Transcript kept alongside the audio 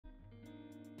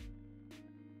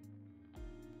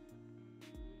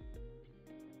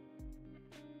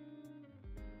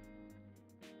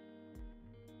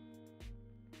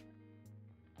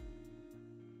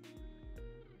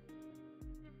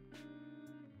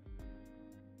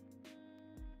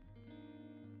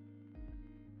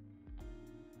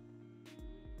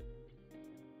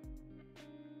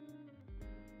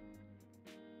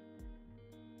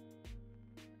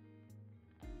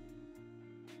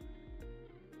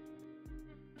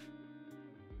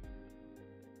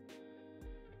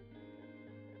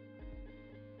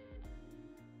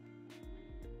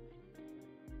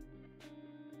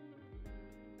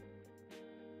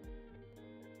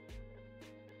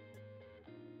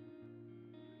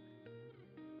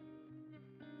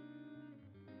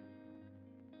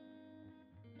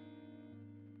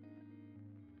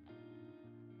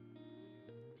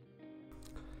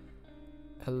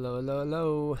Hello, hello,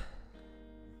 hello.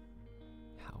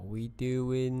 How we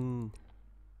doing?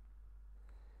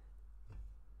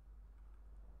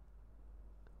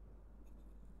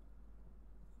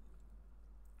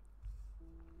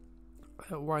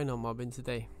 Why not mobbing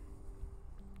today?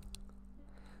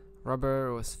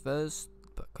 Rubber was first,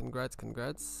 but congrats.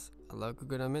 Hello,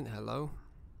 Kugunamin, hello.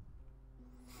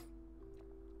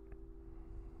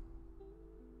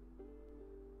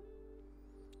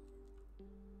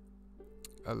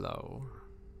 Hello.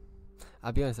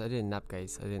 I'll be honest, I didn't nap,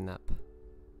 guys. I didn't nap.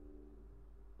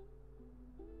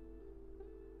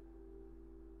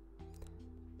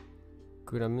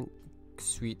 Kugunamin,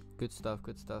 sweet, good stuff.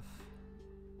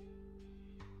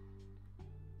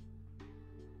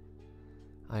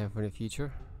 I am for the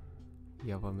future.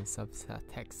 Yo, I'm a subset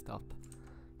text stop.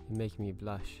 You make me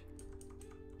blush.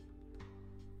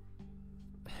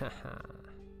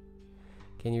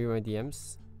 Can you read my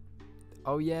DMs?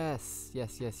 Oh yes.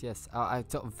 Oh, I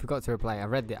forgot to reply. I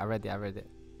read it. I'm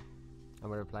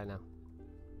gonna reply now.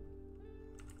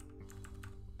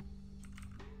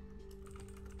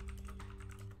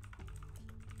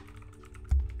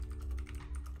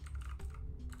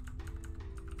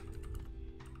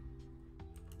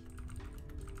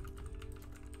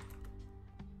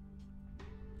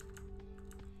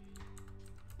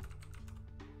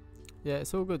 Yeah,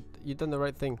 it's all good. You done the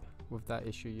right thing with that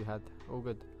issue you had. All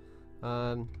good.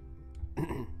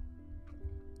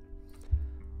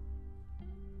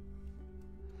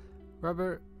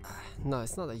 Rubber, no,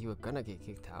 it's not that you were gonna get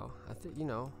kicked out. I think, you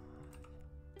know,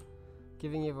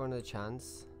 giving everyone a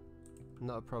chance,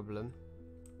 not a problem.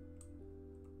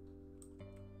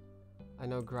 I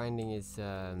know grinding is,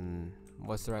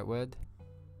 what's the right word?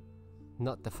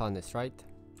 Not the funnest, right?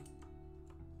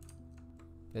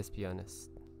 Let's be honest.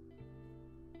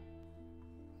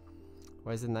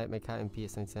 Why is the Nightmare Cat in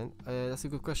PS90? That's a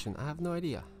good question. I have no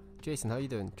idea. Jason, how you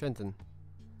doing? Trenton.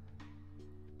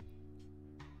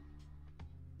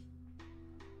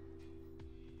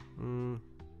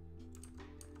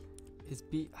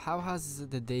 How has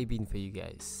the day been for you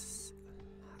guys?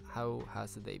 How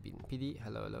has the day been? PD,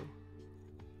 hello.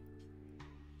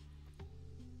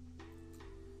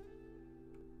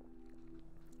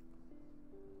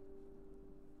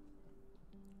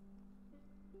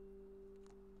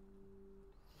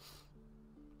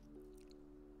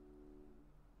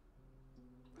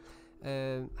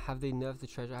 Have they nerfed the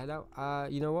treasure hideout?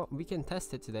 You know what? We can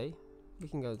test it today. We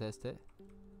can go test it.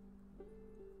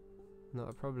 Not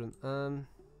a problem.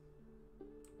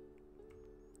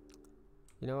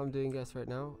 You know what I'm doing, guys, right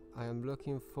now? I am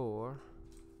looking for...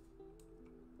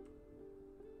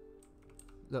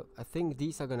 Look, I think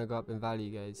these are gonna go up in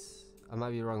value, guys. I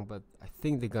might be wrong, but I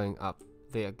think they're going up.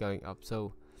 They are going up.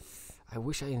 So I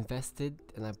wish I invested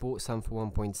and I bought some for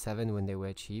 1.7 when they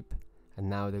were cheap, and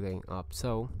now they're going up.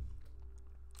 So...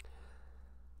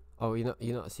 Oh, you're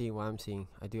not seeing what I'm seeing.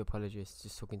 I do apologize.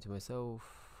 Just talking to myself.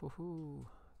 Woohoo.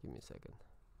 Give me a second.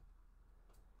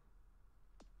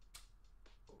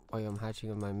 Oh yeah, I'm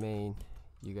hatching on my main.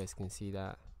 You guys can see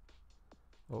that.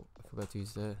 Oh, I forgot to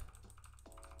use the...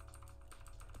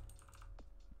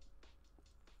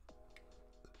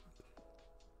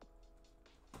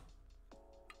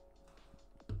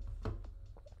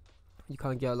 You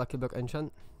can't get a lucky block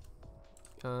enchant.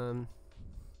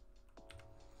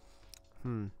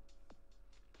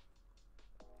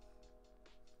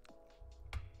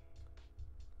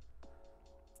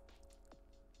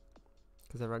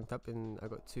 Because I ranked up in, I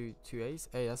got two A's.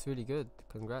 Hey, that's really good.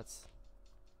 Congrats.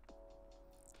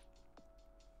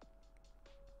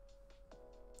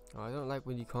 Oh, I don't like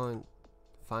when you can't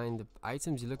find the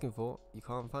items you're looking for. You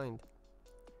can't find.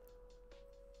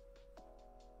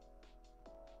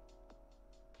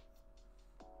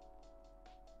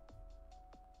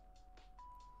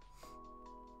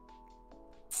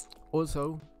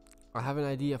 Also, I have an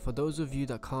idea for those of you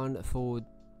that can't afford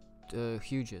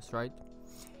huges, right?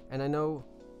 And I know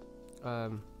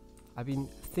I've been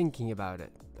thinking about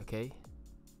it, okay?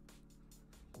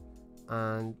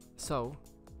 And so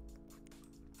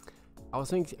I was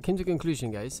came to the conclusion,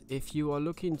 guys, if you are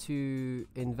looking to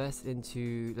invest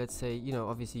into, let's say, you know,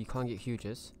 obviously you can't get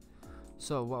huges.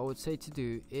 So what I would say to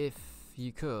do, if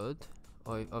you could,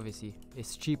 or obviously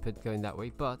it's cheaper going that way,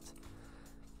 but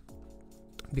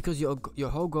because your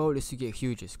whole goal is to get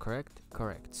huges, correct?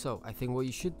 So I think what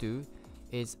you should do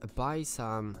is buy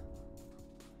some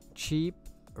cheap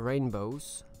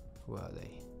rainbows. Where are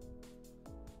they?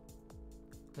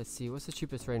 Let's see, what's the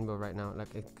cheapest rainbow right now,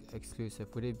 like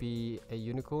exclusive? Would it be a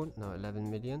unicorn? No,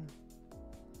 11 million.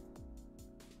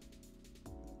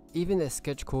 Even a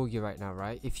sketch corgi right now,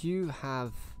 right? If you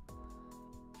have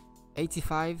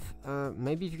 85.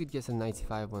 Maybe if you could get some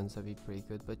 95 ones, that'd be pretty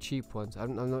good. But cheap ones.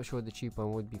 I'm not sure the cheap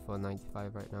one would be for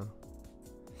 95 right now.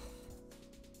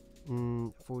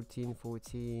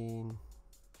 14.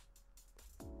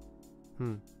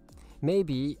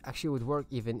 Maybe actually it would work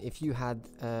even if you had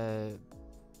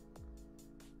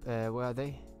where are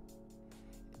they?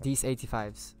 These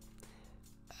 85s.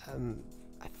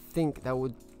 I think that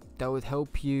would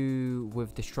help you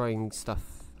with destroying stuff.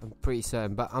 I'm pretty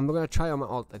certain, but I'm gonna try on my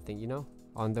alt. I think, you know,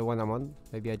 on the one I'm on.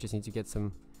 Maybe I just need to get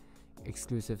some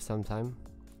exclusive sometime.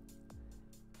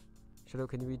 Shadow,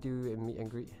 can we do a meet and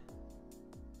greet?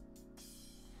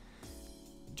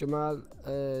 Jamal,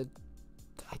 I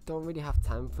don't really have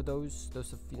time for those.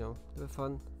 Those are, you know, they were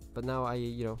fun, but now I,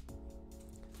 you know,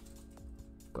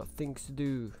 got things to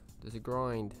do. There's a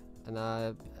grind, and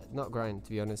not grind,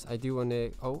 to be honest. I do want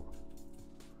to. Oh.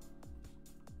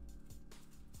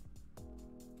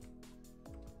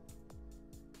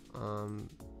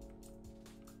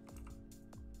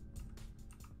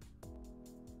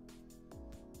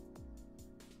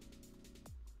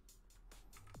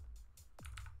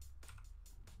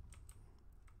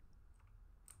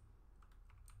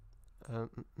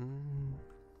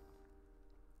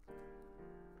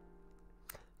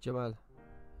 Jamal,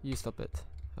 you stop it.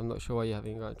 I'm not sure why you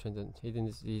haven't got Trenton. He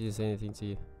didn't say anything to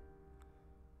you.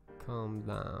 Calm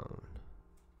down.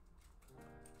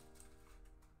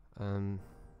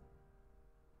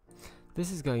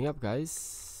 This is going up,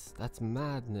 guys. That's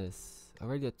madness.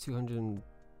 Already at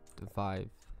 205.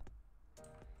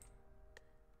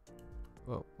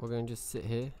 Well, we're gonna just sit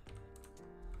here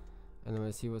and I'm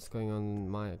gonna see what's going on in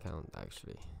my account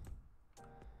actually.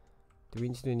 Do we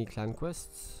need to do any clan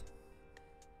quests?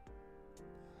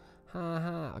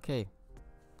 Haha, okay.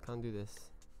 Can't do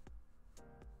this.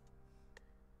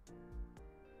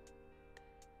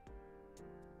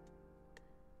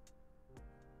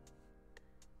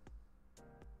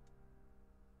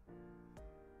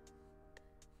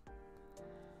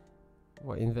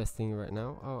 What, investing right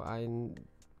now? Oh,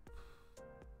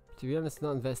 to be honest,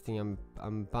 not investing.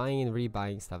 I'm buying and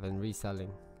rebuying stuff and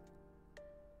reselling.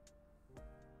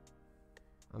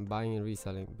 I'm buying and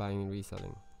reselling, buying and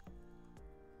reselling.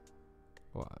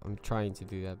 Well, I'm trying to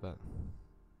do that, but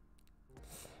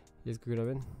yes, good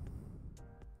Robin.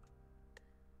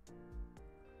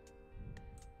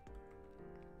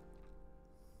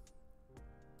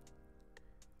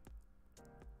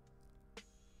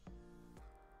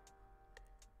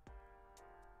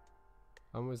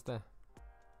 Almost there.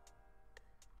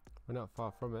 We're not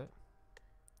far from it.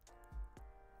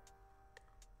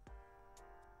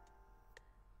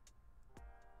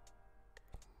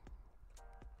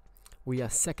 We are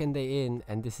second day in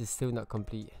and this is still not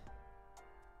complete.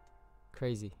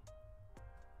 Crazy.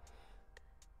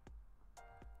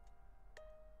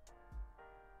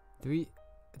 Do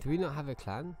we not have a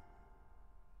clan?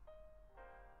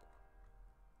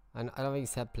 And I don't think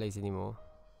Seb plays anymore.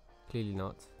 Clearly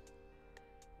not.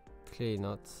 Clearly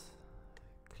not.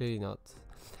 Clearly not.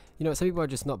 You know, some people are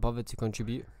just not bothered to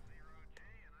contribute.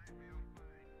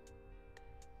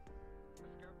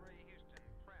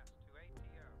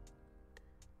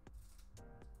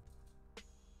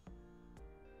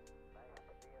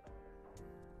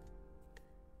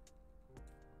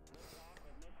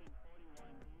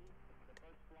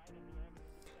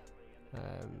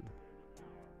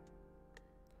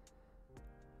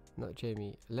 Not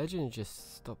Jamie. Legend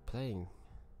just stopped playing.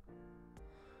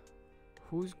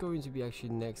 Who's going to be actually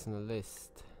next on the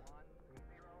list?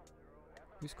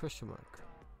 Who's question mark?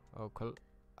 Oh,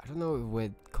 I don't know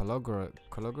with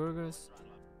Cologoras.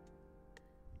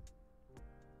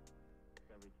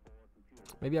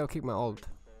 Maybe I'll kick my ult,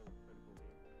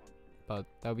 but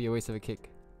that'll be a waste of a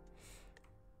kick.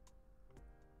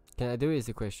 Can I do it is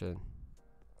the question.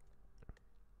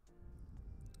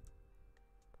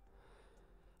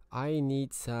 I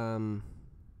need some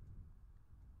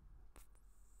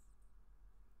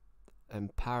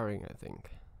empowering, I think.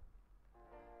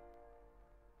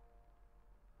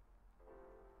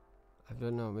 I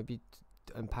don't know, maybe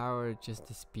empower just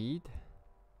the speed.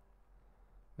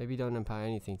 Maybe don't empower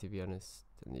anything, to be honest,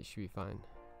 and it should be fine.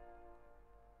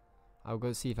 I'll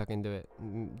go see if I can do it.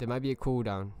 There might be a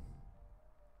cooldown.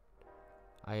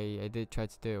 I did try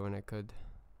to do it when I could.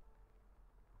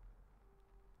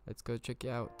 Let's go check it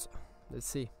out. Let's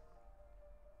see.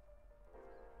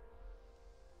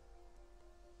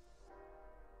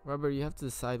 Robert, you have to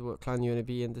decide what clan you want to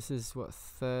be in. This is what,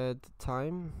 third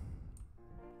time?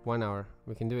 1 hour.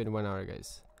 We can do it in 1 hour,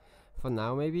 guys. For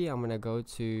now, maybe I'm gonna go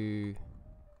to.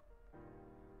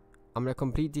 I'm gonna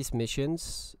complete these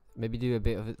missions. Maybe do a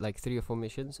bit of it, like 3 or 4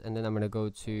 missions, and then I'm gonna go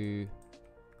to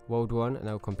World 1, and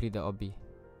I'll complete the obby.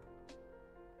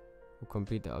 We'll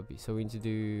complete the obby. So we need to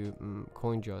do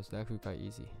coin draws. That could be quite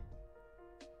easy.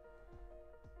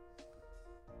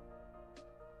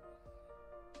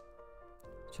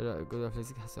 Should I go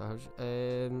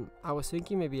to I was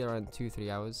thinking maybe around 2-3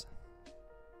 hours.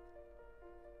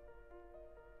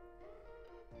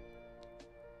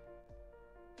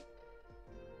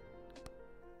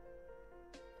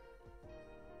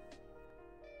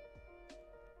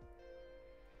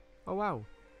 Oh wow,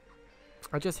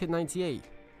 I just hit 98.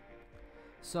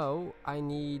 So I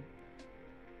need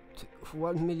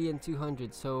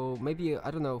 1,200,000. So maybe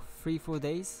I don't know, 3-4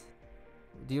 days.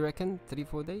 Do you reckon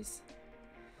 3-4 days?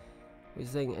 Are you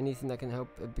saying anything that can help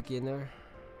a beginner?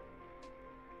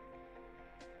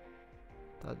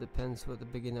 That depends what the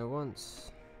beginner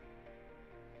wants.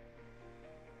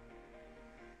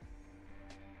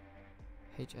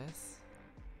 HS.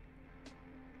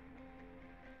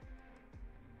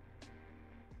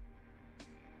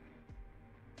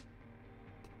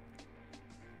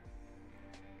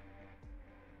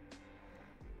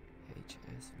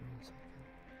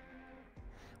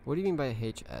 What do you mean by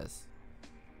HS?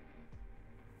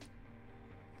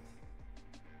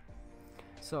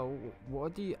 So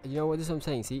what do you know what this I'm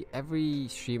saying? See, every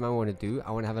stream I want to do, I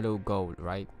want to have a little goal,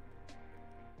 right?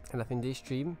 And I think this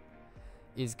stream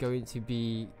is going to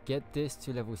be get this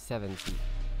to level 70.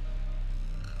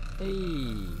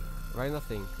 Hey, right,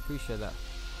 nothing. Appreciate that.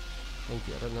 Thank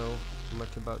you. I don't know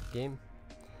much about the game.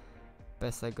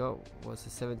 Best I got was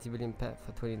a 70 billion pet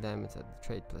for 20 diamonds at the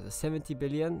trade plus. A 70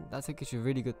 billion, that's actually a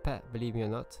really good pet, believe me or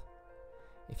not.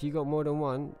 If you got more than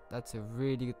one, that's a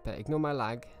really good pet. Ignore my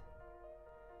lag.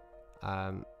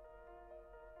 It's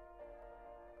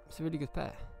a really good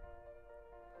pet.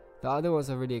 The other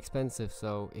ones are really expensive,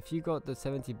 so if you got the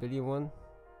 70 billion one,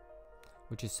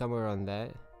 which is somewhere on there,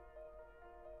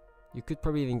 you could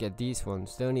probably even get these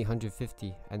ones. They're only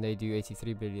 150 and they do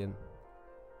 83 billion.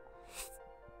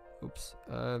 Oops.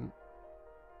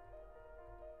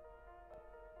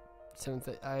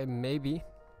 Maybe.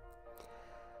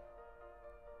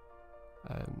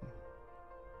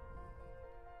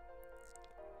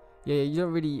 Yeah, you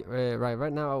don't really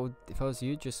right now. I would, if I was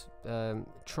you, just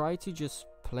try to just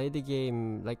play the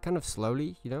game like kind of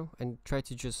slowly, you know, and try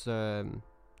to just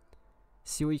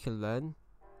see what you can learn.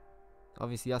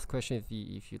 Obviously, ask questions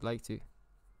if you'd like to.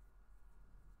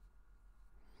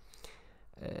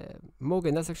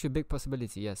 Morgan, that's actually a big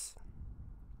possibility, yes.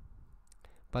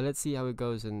 But let's see how it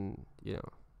goes, and you know,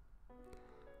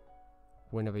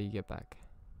 whenever you get back.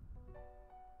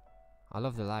 I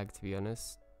love the lag, to be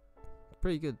honest.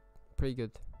 Pretty good, pretty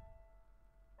good.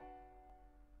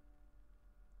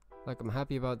 Like, I'm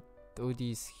happy about all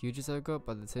these huges I've got,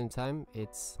 but at the same time,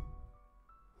 it's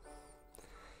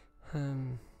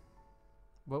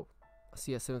well, I'll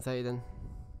see you at 7:30 then.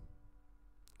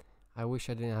 I wish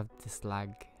I didn't have this lag.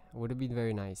 It would have been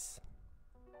very nice.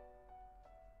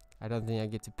 I don't think I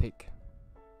get to pick.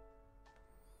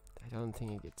 I don't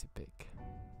think I get to pick.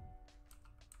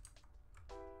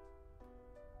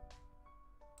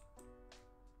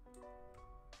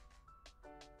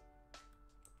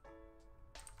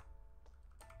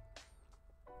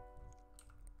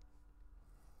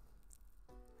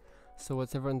 So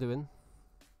what's everyone doing?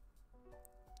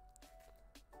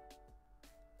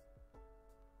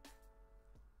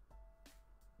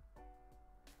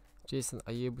 Jason,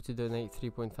 are you able to donate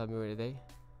 3.5 million a day?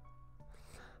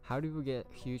 How do we get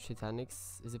huge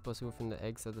Titanics? Is it possible from the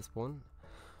eggs at the spawn?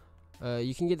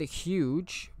 You can get a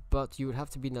huge, but you would have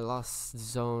to be in the last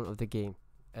zone of the game.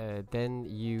 Then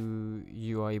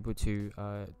you are able to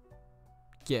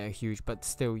get a huge, but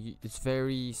still it's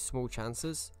very small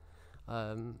chances.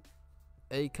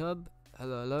 A Cub,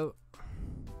 hello,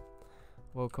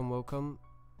 welcome.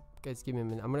 Guys, give me a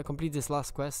minute. I'm gonna complete this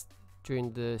last quest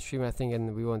during the stream, I think,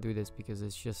 and we won't do this because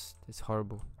it's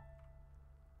horrible.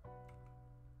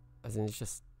 As in, it's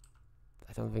just,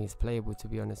 I don't think it's playable, to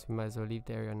be honest. We might as well leave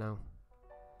the area now.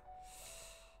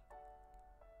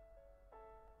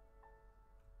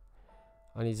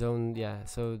 On his own, yeah.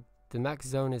 So the max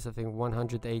zone is, I think,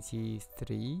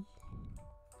 183.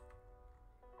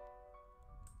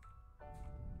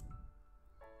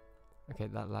 Okay,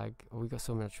 that lag. Oh, we got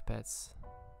so much pets,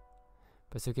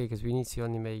 but it's okay because we need to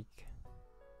only make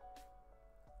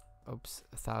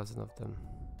 1,000 of them.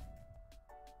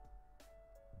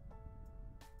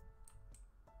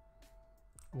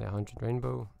 Yeah, 100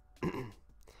 rainbow.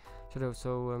 Should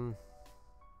also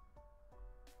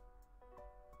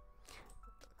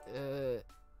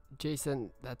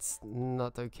Jason, that's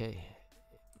not okay,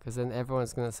 because then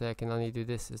everyone's gonna say I can only do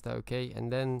this. Is that okay?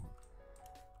 And then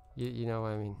you know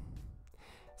what I mean.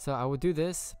 So I will do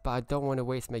this, but I don't want to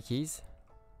waste my keys.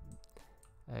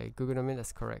 Google a minute,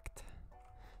 that's correct.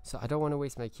 So I don't want to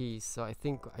waste my keys. So I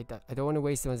think I don't want to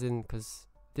waste them as in, because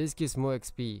this gives more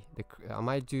XP. I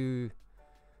might do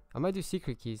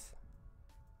secret keys,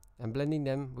 and blending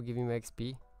them will give me more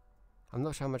XP. I'm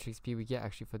not sure how much XP we get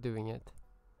actually for doing it,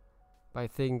 but I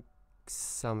think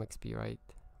some XP, right?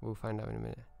 We'll find out in a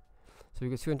minute. So we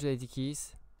got 280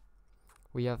 keys.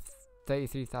 We have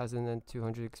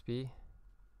 33,200 XP.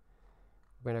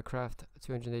 We're gonna craft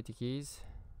 280 keys,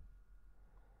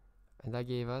 and that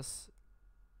gave us.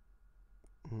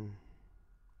 I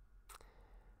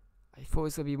thought it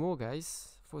was gonna be more, guys.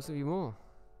 I thought it was gonna be more.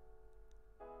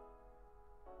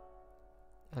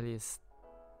 Elias,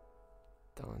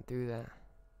 don't do that.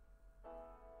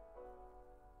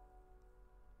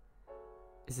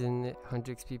 Isn't it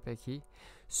 100 XP per key?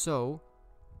 So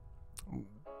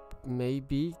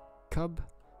maybe Cub.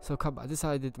 So Cub, this is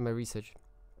how I did my research.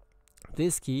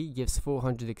 This key gives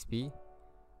 400 XP,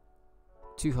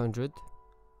 200,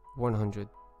 100.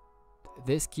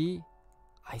 This key,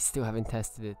 I still haven't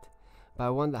tested it, but I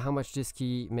wonder how much this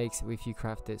key makes if you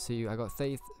craft it. So I got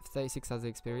 36,000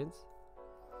 experience,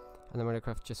 and I'm gonna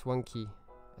craft just one key.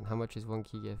 And how much does one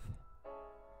key give?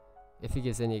 If it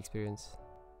gives any experience.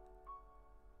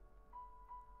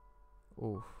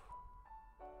 Oof.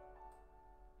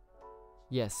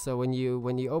 Yes, so when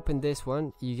you open this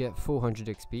one, you get 400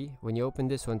 XP. When you open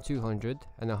this one, 200,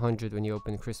 and 100 when you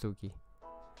open the crystal key.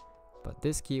 But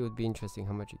this key would be interesting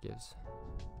how much it gives.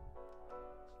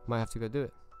 Might have to go do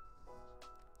it.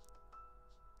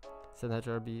 Send that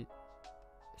RB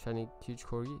shiny huge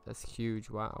corgi. That's huge.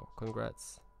 Wow.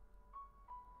 Congrats.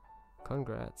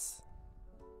 Congrats.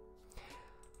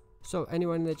 So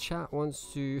anyone in the chat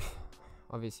wants to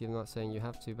obviously I'm not saying you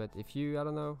have to, but if you, I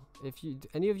don't know, if you,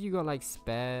 any of you got like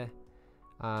spare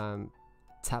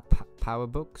tap power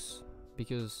books,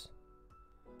 because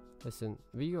listen,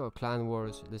 we got Clan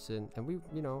Wars, listen, and we,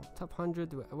 you know, top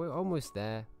 100, we're almost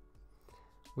there.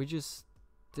 We just,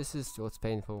 this is what's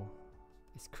painful,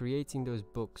 it's creating those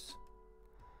books.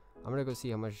 I'm gonna go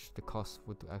see how much the cost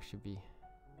would actually be.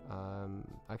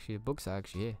 Actually the books are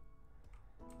actually here.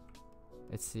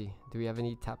 Let's see, do we have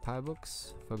any tap power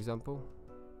books, for example?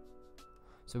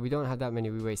 So we don't have that many,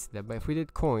 we wasted that. But if we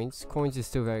did coins, coins is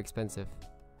still very expensive.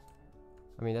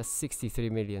 I mean, that's 63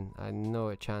 million, I know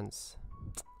a chance.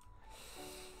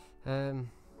 Okay,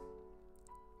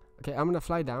 I'm gonna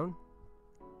fly down.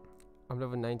 I'm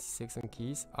level 96 on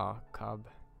keys. Oh, Cub,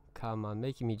 come on,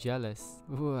 making me jealous.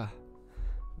 Ooh.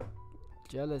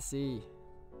 Jealousy.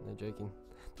 No joking.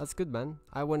 That's good, man.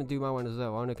 I want to do my one as well.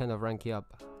 I want to kind of rank you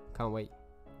up. Can't wait.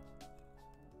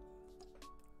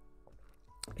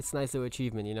 It's nice little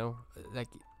achievement, you know, like,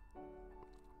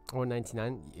 or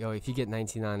 99. Yo, if you get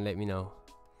 99, let me know.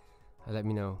 Let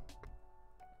me know.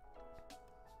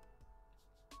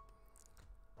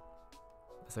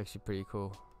 That's actually pretty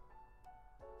cool.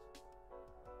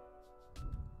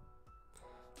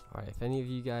 Alright, if any of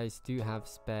you guys do have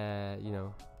spare, you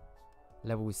know,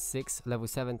 level 6, level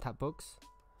 7 tap books,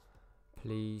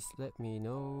 please let me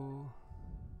know.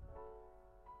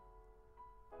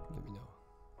 Let me know.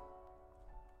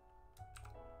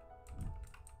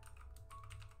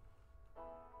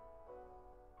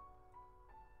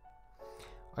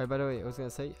 Alright, by the way, I was gonna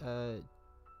say,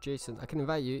 Jason, I can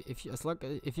invite you if you, as long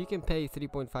if you can pay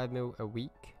 3.5 mil a week,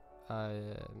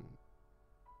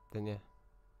 then yeah.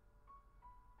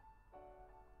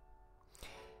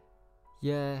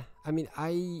 Yeah, I mean,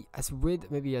 as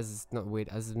weird, maybe as not weird,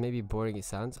 as maybe boring it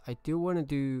sounds, I do want to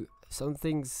do some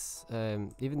things,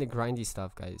 even the grindy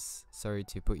stuff, guys. Sorry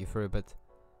to put you through, but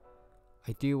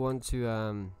I do want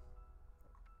to,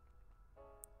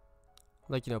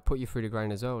 like, you know, put you through the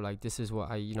grind as well. Like, this is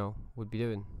what I, you know, would be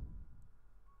doing.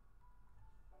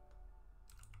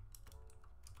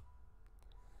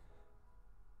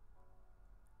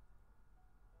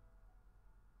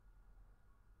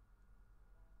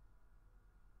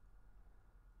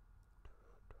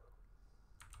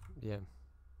 Yeah.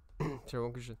 Sure,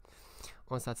 one question.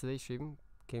 On Saturday stream,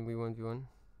 can we 1v1?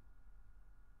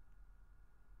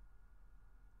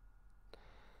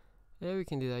 Yeah, we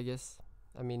can do that, I guess.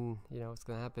 I mean, you know, what's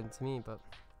gonna happen to me, but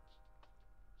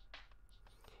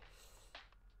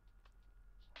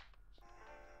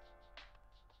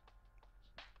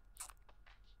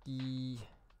yeah,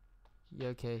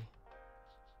 okay.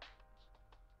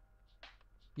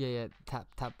 Yeah,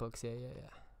 tap books, yeah.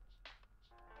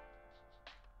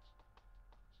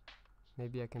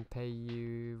 Maybe I can pay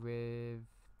you with,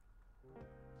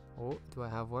 oh, do I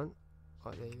have one?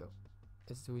 Oh, there you go.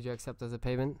 Would you accept as a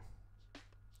payment?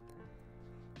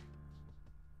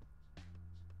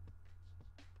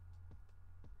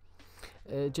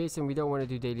 Jason, we don't want to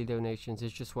do daily donations.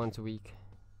 It's just once a week.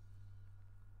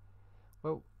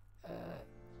 Well,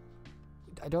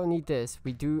 I don't need this.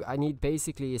 I need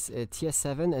basically is tier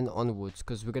 7 and onwards,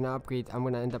 because we're gonna upgrade. I'm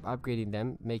gonna end up upgrading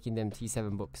them, making them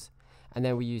T7 books, and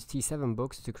then we use T7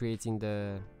 books to creating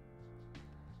the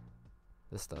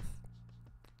stuff,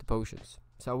 the potions.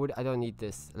 So I don't need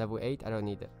this level 8. I don't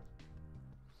need it.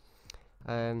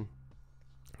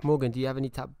 Morgan, do you have any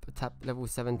tap level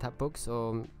 7 tap books,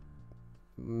 or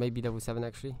maybe level 7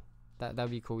 actually? That'd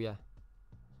be cool. Yeah.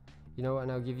 You know what?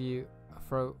 And I'll give you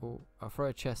I'll throw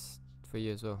a chest for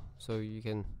you as well, so you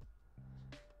can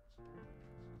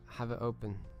have it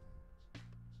open.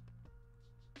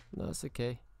 No, it's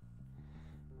okay.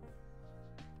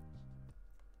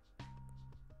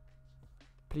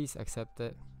 Please accept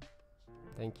it.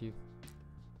 Thank you.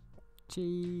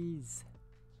 Cheese.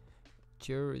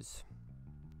 Cheers.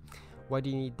 Why do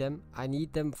you need them? I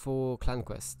need them for clan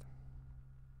quest.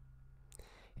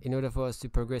 In order for us to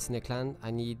progress in the clan,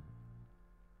 I need...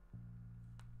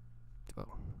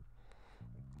 Well,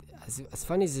 as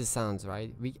funny as it sounds,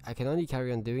 right? I can only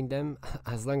carry on doing them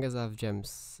as long as I have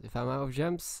gems. If I'm out of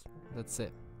gems, that's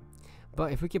it.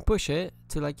 But if we can push it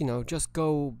to, like, you know, just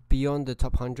go beyond the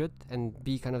top 100 and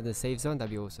be kind of the safe zone,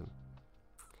 that'd be awesome.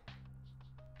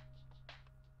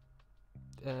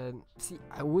 See,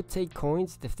 I would take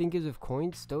coins. The thing is with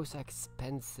coins, those are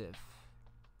expensive.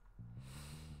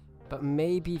 But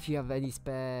maybe if you have any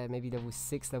spare, maybe level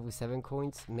 6, level 7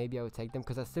 coins, maybe I would take them,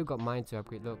 because I still got mine to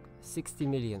upgrade. Look, 60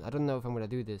 million. I don't know if I'm gonna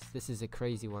do this. This is a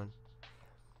crazy one.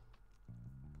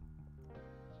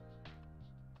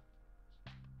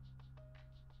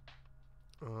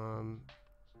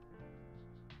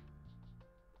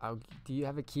 Do you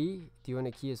have a key? Do you want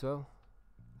a key as well?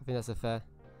 I think that's a fair.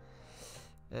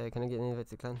 Can I get an invite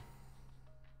to clan?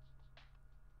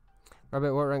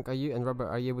 Robert, what rank are you? And Robert,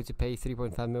 are you able to pay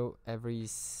 3.5 mil every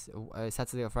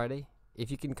Saturday or Friday?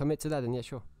 If you can commit to that, then yeah,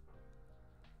 sure.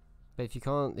 But if you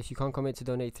can't commit to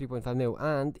donate 3.5 mil,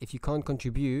 and if you can't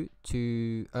contribute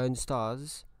to earn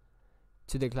stars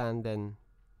to the clan, then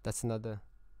that's another.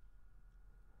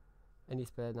 Any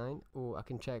spare 9? Oh, I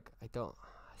can check. I don't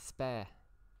spare.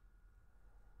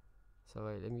 So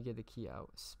wait, let me get the key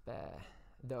out. Spare.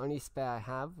 The only spare I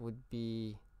have would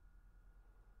be...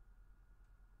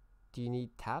 Do you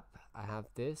need tap? I have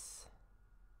this.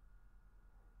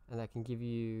 And I can give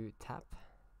you tap.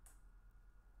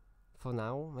 For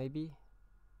now, maybe.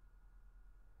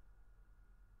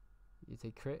 You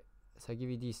take crit. So I give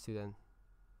you these two then.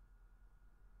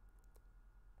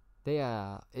 They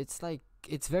are... It's like...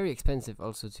 It's very expensive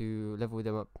also to level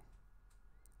them up.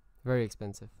 Very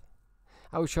expensive.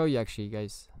 I will show you actually,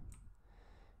 guys.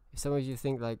 If some of you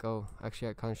think like, oh, actually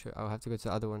I can't show, I'll have to go to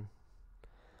the other one.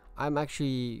 I'm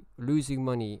actually losing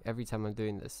money every time I'm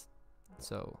doing this.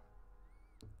 So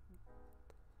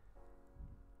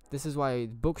this is why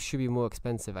books should be more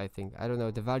expensive, I think. I don't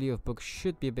know, the value of books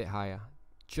should be a bit higher.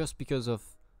 Just because of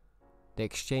the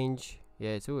exchange.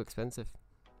 Yeah, it's too expensive.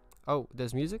 Oh,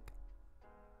 there's music?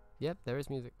 Yep, there is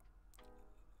music.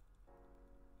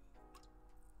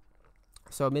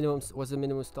 So minimum, what's the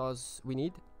minimum stars we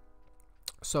need?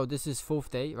 So this is 4th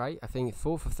day, right? I think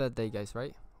 4th or 3rd day, guys,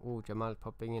 right? Oh, Jamal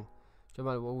popping in.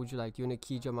 Jamal, what would you like? You want a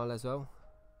key, Jamal, as well?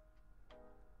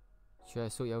 Should I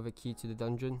sort you over key to the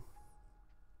dungeon?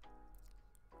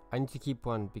 I need to keep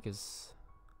one because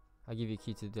I'll give you a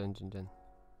key to the dungeon then.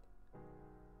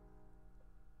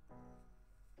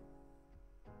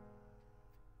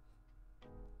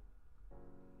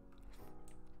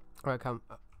 Alright, come.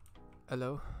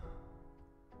 Hello?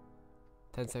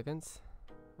 10 seconds?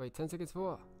 Wait, 10 seconds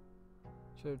for what?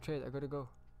 Should I trade? I gotta go.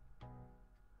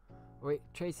 Wait,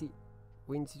 Tracy,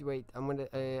 we need to wait. I'm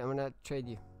gonna trade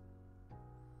you.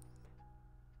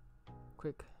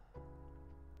 Quick.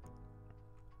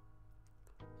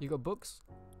 You got books?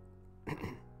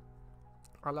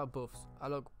 I love books. I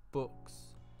love books.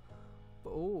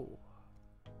 Oh.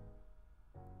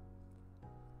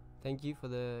 Thank you for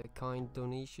the kind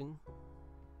donation.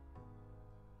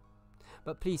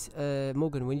 But please,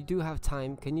 Morgan, when you do have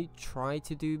time, can you try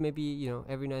to do maybe, you know,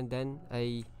 every now and then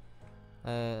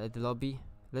the lobby?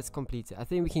 Let's complete it. I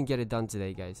think we can get it done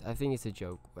today, guys. I think it's a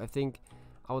joke. I think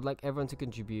I would like everyone to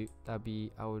contribute. That'd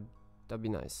be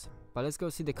nice. But let's go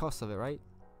see the cost of it, right?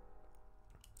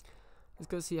 Let's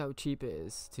go see how cheap it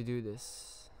is to do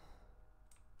this.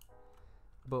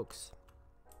 Books.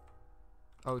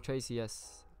 Oh, Tracy,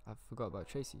 yes. I forgot about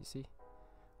Tracy, you see?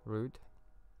 Rude.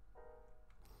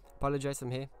 Apologize, I'm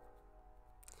here.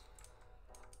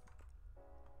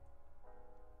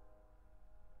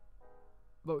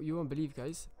 But you won't believe,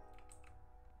 guys.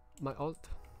 My alt.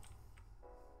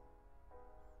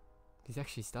 He's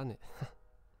actually done it.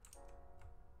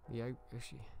 Yeah,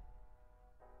 actually.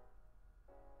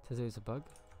 Says it was a bug.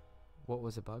 What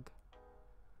was a bug?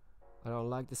 I don't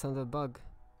like the sound of a bug.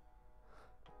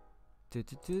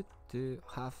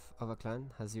 Half of a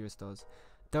clan has 0 stars.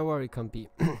 Don't worry, Compy.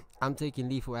 I'm taking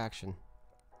lethal action.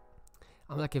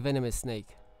 I'm like a venomous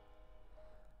snake.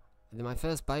 My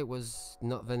first bite was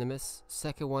not venomous.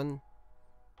 Second one,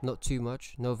 not too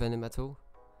much. No venom at all.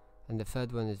 And the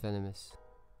third one is venomous.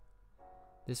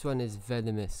 This one is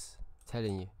venomous. I'm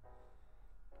telling you.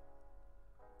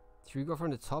 Should we go from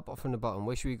the top or from the bottom?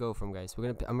 Where should we go from, guys?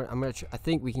 We're gonna. I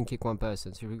think we can kick one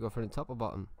person. Should we go from the top or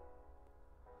bottom?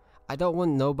 I don't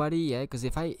want nobody, yeah. Because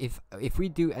if we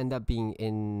do end up being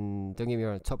in, don't get me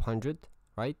wrong, top 100,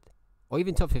 right, or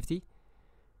even top 50,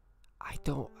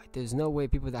 there's no way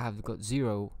people that have got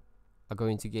 0 are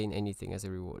going to gain anything as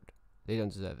a reward. They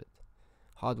don't deserve it.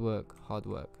 Hard work.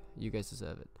 You guys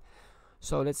deserve it.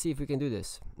 So let's see if we can do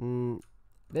this.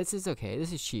 This is okay.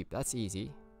 This is cheap. That's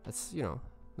easy. That's, you know,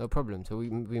 no problem. So we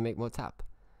make more tap.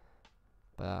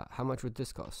 But how much would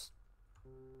this cost?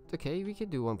 Okay, we can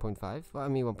do 1.5. Well, I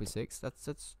mean 1.6.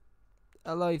 That's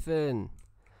a life in.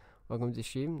 Welcome to the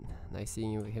stream. Nice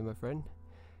seeing you here, my friend.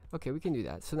 Okay, we can do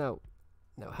that. So now,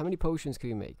 how many potions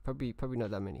can we make? Probably not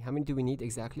that many. How many do we need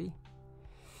exactly?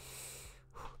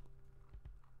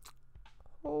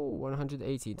 Oh,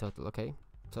 180 in total. Okay,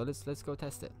 so let's go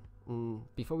test it.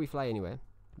 Before we fly anywhere,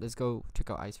 let's go check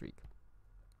out Ice Freak.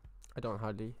 I don't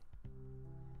hardly.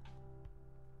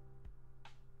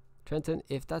 Trenton,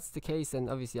 if that's the case, then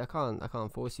obviously I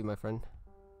can't force you, my friend.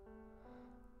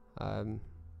 You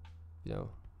know,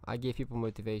 I give people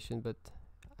motivation, but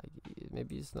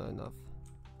maybe it's not enough.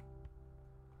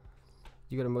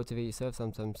 You gotta motivate yourself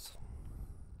sometimes.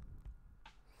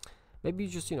 Maybe you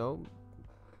just, you know,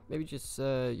 maybe just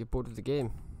you're bored of the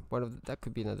game. That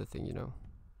could be another thing, you know.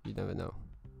 You never know.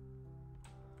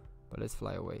 But let's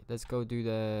fly away. Let's go do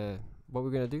what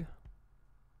we're gonna do.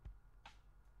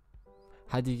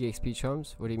 How do you get XP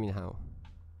charms? What do you mean how?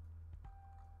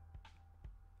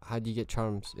 How do you get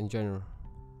charms in general?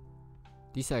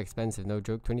 These are expensive, no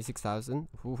joke. 26,000.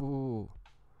 Ooh.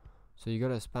 So you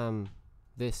gotta spam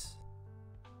this.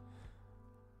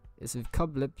 If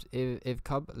Cub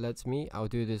lets me, I'll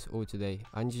do this all today.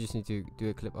 I just need to do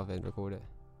a clip of it and record it,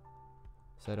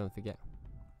 so I don't forget.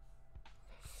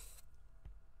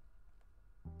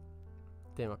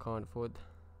 Damn, I can't afford.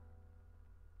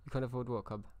 You can't afford what,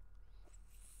 Cub?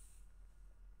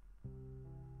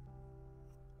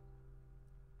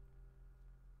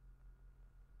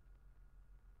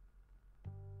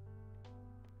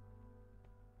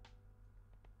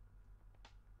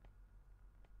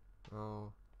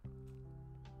 Oh.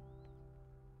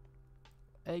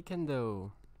 Hey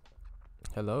Kendo.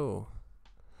 Hello.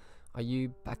 Are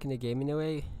you back in the game in a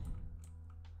way?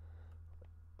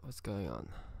 What's going on?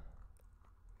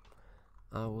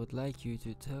 I would like you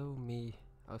to tell me.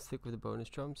 I'll stick with the bonus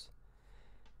drums.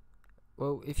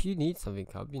 Well, if you need something,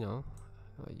 Cub, you know,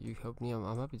 you help me.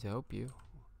 I'm happy to help you.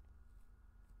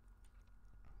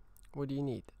 What do you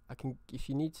need? I can, if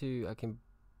you need to, I can,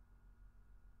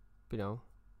 you know.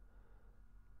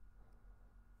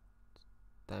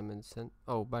 Diamond sent.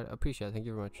 Oh, but I appreciate it. Thank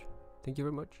you very much. Thank you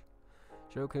very much.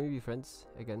 Joe, can we be friends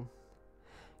again?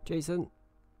 Jason,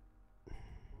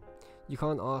 you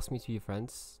can't ask me to be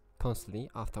friends constantly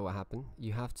after what happened.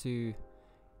 You have to.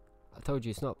 I told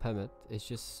you it's not permit. It's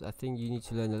just I think you need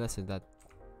to learn the lesson that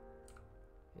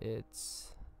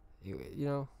it's you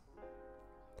know.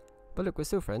 But look, we're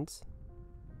still friends.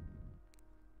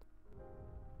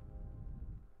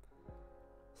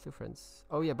 Still friends.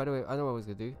 Oh yeah, by the way, I know what I was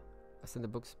gonna do. I send the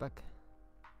books back.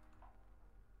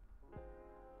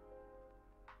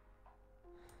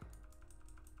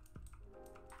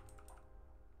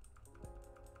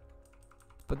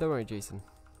 But don't worry, Jason.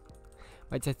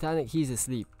 My Titanic, he's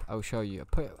asleep. I'll show you.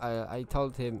 I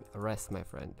told him, rest, my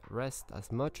friend. Rest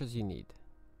as much as you need.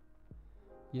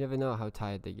 You never know how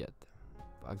tired they get.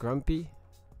 Grumpy.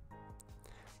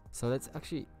 So let's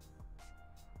actually.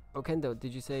 Oh, Kendo,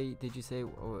 did you say?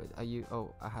 Oh, are you?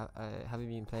 Oh, I haven't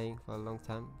been playing for a long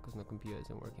time because my computer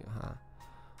isn't working.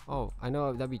 Oh, I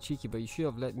know that'd be cheeky, but you should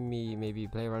have let me maybe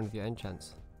play around with your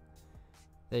enchants.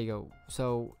 There you go.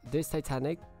 So this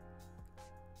Titanic.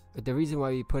 The reason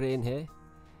why we put it in here,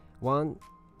 one,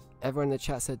 everyone in the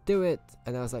chat said do it,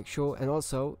 and I was like sure. And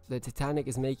also the Titanic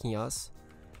is making us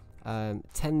 10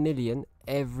 million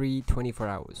every 24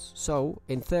 hours. So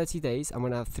in 30 days I'm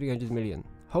gonna have 300 million.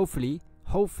 Hopefully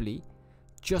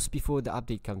just before the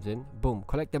update comes in, boom,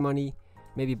 collect the money,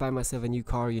 maybe buy myself a new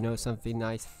car, you know, something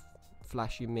nice,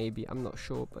 flashy maybe, I'm not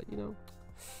sure, but you know.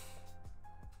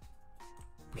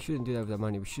 We shouldn't do that with the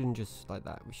money. We shouldn't just like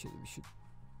that. We should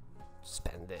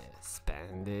spend it.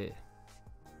 Spend it.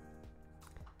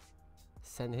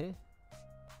 Send here.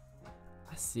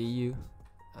 I see you.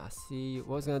 I see you.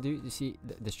 What was I gonna do? You see,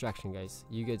 distraction, guys.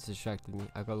 You guys distracted me.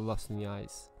 I got lost in the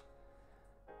eyes.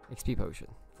 XP potion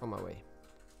on my way.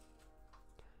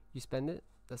 You spend it.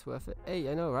 That's worth it. Hey,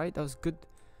 I know, right? That was good.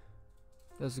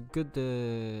 That was a good.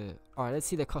 Alright, let's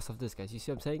see the cost of this, guys. You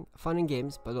see what I'm saying? Fun and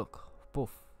games, but look,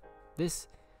 poof. This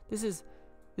is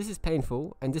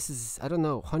painful, and this is, I don't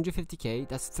know, 150k.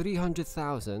 That's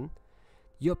 300,000.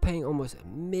 You're paying almost $1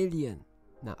 million.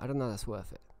 No, I don't know. That's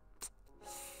worth it.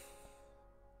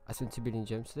 I spent 2 billion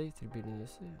gems today, 3 billion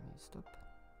yesterday. I need to stop.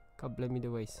 God blame me the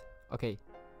waste. Okay.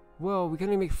 Whoa, we can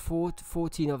only make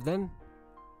 14 of them.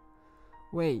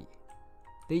 Wait,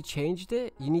 they changed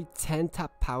it? You need 10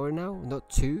 tap power now, not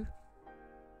 2?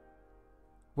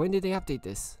 When did they update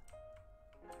this?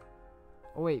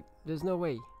 Oh wait, there's no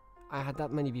way. I had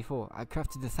that many before. I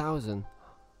crafted 1,000.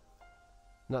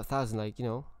 Not 1,000, like, you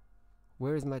know.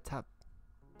 Where is my tap?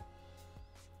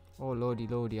 Oh lordy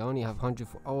lordy, I only have 100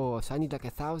 for, oh, so I need like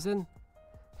 1,000?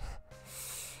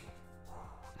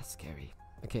 That's scary.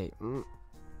 Okay.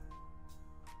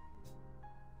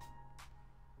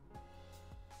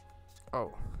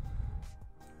 Oh.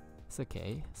 It's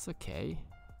okay. It's okay.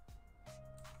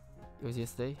 It was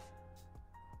yesterday.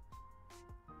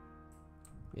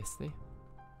 Yesterday.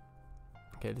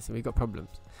 Okay, listen, we got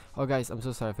problems. Oh guys, I'm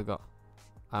so sorry, I forgot.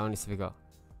 I honestly forgot.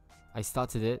 I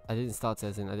started it. I didn't start it,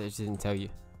 as in I just didn't tell you.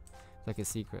 It's like a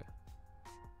secret.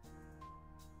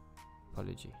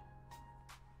 Apology.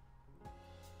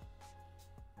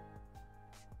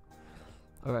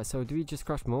 Alright, so do we just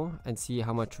craft more and see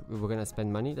how much we're gonna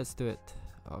spend money? Let's do it.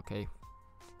 Okay.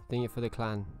 Doing it for the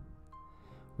clan.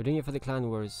 We're doing it for the clan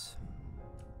wars.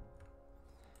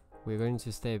 We're going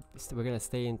to stay. We're gonna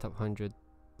stay in top 100.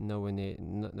 Nowhere near.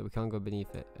 No, we can't go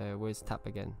beneath it. Where's tap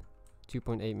again?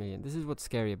 2.8 million. This is what's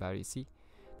scary about it. You see,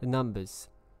 the numbers.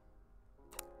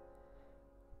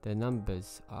 The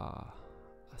numbers are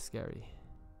scary.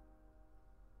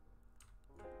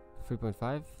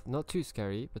 3.5. Not too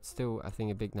scary, but still, I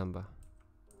think a big number.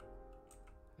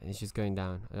 And it's just going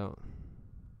down. I don't.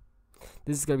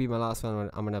 This is gonna be my last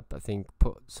one. I'm gonna, I think,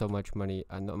 put so much money,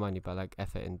 not money, but like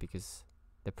effort in, because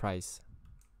the price.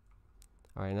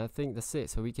 Alright, and I think that's it.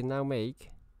 So we can now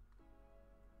make.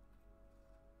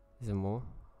 Is there more?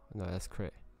 No, that's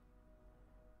crit.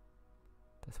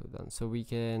 That's what done. So we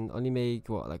can only make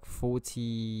what, like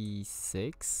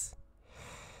 46,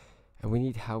 and we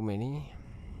need how many?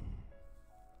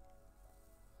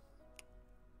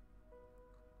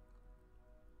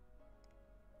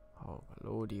 Oh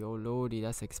lordy, oh lordy,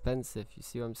 that's expensive. You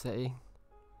see what I'm saying?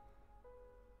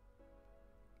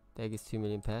 The egg is 2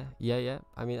 million pair. Yeah.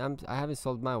 I mean, I haven't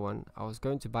sold my one. I was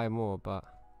going to buy more, but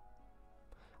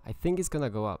I think it's gonna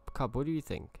go up. Cub, what do you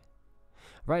think?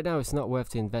 Right now, it's not worth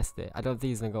to invest it. I don't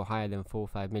think it's gonna go higher than 4 or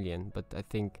 5 million, but I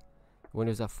think when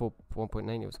it was at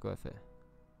 1.9, it was worth it.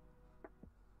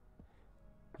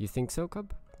 You think so,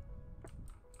 Cub?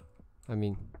 I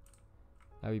mean,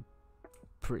 that'd be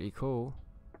pretty cool,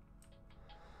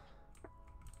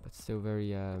 but still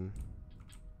very yeah.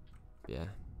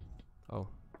 Oh,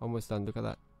 almost done. Look at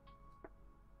that.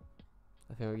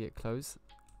 I think we'll get close.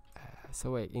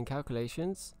 So wait, in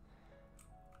calculations,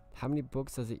 how many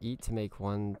books does it eat to make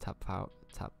one tap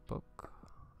book?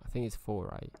 I think it's 4,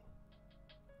 right?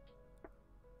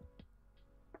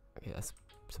 Okay, that's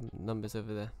some numbers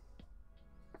over there.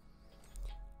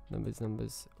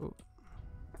 Numbers. Oh,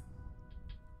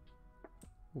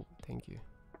 thank you.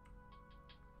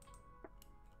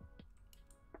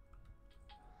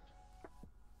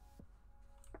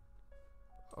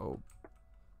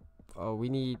 Oh, we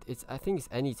need. I think it's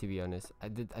any, to be honest. I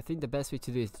think the best way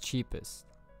to do it is the cheapest.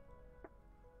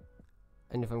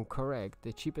 And if I'm correct,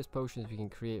 the cheapest potions we can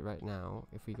create right now,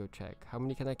 if we go check, how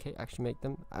many can I actually make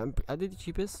them? Are they the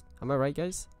cheapest? Am I right,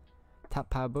 guys? Tap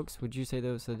power books. Would you say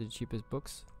those are the cheapest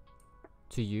books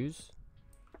to use?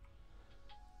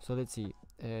 So let's see.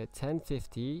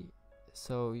 1050.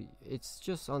 So it's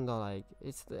just under, like,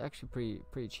 it's actually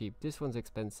pretty cheap. This one's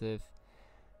expensive,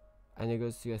 and it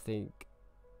goes to, I think,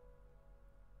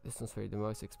 this one's probably the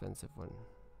most expensive one.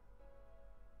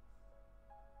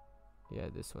 Yeah,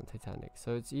 this one, Titanic.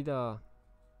 So it's either,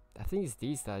 I think it's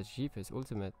these that are cheapest,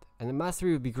 ultimate. And the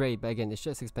mastery would be great, but again, it's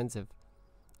just expensive.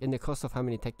 In the cost of how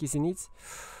many techies it needs.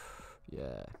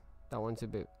 Yeah, that one's a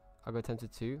bit. I got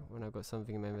tempted too when I got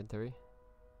something in my inventory.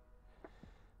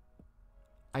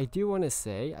 I do want to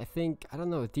say, I think, I don't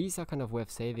know, these are kind of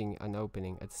worth saving and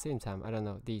opening at the same time. I don't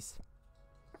know, these.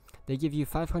 They give you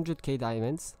 500k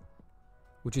diamonds.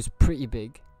 which is pretty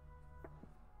big.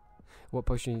 What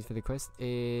potion you need for the quest?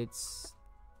 It's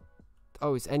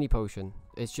any potion.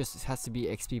 It has to be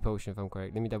XP potion if I'm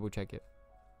correct. Let me double check it.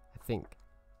 I think.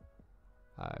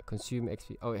 Consume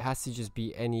XP. Oh, it has to just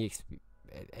be any XP,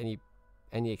 any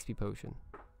XP potion.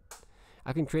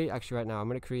 I can create actually right now.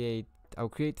 I'll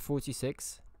create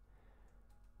 46,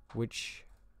 which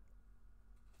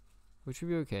would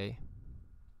be okay.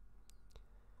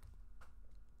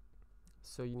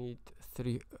 So you need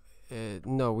 3.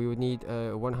 No, we would need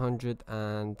 100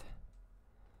 and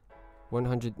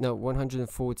 100. No,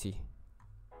 140.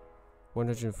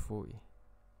 140.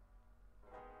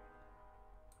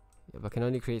 Yeah, but I can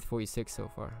only create 46 so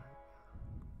far.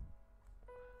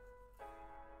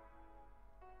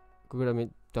 Good, I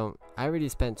mean, don't. I already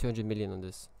spent 200 million on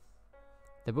this.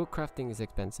 The book crafting is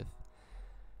expensive.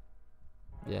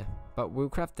 Yeah, but we'll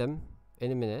craft them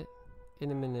in a minute.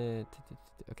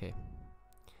 Okay.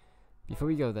 Before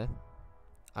we go there,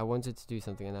 I wanted to do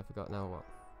something and I forgot now what.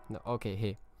 No, okay,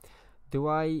 here. Do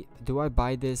I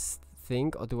buy this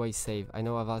thing or do I save? I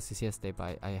know I've asked this yesterday,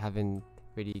 but I haven't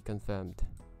really confirmed.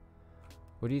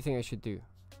 What do you think I should do?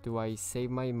 Do I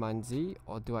save my manzi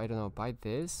or do I don't know, buy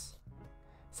this?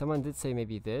 Someone did say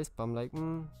maybe this, but I'm like,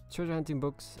 treasure hunting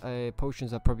books,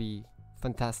 potions are probably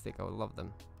fantastic. I would love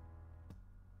them.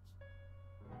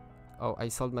 Oh, I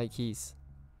sold my keys.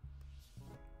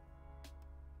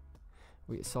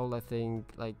 We sold, I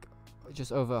think, like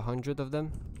just over 100 of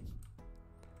them.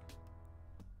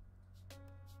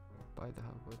 Buy the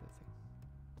hardwood, I think.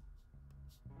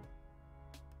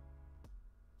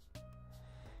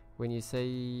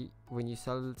 When you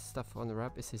sell stuff on the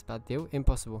wrap, is this bad deal?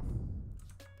 Impossible.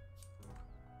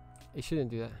 It shouldn't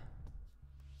do that.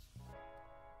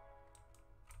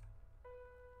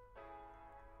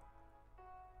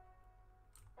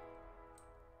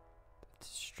 That's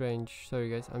strange. Sorry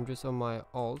guys, I'm just on my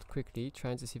alt quickly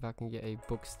trying to see if I can get a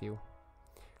book steal.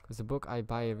 Because the book I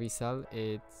buy and resell,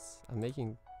 I'm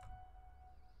making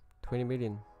 20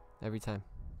 million every time.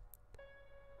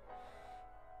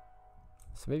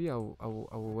 So maybe I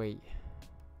will wait.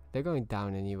 They're going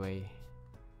down anyway.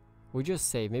 We'll just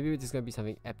save. Maybe there's gonna be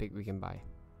something epic we can buy.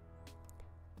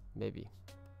 Maybe.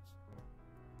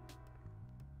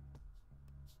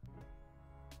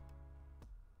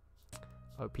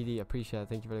 Oh, PD, appreciate it.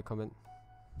 Thank you for the comment.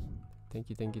 Thank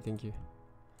you.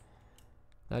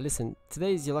 Now listen,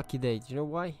 today is your lucky day. Do you know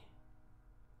why?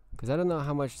 Because I don't know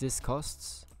how much this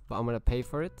costs, but I'm gonna pay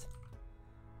for it.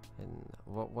 And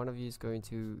what one of you is going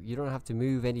to... You don't have to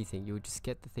move anything. You'll just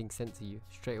get the thing sent to you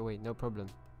straight away. No problem.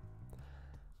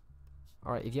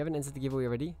 Alright, if you haven't entered the giveaway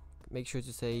already, make sure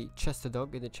to say Chester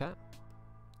Dog in the chat.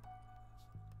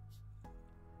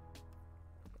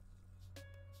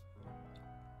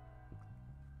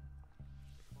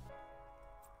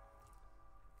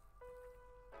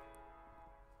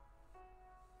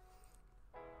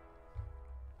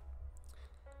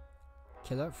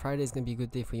 Killer, Friday is gonna be a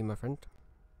good day for you, my friend.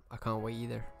 I can't wait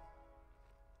either.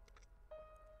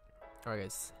 Alright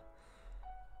guys.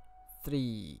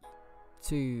 3,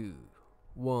 2,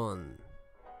 1.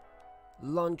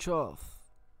 Launch off.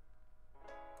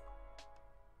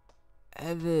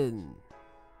 Evan,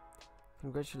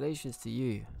 congratulations to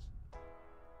you.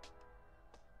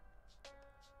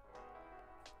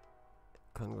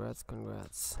 Congrats.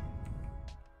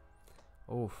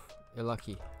 Oof, you're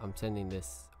lucky. I'm sending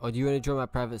this. Oh, do you want to join my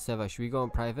private server? Should we go on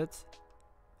private?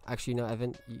 Actually, no,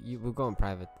 Evan, we'll go on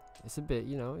private. It's a bit,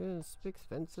 it's a bit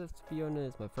expensive, to be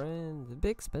honest, my friend. It's a bit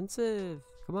expensive.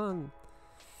 Come on.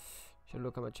 Should I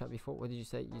look at my chat before? What did you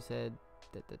say? You said...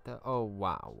 Oh,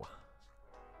 wow.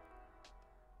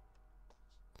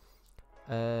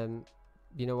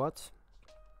 You know what?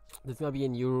 There's gonna be a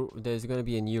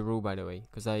new rule, by the way,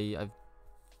 because I've,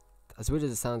 as weird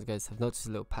as it sounds, guys, I've noticed a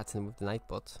little pattern with the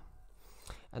Nightbot,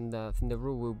 and I think the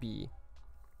rule will be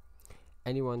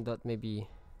anyone that maybe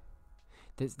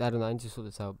I don't know, I need to sort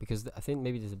this out because I think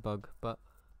maybe there's a bug, but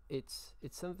it's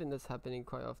something that's happening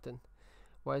quite often.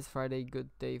 Why is Friday a good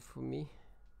day for me?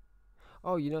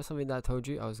 Oh, you know something that I told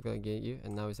you I was gonna get you,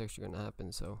 and now it's actually gonna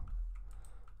happen, so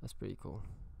that's pretty cool.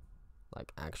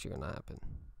 Like, actually gonna happen.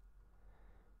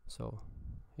 So,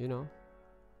 yeah.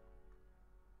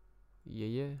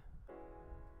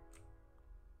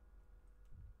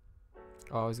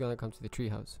 Oh, I was gonna come to the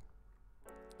treehouse.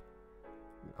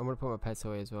 I'm gonna put my pets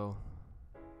away as well.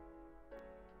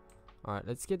 Alright,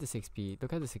 let's get this XP.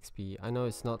 Look at this XP. I know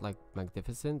it's not like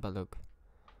magnificent, but look.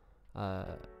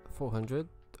 400.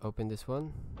 Open this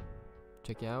one.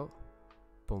 Check it out.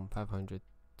 Boom, 500.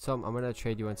 So I'm gonna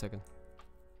trade you 1 second.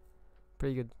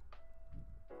 Pretty good.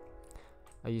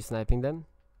 Are you sniping them?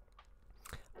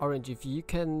 Orange, if you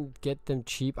can get them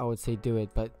cheap, I would say do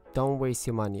it, but don't waste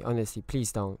your money. Honestly,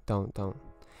 please don't.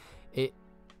 It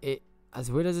as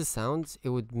weird as it sounds, it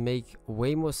would make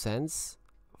way more sense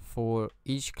for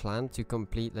each clan to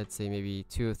complete, let's say maybe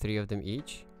 2 or 3 of them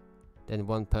each, than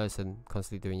one person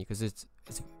constantly doing it, because it's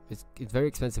very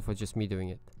expensive for just me doing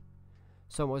it.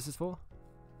 So what's this for?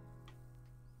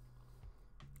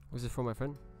 What's this for, my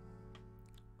friend?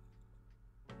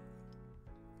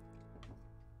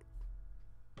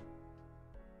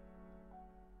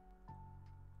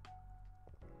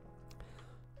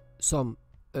 Some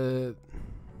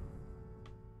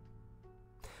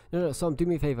no, Some, do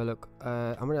me a favor. Look,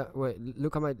 I'm gonna wait.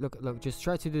 Look, I might look. Just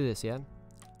try to do this, yeah.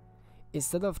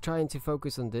 Instead of trying to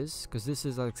focus on this, because this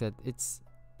is, like I said, it's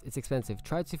expensive.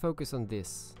 Try to focus on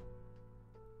this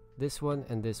one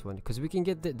and this one, because we can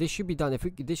get this should be done. If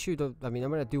we this should, I mean,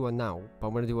 I'm gonna do one now, but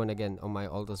I'm gonna do one again on my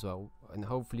alt as well, and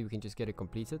hopefully we can just get it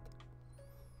completed.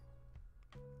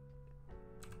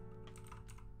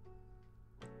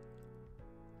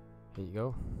 Here you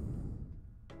go.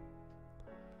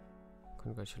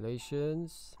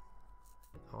 Congratulations.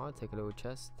 Oh, I'll take a little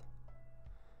chest.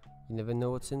 You never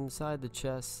know what's inside the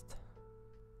chest.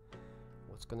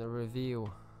 What's gonna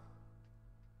reveal?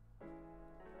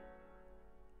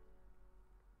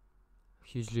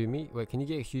 Huge Lumi. Wait, can you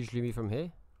get a huge Lumi from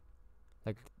here?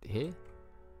 Like here?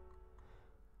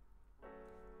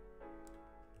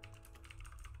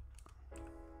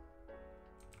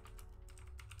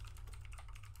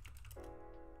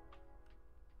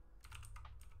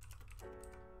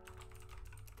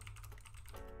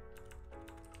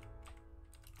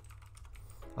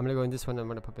 I'm gonna go in this one. I'm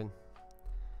gonna pop in.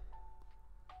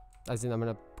 As in, I'm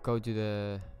gonna go to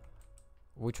the.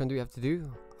 Which one do we have to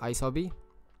do? Ice hobby?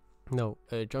 No,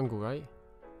 jungle, right?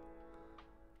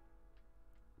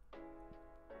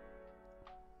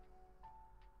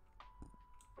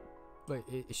 Wait,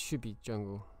 it should be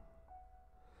jungle.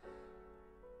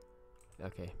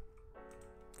 Okay.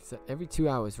 So every 2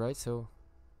 hours, right? So.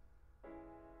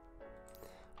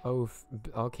 Oh,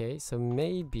 okay. So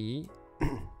maybe.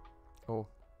 Oh.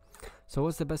 So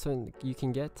what's the best one you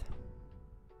can get?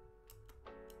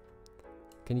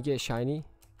 Can you get a shiny?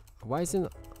 Why isn't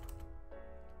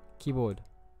keyboard?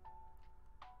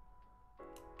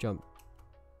 Jump.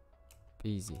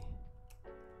 Easy.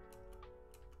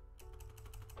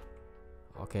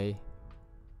 Okay.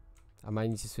 I might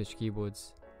need to switch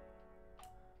keyboards.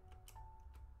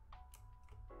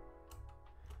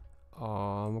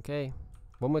 Okay.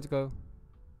 One more to go.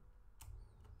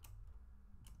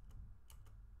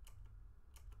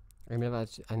 I never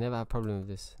have a problem with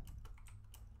this.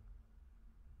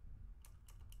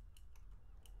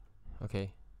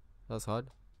 Okay, that was hard.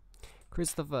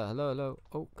 Christopher, hello.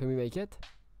 Oh, can we make it?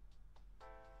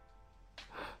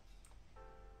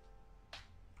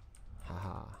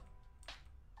 Haha.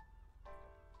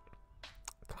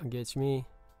 Can't get me.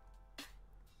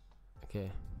 Okay.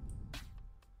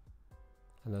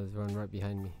 And there's one right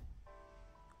behind me.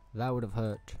 That would have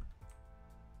hurt.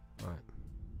 Alright.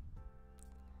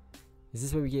 Is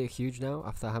this where we get huge now?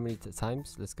 After how many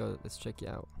times? Let's go. Let's check it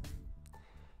out.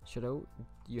 Shadow,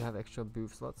 you have extra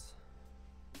booth slots?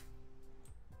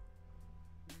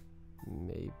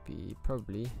 Maybe,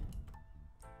 probably.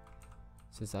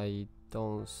 Since I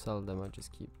don't sell them, I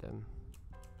just keep them.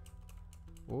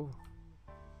 Oh.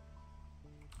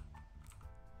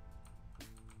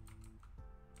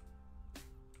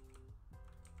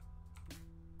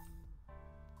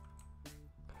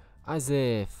 As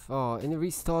if, oh, and it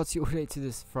restarts you all the way to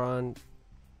this front.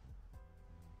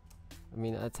 I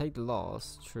mean, I take the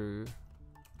loss, true,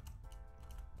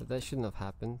 but that shouldn't have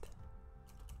happened.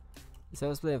 If I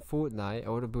was playing Fortnite, I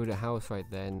would have built a house right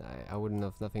there, and I wouldn't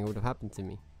have, nothing would have happened to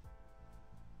me.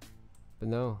 But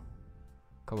no,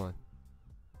 come on.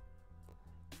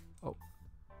 Oh.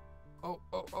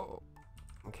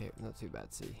 Okay, not too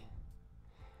bad. See,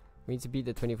 we need to beat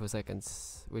the 24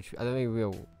 seconds, which I don't think we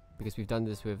will. Because we've done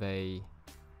this with a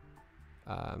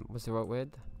what's the right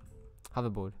word?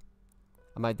 Hoverboard.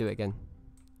 I might do it again.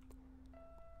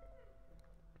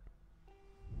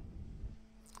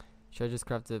 Should I just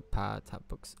craft the power tap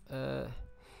books?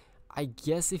 I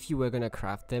guess if you were gonna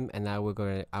craft them and I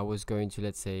was going to,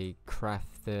 let's say,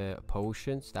 craft the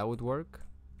potions, that would work.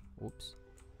 Oops.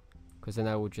 Because then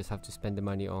I would just have to spend the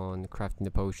money on crafting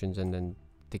the potions and then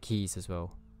the keys as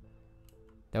well.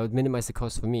 That would minimize the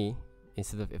cost for me.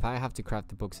 Instead of, if I have to craft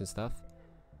the books and stuff,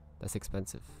 that's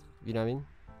expensive. You know what I mean?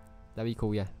 That'd be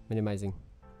cool, yeah. Minimizing.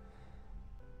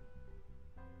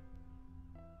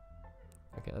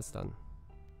 Okay, that's done.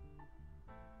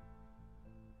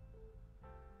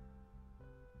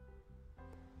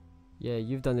 Yeah,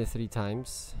 you've done it 3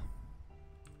 times.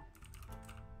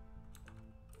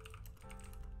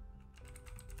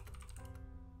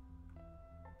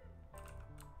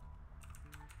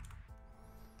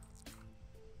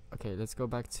 Okay, let's go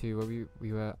back to where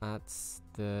we were at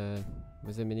the...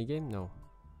 Was it a minigame? No.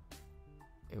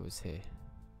 It was here.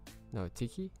 No,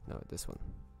 Tiki? No, this one.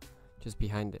 Just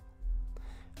behind it.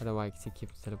 I don't know why I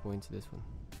keep teleporting to this one.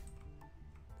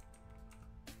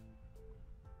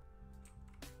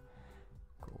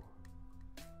 Cool.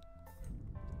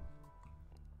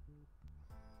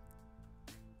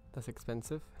 That's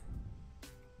expensive.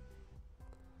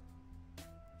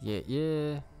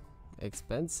 Yeah.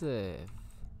 Expensive.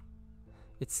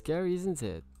 It's scary, isn't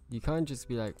it? You can't just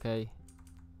be like, okay,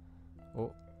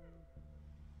 oh,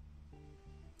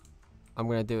 I'm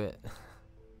gonna do it.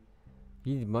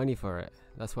 You need money for it.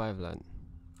 That's what I've learned.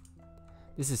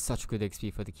 This is such good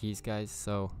XP for the keys, guys.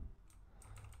 So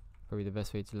probably the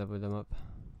best way to level them up.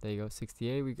 There you go,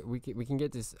 68. We can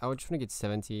get this. I was trying to get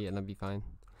 70, and I'll be fine.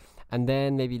 And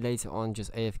then maybe later on,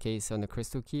 just AFK on the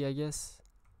crystal key, I guess.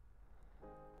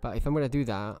 But if I'm gonna do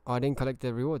that, oh, I didn't collect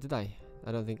the reward, did I?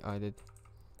 I don't think I did.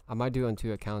 I might do it on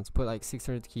 2 accounts. Put like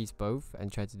 600 keys both and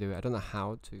try to do it. I don't know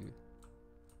how to.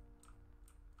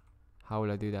 How will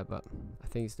I do that? But I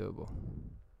think it's doable.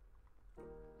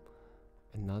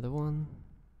 Another one.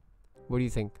 What do you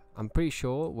think? I'm pretty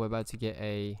sure we're about to get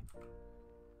a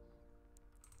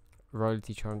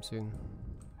royalty charm soon.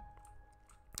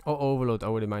 Oh, overload. I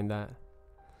wouldn't mind that.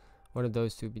 One of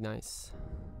those two would be nice.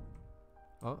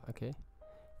 Oh, okay.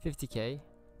 50k.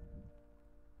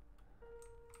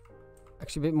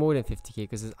 Actually, a bit more than 50k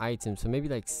because there's items, so maybe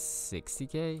like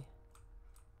 60k.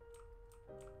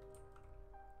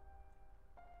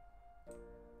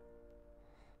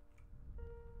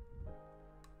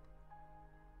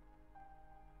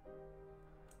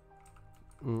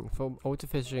 For auto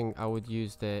fishing, I would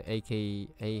use the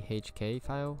AHK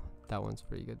file. That one's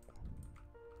pretty good.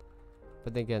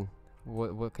 But then again,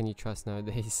 what can you trust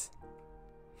nowadays?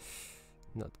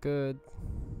 Not good.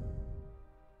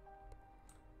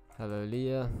 Hello,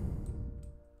 Leah.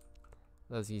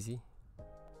 That was easy.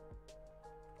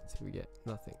 So we get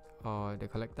nothing. Oh, they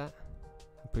collect that?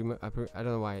 I don't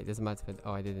know why. It doesn't matter if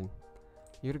oh, I didn't.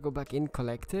 You gotta go back in,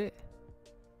 collect it?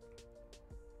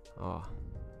 Oh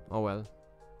well.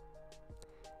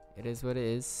 It is what it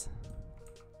is.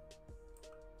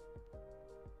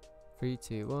 3,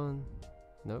 2, 1.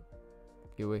 Nope.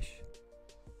 You wish.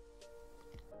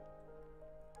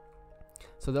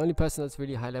 So the only person that's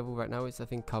really high level right now is, I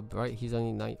think, Cub, right? He's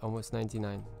only almost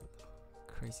 99.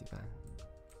 Crazy man.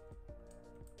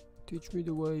 Teach me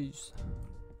the ways.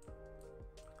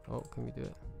 Oh, can we do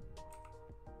it?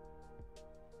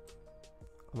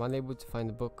 I'm unable to find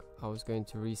the book I was going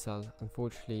to resell,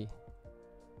 unfortunately.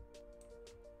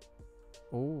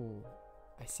 Oh,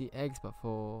 I see eggs, but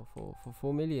for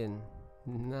 4 million.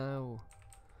 No.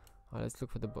 Oh, let's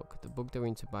look for the book. The book that we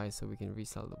need to buy so we can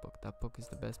resell the book. That book is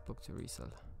the best book to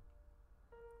resell.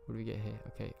 What do we get here?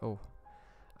 Okay. Oh,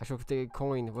 I should take a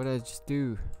coin. What did I just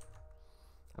do?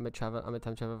 I'm a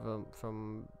time travel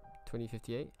from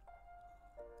 2058.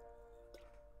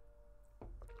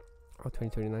 Oh,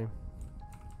 2029.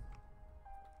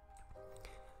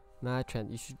 Nah, Trent,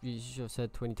 you should have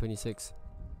said 2026.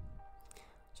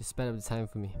 Just spend up the time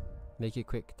for me. Make it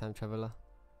quick, time traveler.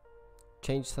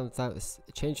 Change some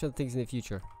things in the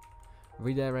future.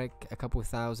 Redirect a couple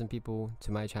thousand people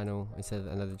to my channel instead of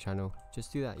another channel.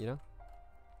 Just do that, you know?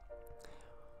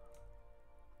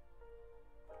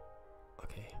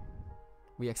 Okay.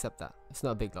 We accept that. It's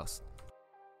not a big loss.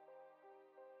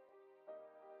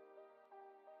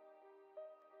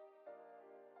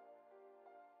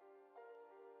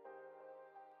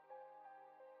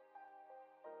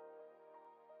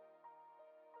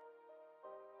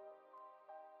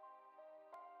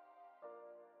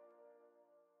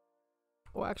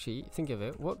 Or actually, think of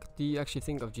it. What do you actually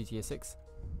think of GTA 6?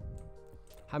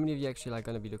 How many of you actually like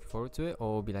gonna be looking forward to it,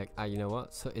 or be like, ah, you know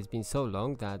what? So it's been so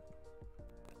long that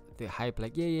the hype,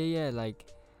 like, yeah, like,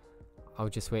 I'll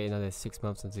just wait another 6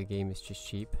 months until the game is just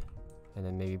cheap, and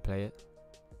then maybe play it.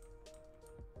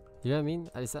 You know what I mean?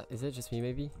 Is that just me?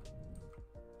 Maybe.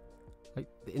 Like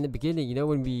in the beginning, you know,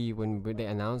 when they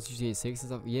announced GTA 6 and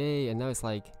stuff, yay! And now it's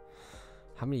like,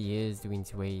 how many years do we need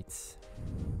to wait?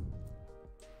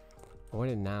 I want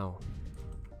it now.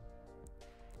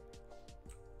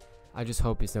 I just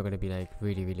hope it's not gonna be like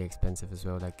really expensive as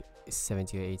well, like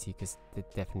 70 or 80, because they're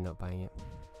definitely not buying it.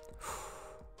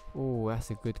 Oh, that's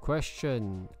a good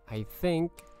question. I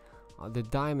think the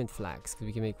diamond flags, because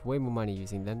we can make way more money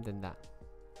using them than that.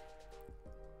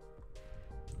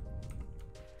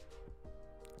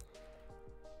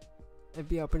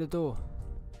 FBI, open the door.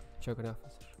 Choking off.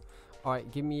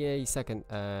 Alright, give me a second,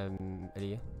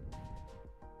 Elia.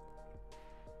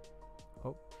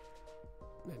 Oh.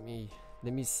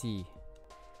 Let me see.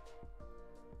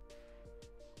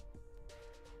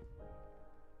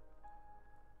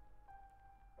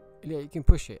 Yeah, you can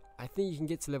push it. I think you can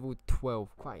get to level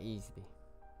 12 quite easily.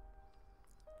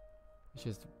 It's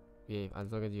just, yeah,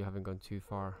 as long as you haven't gone too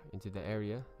far into the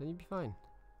area, then you'll be fine.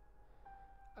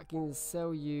 I can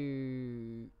sell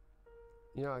you,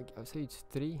 you know, I'll sell you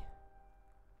 3.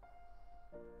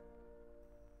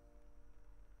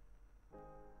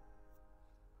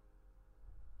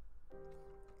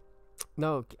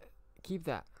 No, keep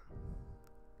that.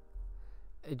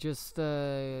 It just,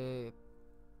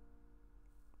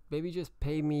 maybe just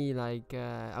pay me like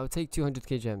I'll take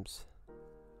 200k gems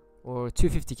or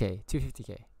 250k.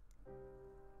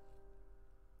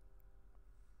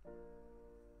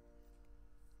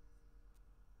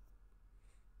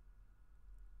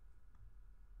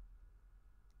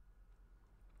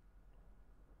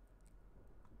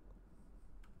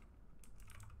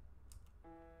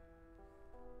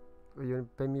 Are you gonna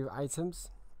pay me with items?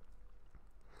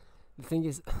 The thing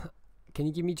is, can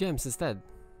you give me gems instead?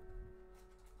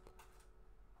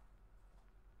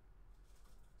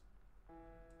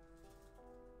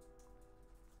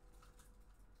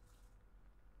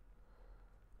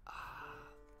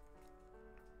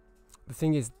 The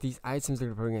thing is, these items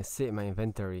are probably gonna sit in my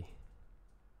inventory.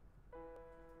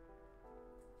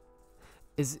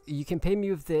 You can pay me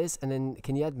with this, and then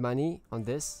can you add money on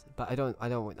this? But I don't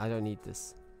need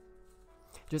this.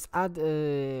 Just add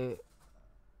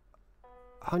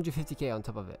 150k on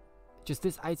top of it. Just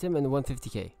this item and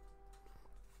 150k.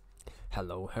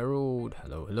 Hello, Harold.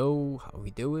 Hello. How are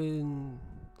we doing?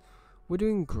 We're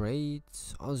doing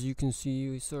great, as you can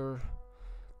see, sir.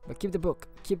 But keep the book.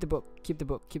 Keep the book. Keep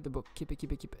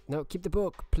it. No, keep the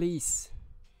book, please.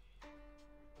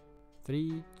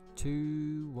 3,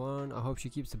 2, 1. I hope she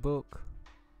keeps the book.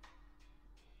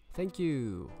 Thank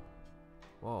you.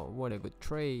 Wow, what a good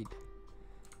trade.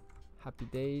 Happy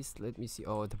days. Let me see.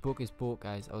 Oh, the book is bought,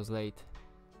 guys. I was late.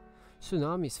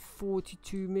 Tsunami's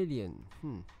 42 million.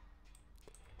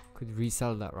 Could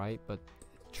resell that, right? But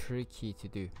tricky to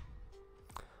do.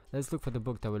 Let's look for the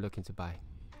book that we're looking to buy,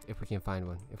 if we can find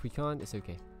one. If we can't, it's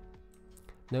okay.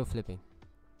 No flipping.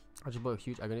 I just bought a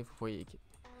huge agony for 48k.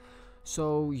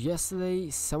 So yesterday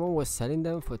someone was selling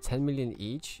them for 10 million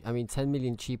each. I mean 10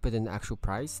 million cheaper than the actual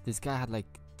price. This guy had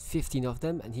like 15 of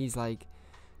them, and he's like,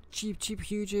 cheap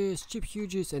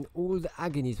huges, and all the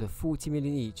agonies were 40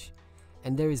 million each.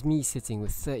 And there is me sitting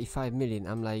with 35 million.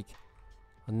 I'm like,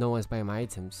 well, no one's buying my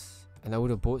items, and I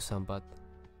would have bought some, but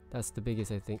that's the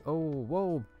biggest, I think. Oh,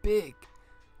 whoa, big.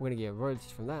 We're gonna get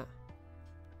royalties from that.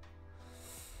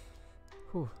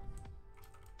 Whew.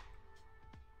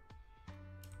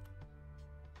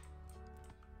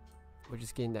 We're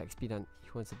just getting that XP done. He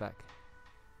wants it back.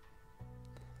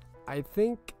 I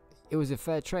think it was a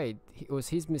fair trade. It was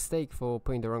his mistake for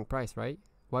putting the wrong price, right?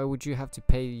 Why would you have to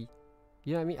pay?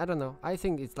 You know what I mean? I don't know. I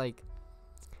think it's like,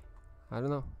 I don't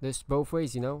know. There's both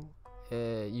ways, you know.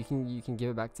 You can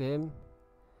give it back to him,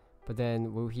 but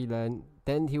then will he learn?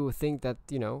 Then he will think that,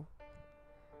 you know,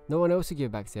 no one else will give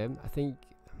it back to him. I think,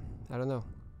 I don't know.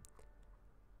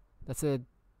 That's a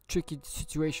tricky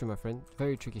situation, my friend.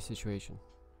 Very tricky situation.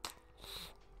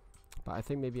 But I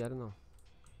think maybe, I don't know.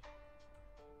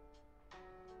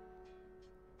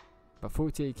 But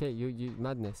 48k, you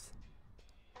madness.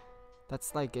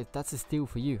 That's like that's a steal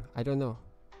for you. I don't know.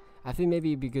 I think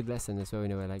maybe it'd be a good lesson as well.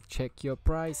 Anyway, like check your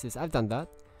prices. I've done that.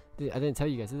 I didn't tell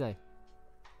you guys, did I?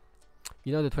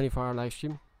 You know the 24-hour live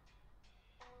stream.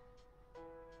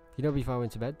 You know, before I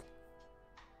went to bed,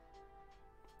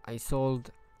 I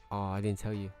sold. Oh, I didn't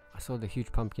tell you. I sold a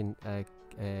huge pumpkin.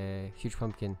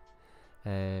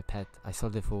 Pet. I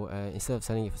sold it for instead of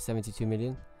selling it for 72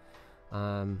 million.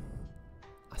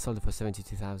 I sold it for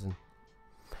 72,000.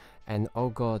 And oh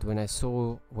god, when I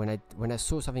saw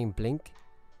something blink,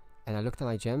 and I looked at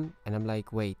my gem, and I'm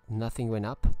like, wait, nothing went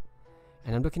up.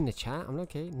 And I'm looking in the chat, I'm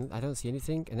like, okay, I don't see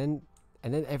anything. And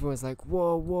then everyone's like,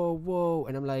 whoa,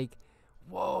 and I'm like,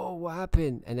 whoa, what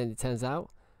happened? And then it turns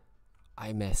out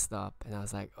I messed up, and I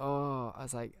was like,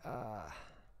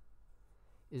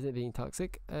 is it being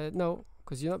toxic? No,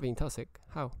 because you're not being toxic.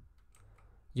 How?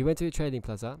 You went to a trading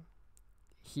plaza.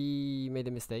 He made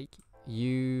a mistake.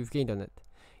 You've gained on it.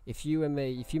 If you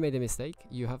made a mistake,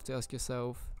 you have to ask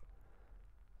yourself.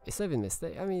 It's not even a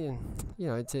mistake. I mean, you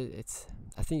know, it's.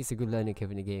 I think it's a good learning curve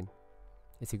in the game.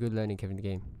 It's a good learning curve in the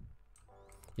game.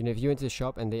 You know, if you went to the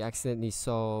shop and they accidentally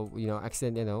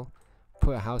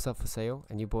put a house up for sale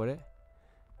and you bought it,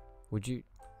 would you?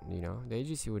 you know, the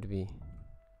agency would be,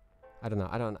 I don't know,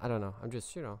 I don't know, I'm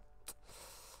just, you know,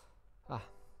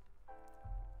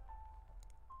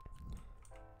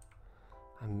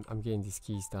 I'm getting these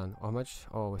keys done. How much?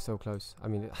 Oh, we're so close. I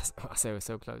mean, I say we're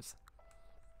so close.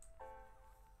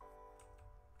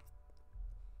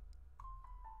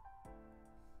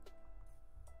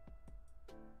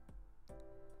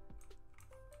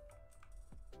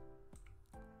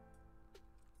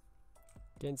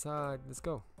 Get inside, let's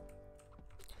go.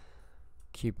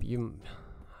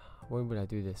 When will I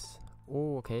do this?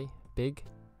 Oh, okay, big.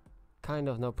 Kind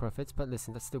of no profits, but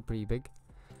listen, that's still pretty big.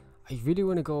 I really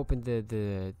want to go open the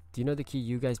do you know the key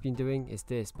you guys been doing is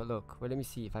this, but look, well, let me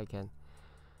see if I can.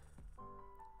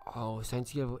 Oh, so I need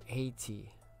to get level 80.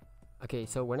 Okay,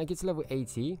 so when I get to level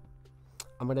 80,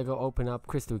 I'm gonna go open up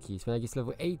crystal keys. When I get to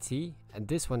level 80, and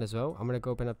this one as well, I'm gonna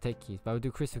go open up tech keys, but I'll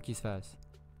do crystal keys first.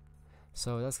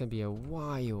 So that's gonna be a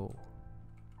while.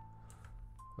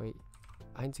 Wait,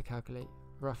 I need to calculate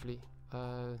roughly.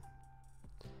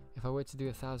 If I were to do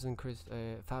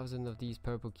 1,000 of these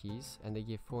purple keys and they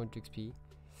give 400 XP,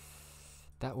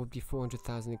 that would be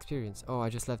 400,000 experience. Oh, I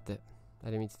just left it. I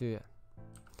didn't mean to do it.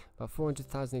 But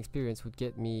 400,000 experience would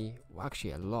get me, well,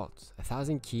 actually a lot.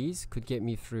 1,000 keys could get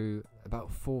me through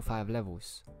about 4 or 5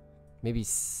 levels. Maybe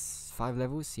 5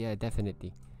 levels? Yeah,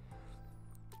 definitely.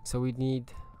 So we'd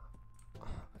need...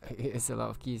 it's a lot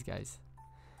of keys, guys.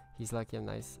 He's lucky I'm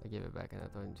nice. I gave it back and I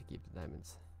told him to keep the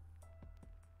diamonds.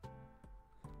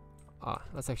 Ah,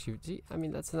 that's actually, I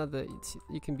mean, that's another,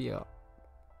 you can be a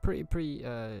pretty,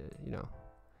 you know,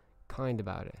 kind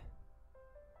about it.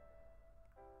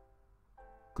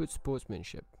 Good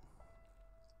sportsmanship.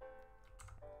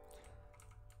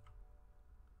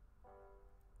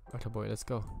 Right, boy, let's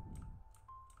go.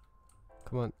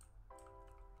 Come on.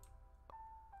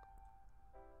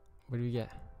 What do we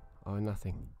get? Oh,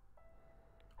 nothing.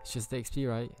 It's just the XP,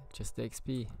 right? Just the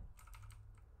XP.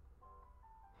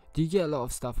 Do you get a lot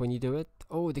of stuff when you do it?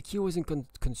 Oh, the key wasn't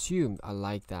consumed. I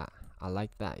like that. I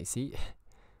like that. You see,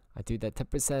 I do that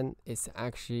 10%. It's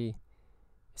actually,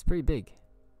 it's pretty big.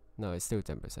 No, it's still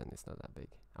 10%. It's not that big.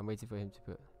 I'm waiting for him to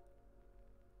put.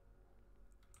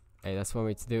 Hey, that's one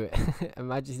way to do it.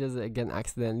 Imagine he does it again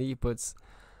accidentally. He puts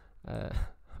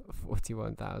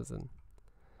 41,000.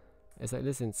 It's like,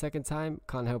 listen, second time,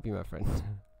 can't help you, my friend.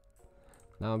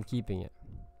 Now I'm keeping it.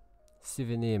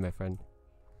 Souvenir, my friend.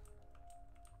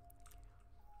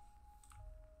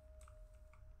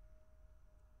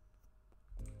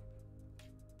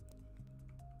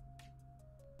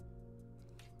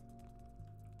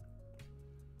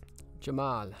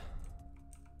 Jamal.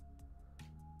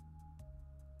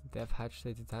 Dev hatched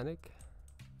the Titanic.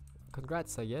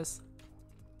 Congrats, I guess.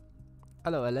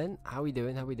 Hello, Ellen. How we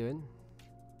doing? How we doing?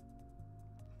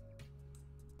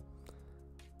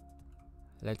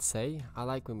 Let's say. I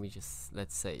like when we just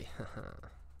let's say.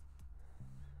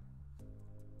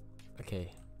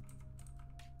 Okay.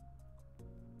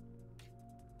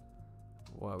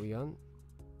 What are we on?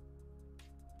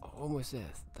 Oh, almost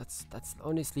there. That's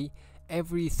honestly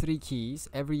every 3 keys,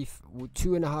 every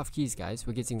 2.5 keys, guys,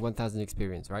 we're getting 1,000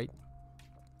 experience, right?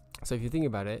 So if you think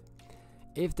about it,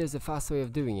 if there's a fast way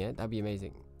of doing it, that'd be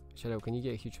amazing. Shadow, can you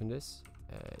get a huge from this?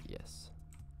 Yes.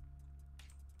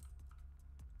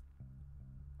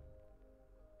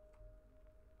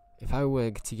 If I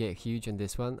were to get huge on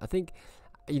this one, I think,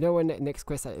 you know what, next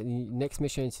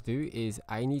mission I need to do is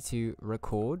I need to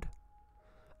record.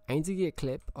 I need to get a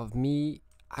clip of me.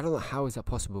 I don't know how is that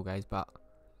possible, guys, but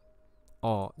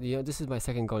oh, you know, this is my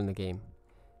second goal in the game.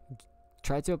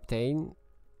 Try to obtain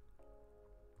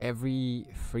every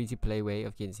free-to-play way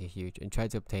of getting huge and try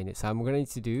to obtain it. So I'm gonna need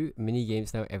to do mini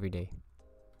games now every day.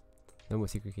 No more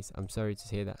secret keys. I'm sorry to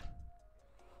say that.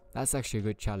 That's actually a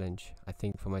good challenge, I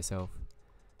think, for myself.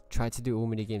 Try to do all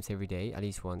mini games every day, at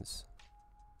least once.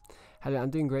 Hello, I'm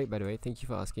doing great, by the way. Thank you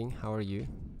for asking. How are you?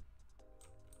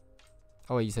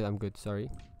 Oh, wait, you said I'm good. Sorry.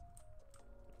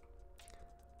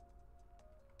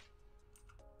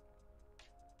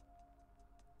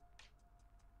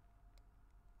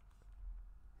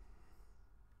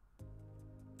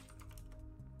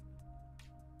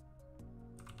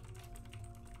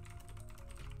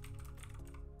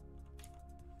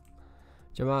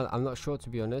 Jamal, I'm not sure, to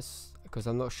be honest, because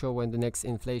I'm not sure when the next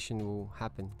inflation will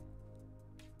happen.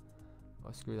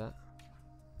 Oh, screw that.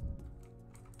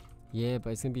 Yeah,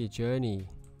 but it's gonna be a journey.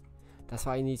 That's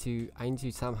why I need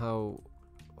to somehow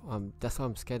that's why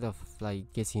I'm scared of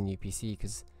like getting a new PC,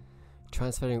 because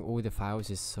transferring all the files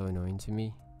is so annoying to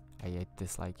me. I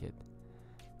dislike it.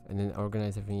 And then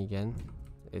organize everything again.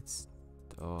 It's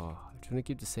I'm trying to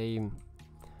keep the same,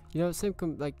 you know,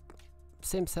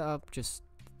 same setup, just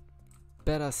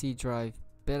better C drive,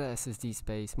 better SSD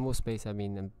space, more space, I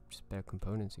mean, and just better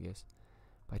components, I guess.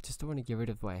 But I just don't want to get rid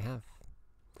of what I have.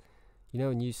 You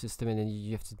know, a new system, and then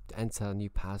you have to enter a new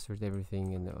password and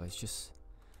everything, and it's just...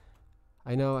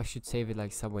 I know I should save it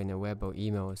like somewhere in a web or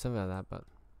email or something like that, but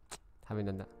haven't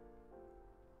done that.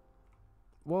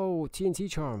 Whoa, TNT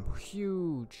charm,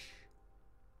 huge.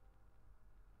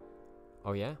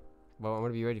 Oh yeah? Well, I want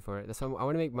to be ready for it. That's why I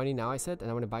want to make money now, I said, and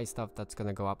I want to buy stuff that's going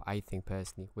to go up, I think,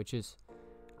 personally. Which is,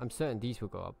 I'm certain these will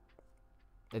go up.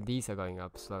 And these are going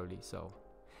up slowly, so...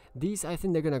 These, I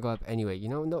think they're going to go up anyway, you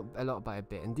know, not a lot, by a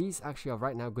bit. And these actually are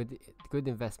right now good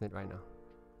investment right now.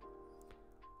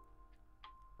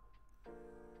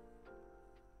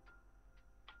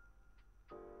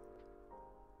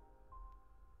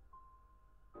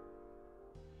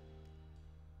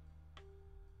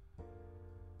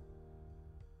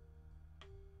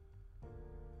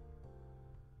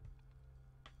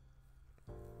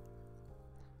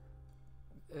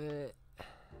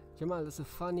 Jamal, that's a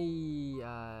funny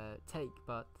take,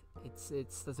 but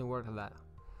it doesn't work like that.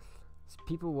 So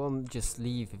people won't just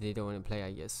leave if they don't want to play,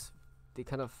 I guess. They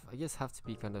kind of, I guess, have to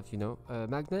be kind of, you know,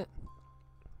 magnet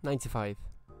 95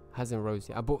 hasn't rose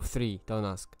yet. I bought 3, don't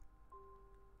ask.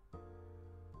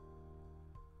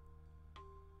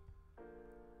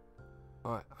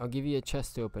 Alright, I'll give you a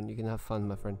chest to open, you can have fun,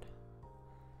 my friend.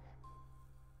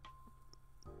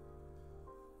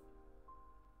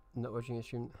 Not watching a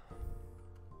stream.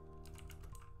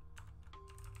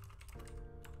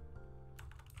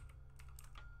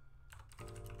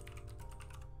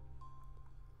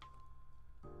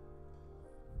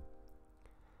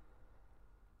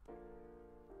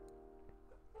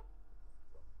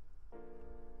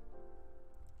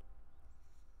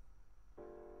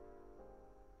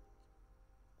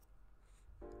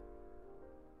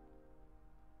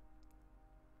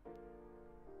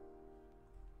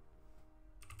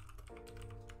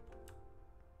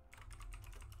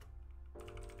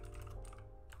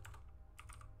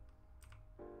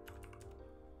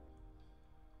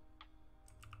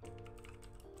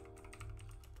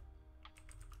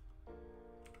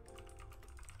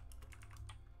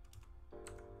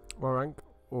 What rank?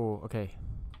 Oh, okay.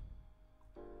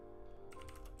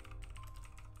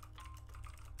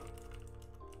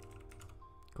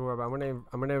 Cool, Rubber. I'm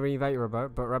gonna reinvite you, Rubber.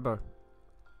 But Rubber,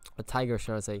 a tiger,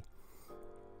 shall I say?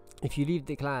 If you leave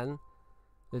the clan,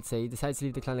 let's say you decide to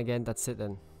leave the clan again, that's it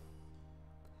then.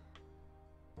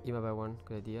 Email by 1,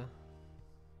 good idea.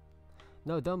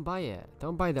 No, don't buy it.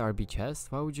 Don't buy the RB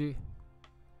chest. Why would you?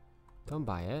 Don't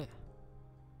buy it.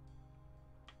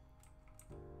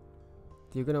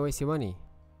 You're gonna waste your money.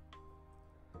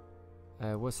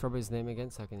 What's Robert's name again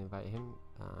so I can invite him?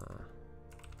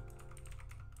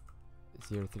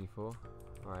 034.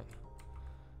 Alright.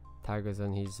 Tiger's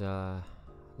on his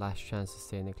last chance to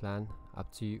stay in the clan.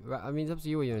 Up to you. I mean, it's up to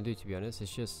you what you want to do, to be honest.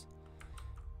 It's just,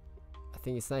 I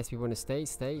think it's nice if you want to stay,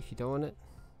 stay. If you don't want it,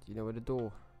 you know where the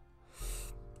door.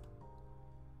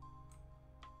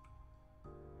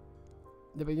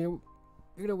 Yeah, but you know,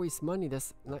 you're gonna waste money.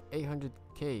 That's like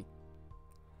 800k.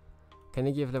 Can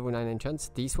they give level 9 enchants?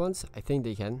 These ones? I think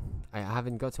they can. I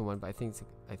haven't gotten one, but I think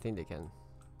they can.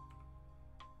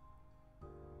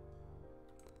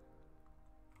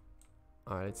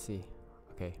 Alright, let's see.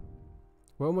 Okay.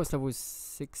 We're almost level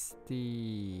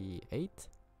 68.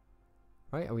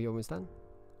 Right? Are we almost done?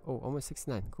 Oh, almost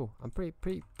 69. Cool. I'm pretty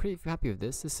happy with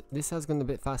this. This has gone a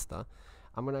bit faster.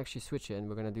 I'm gonna actually switch it and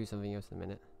we're gonna do something else in a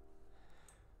minute.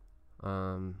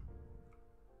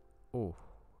 Oh.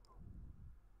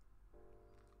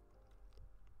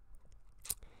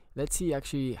 Let's see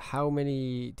actually how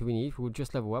many do we need. We'll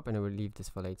just level up and then we'll leave this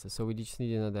for later. So we just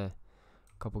need another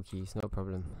couple keys, no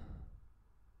problem.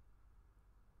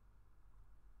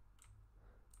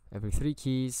 Every 3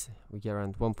 keys we get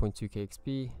around 1.2k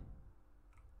XP.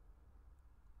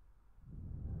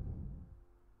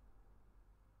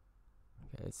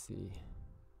 Okay, let's see.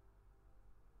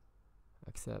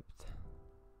 Accept.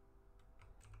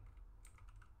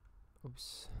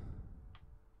 Oops.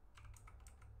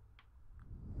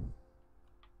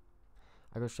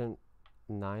 I got strength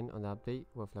 9 on the update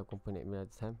worth like 1.8 million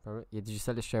at the time. Yeah, did you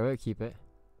sell it straight away or keep it?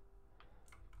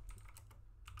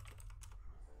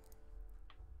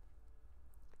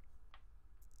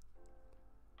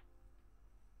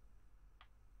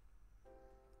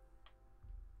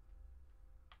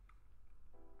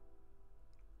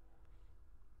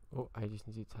 Oh, I just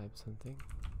need to type something.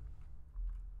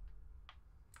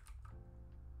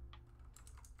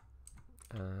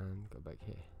 And go back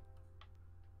here.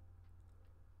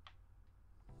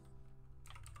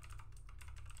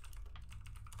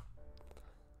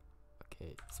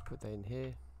 Okay, let's put that in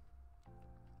here.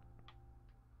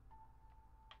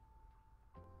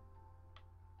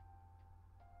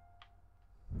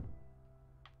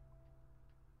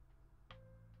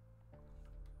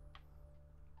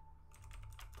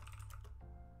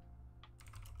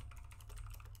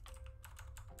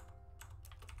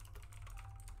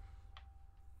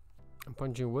 I'm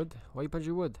punching wood. Why are you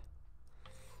punching wood?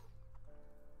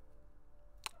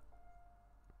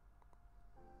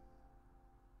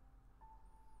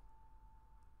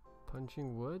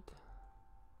 Punching wood?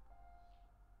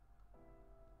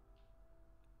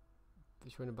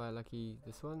 Just want to buy lucky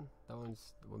this one? That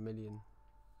one's 1 million.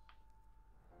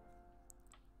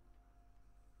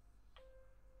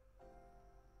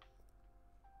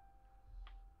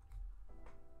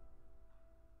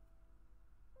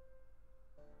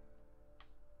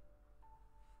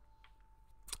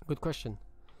 Good question.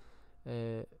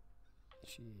 Wait,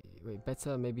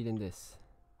 better maybe than this.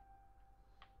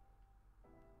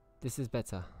 This is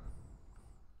better.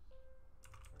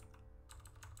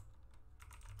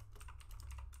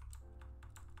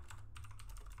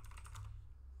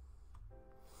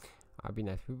 I'll be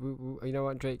nice. You know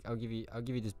what, Drake? I'll give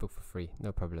you this book for free.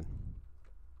 No problem.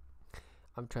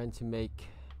 I'm trying to make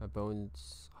my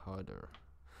bones harder.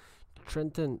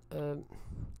 Trenton, you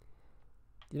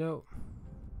know,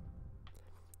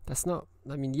 that's not.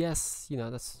 I mean, yes, you know,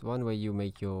 that's one way you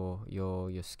make your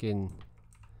skin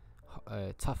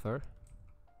tougher.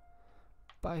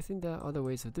 But I think there are other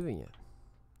ways of doing it.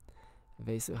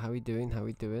 Vaso, how we doing? How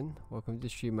we doing? Welcome to the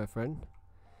stream, my friend.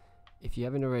 If you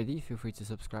haven't already, feel free to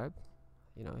subscribe.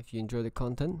 You know, if you enjoy the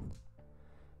content,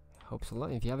 helps a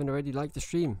lot. If you haven't already, like the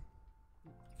stream.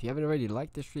 If you haven't already,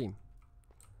 like the stream.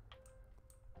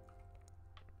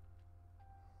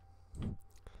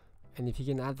 And if you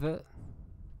can advert,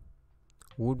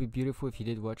 would be beautiful if you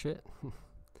did watch it.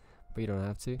 But you don't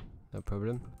have to, no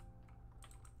problem.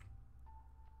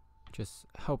 Just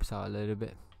helps out a little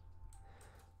bit.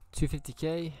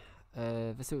 250k.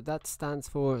 So that stands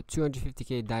for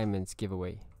 250k diamonds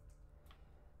giveaway.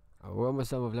 We're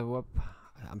almost done with level up.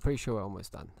 I'm pretty sure we're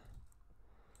almost done.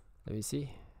 Let me see.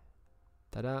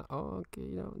 Ta-da! Oh, okay,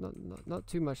 you know, not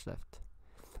too much left.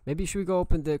 Maybe should we go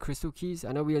open the crystal keys?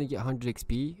 I know we only get 100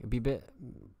 XP. It'd be a bit,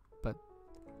 but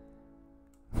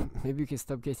maybe we can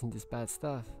stop getting this bad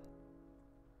stuff.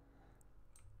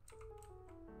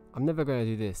 I'm never gonna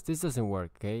do this. This doesn't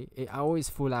work, okay? I always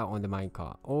fall out on the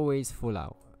minecart. Always fall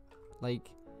out.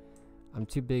 Like, I'm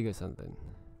too big or something.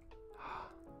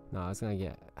 No, I was gonna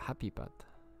get happy, but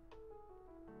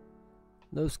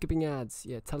no skipping ads.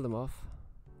 Yeah, tell them off.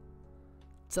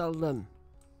 Tell them.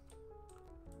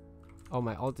 Oh,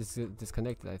 my alt is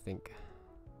disconnected, I think.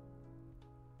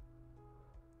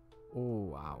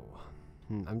 Oh, wow.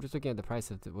 I'm just looking at the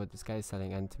price of what this guy is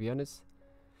selling, and to be honest,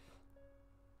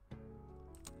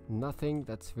 nothing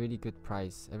that's really good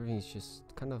price. Everything's just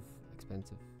kind of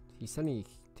expensive. He's selling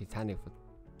Titanic for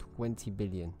 20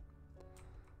 billion.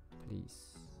 Please.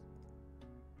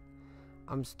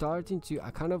 I'm starting to,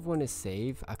 I kind of want to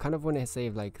save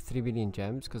like 3 billion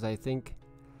gems, because I think,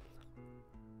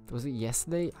 was it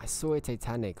yesterday? I saw a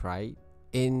Titanic, right,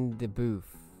 in the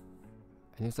booth,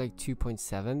 and it was like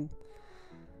 2.7,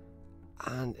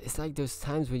 and it's like those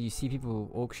times when you see people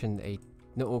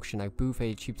like booth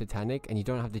a cheap Titanic and you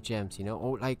don't have the gems, you know,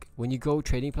 or like when you go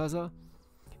Trading Plaza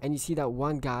and you see that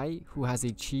one guy who has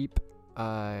a cheap,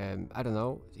 I don't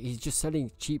know, he's just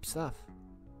selling cheap stuff.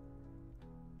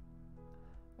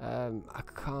 I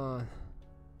can't.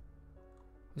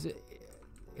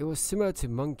 It was similar to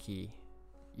Monkey,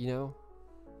 you know.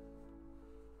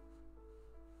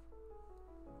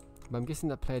 But I'm guessing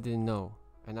that player didn't know,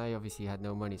 and I obviously had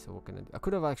no money, so what can I do? I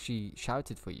could have actually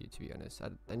shouted for you, to be honest.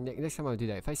 And next time I'll do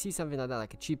that. If I see something like that,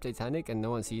 like a cheap Titanic, and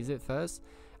no one sees it first,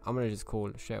 I'm gonna just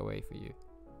call straight away for you.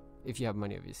 If you have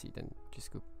money, obviously, then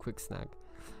just go quick snag.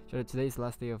 So today's the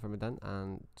last day of Ramadan,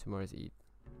 and tomorrow's Eid.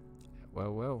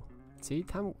 Well. See,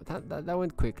 that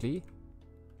went quickly.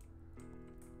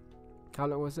 How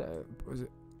long was it?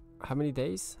 How many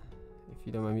days? If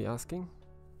you don't mind me asking.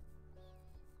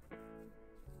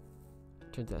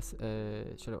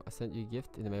 I sent you a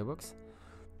gift in the mailbox.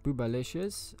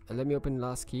 Boobalicious. Let me open the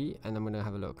last key and I'm gonna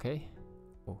have a look, okay?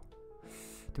 Oh.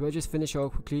 Do I just finish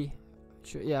all quickly?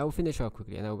 Sure, yeah, I'll finish all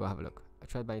quickly and I'll go have a look. I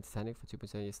tried buying Titanic for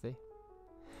 2.7 yesterday.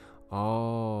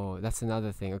 Oh, that's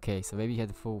another thing. Okay, so maybe he had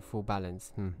the full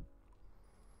balance.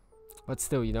 But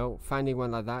still, you know, finding one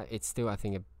like that, it's still, I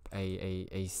think,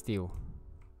 a steal.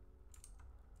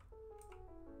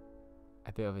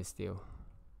 A bit of a steal.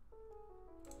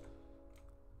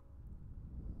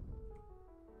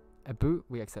 A boot,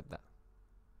 we accept that.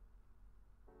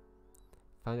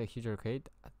 Found a huge arcade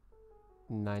at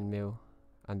 9 mil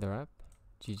under app.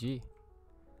 GG.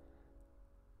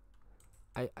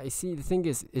 I see. The thing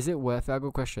is it worth it? I got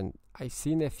a question. I've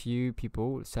seen a few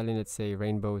people selling, let's say,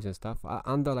 rainbows and stuff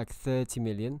under like 30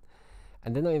 million,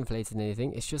 and they're not inflating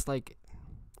anything. It's just like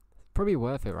probably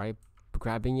worth it, right?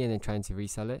 Grabbing it and trying to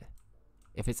resell it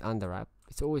if it's under app.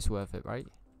 It's always worth it, right?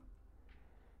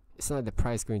 It's not like the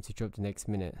price going to drop the next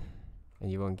minute and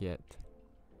you won't get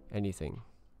anything.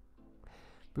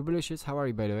 Boobalicious, how are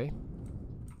you, by the way?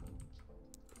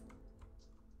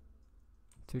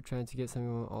 Trying to get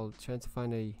something. I'll try to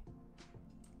find a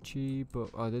cheap.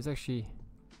 Oh, there's actually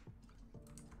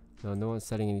no one's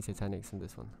selling any Titanics on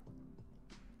this one.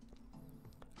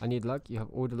 I need luck. You have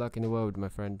all the luck in the world, my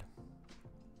friend.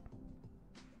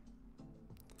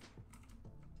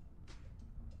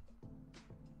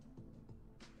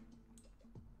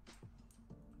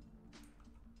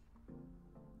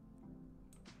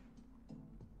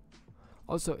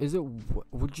 Also, is it?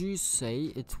 Would you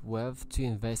say it's worth to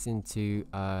invest into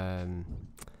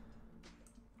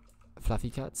fluffy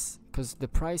cats? Because the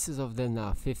prices of them now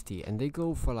are 50, and they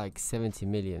go for like 70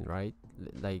 million, right?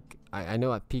 Like I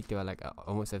know at peak they were like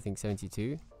almost, I think,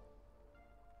 72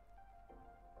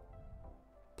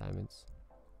 diamonds.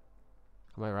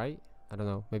 Am I right? I don't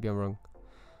know. Maybe I'm wrong.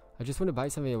 I just want to buy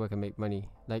something where I can make money.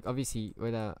 Like obviously,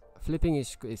 whether flipping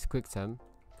is quick term,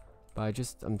 but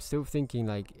I'm still thinking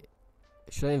like.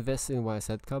 Should I invest in what I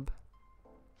said, Cub?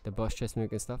 The boss chest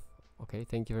milk and stuff? Okay,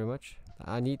 thank you very much.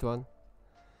 I need one.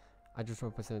 I just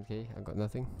 1%k. I got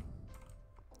nothing.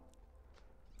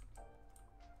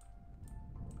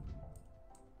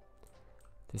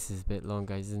 This is a bit long,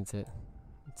 guys, isn't it?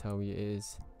 Tell me it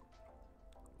is.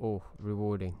 Oh,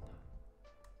 rewarding.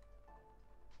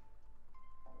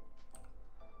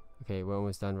 Okay, we're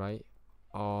almost done, right?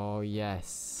 Oh,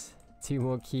 yes. 2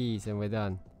 more keys and we're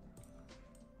done.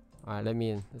 Alright, let me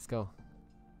in. Let's go.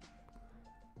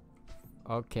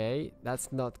 Okay,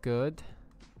 that's not good.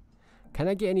 Can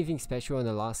I get anything special on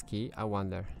the last key? I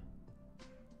wonder.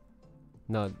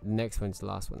 No, the next one's the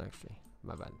last one, actually.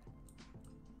 My bad.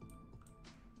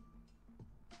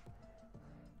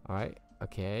 Alright,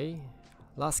 okay.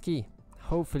 Last key.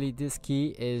 Hopefully this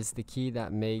key is the key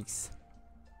that makes...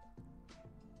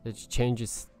 that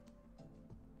changes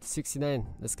 69.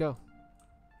 Let's go.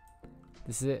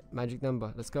 This is it, magic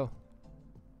number. Let's go.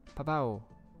 Pow.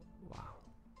 Wow.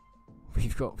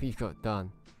 We've got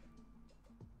done.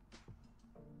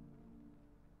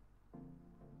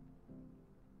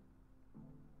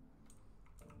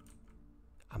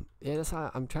 Yeah, that's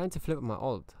how I'm trying to flip my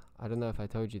alt. I don't know if I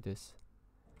told you this.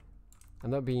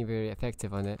 I'm not being very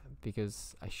effective on it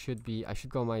because I should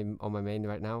go on my main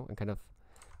right now and kind of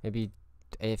maybe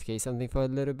AFK something for a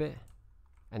little bit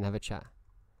and have a chat.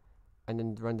 And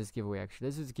then run this giveaway. Actually,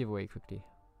 let's do this giveaway quickly.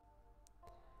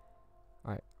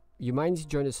 Alright, you might need to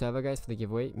join the server, guys, for the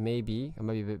giveaway. Maybe I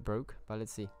might be a bit broke, but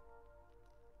let's see.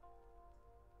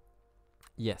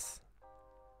 Yes.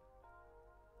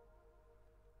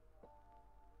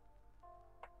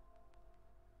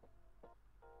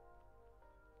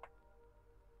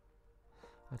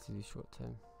 I have to do short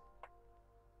term.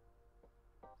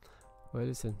 Well,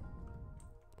 listen.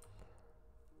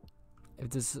 If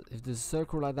there's a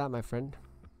circle like that, my friend,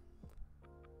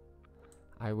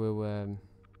 I will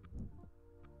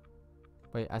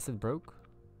wait, I said broke?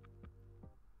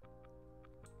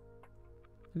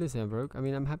 Listen, I'm broke. I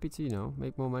mean, I'm happy to, you know,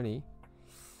 make more money.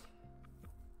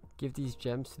 Give these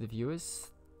gems to the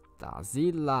viewers.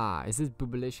 Dazilla. Is this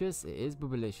boobalicious? It is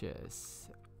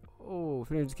boobalicious. Oh,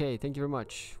 300k. Thank you very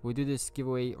much. We'll do this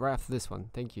giveaway right after this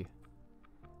one. Thank you.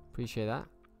 Appreciate that.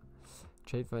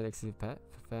 Trade for an exclusive pet.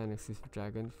 Fair and exclusive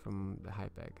dragon from the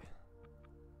hype egg.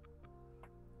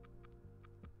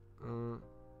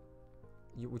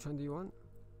 Which one do you want?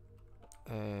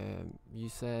 You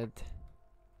said.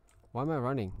 Why am I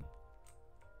running?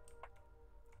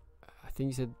 I think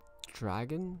you said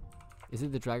dragon. Is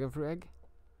it the dragon fruit egg?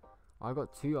 Oh, I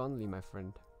got 2 only, my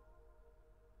friend.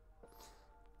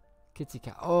 Kitty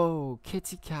cat. Oh,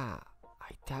 kitty cat. I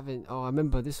haven't. Oh, I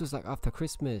remember this was like after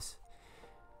Christmas.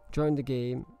 Joined the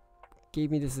game. Gave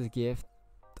me this as a gift.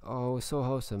 Oh, so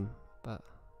wholesome. But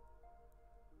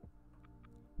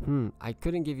I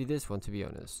couldn't give you this one, to be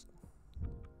honest.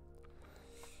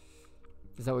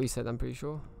 Is that what you said? I'm pretty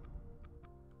sure.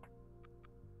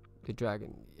 The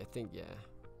dragon, I think, yeah.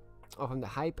 Oh, from the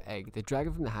hype egg. The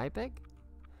dragon from the hype egg?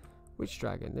 Which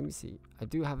dragon? Let me see. I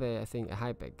do have I think a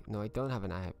hype egg. No, I don't have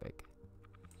an hype egg.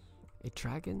 A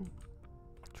dragon?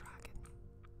 A dragon.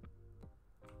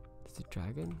 Is it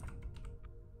dragon?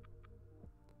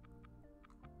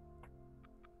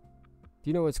 Do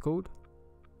you know what it's called?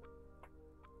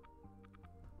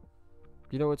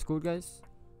 Do you know what it's called, guys?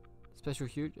 Special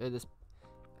huge, this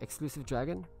exclusive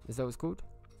dragon. Is that what it's called?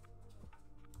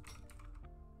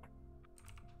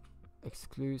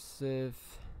 Exclusive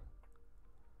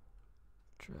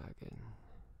dragon.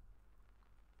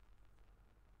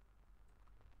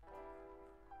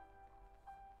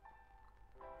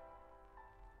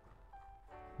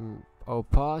 Oh,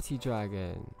 party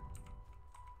dragon.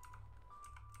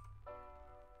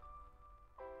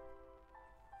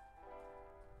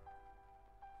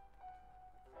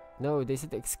 No, they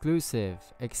said exclusive.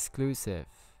 Exclusive.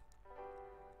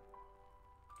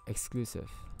 Exclusive.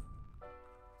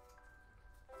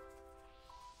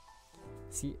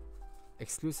 See,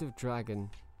 exclusive dragon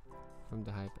from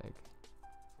the hype egg.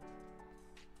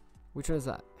 Which one is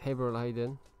that? Hey bro, how you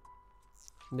doing?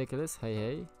 Nicholas, hey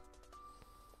hey.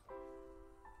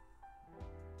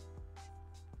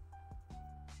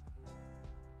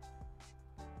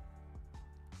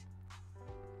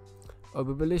 Oh,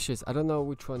 Bubblicious, I don't know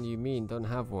which one you mean. Don't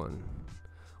have one.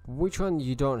 Which one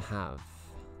you don't have?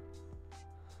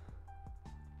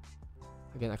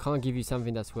 Again, I can't give you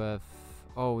something that's worth.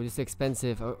 Oh, this is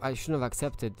expensive. Oh, I shouldn't have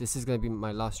accepted. This is gonna be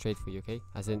my last trade for you, okay?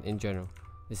 As in general,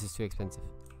 this is too expensive.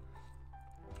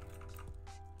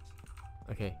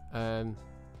 Okay.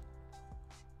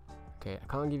 Okay, I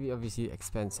can't give you obviously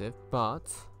expensive, but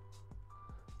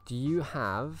do you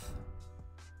have?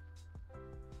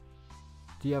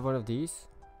 Do you have one of these?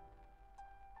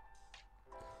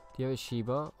 Do you have a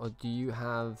Shiba, or do you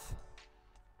have?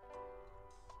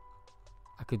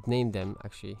 I could name them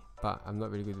actually, but I'm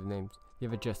not really good with names. Do you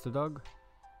have a Jester Dog?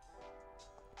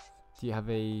 Do you have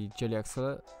a Jolly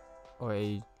Axolot or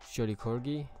a Jolly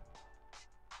Corgi?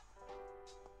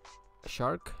 A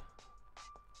Shark?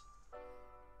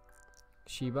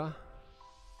 Shiba?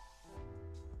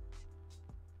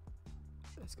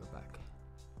 Let's go back.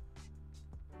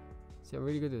 See, I'm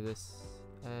really good at this.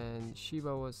 And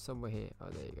Shiba was somewhere here. Oh,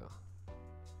 there you go.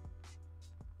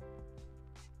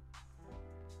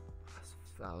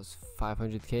 That was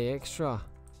 500k extra.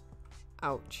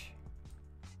 Ouch.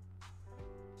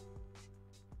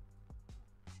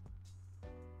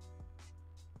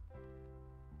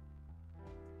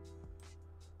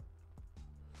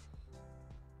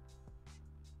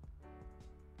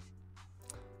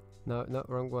 No, no,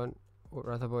 wrong one. Oh,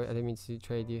 Ratha boy, I didn't mean to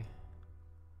trade you.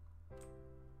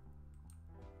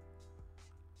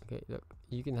 Okay, look,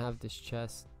 you can have this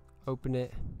chest. Open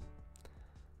it.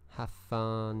 Have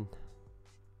fun.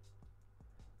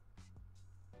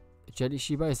 Jelly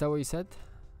Shiba, is that what you said?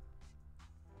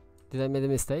 Did I make a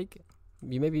mistake?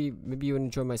 Maybe you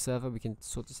want to join my server, we can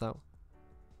sort this out.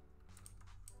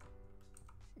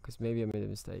 Because maybe I made a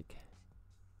mistake.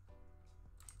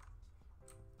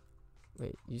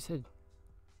 Wait, you said...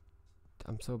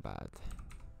 I'm so bad.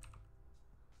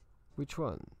 Which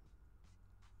one?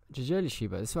 Jelly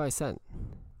Shiba, this is what I sent.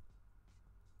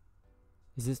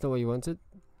 Is this not what you wanted?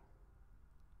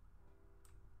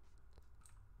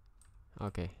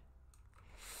 Okay.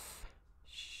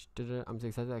 I'm so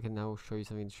excited I can now show you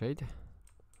something to trade.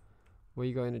 Where are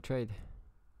you going to trade?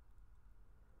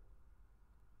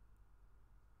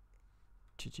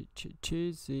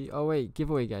 Cheesy. Oh wait,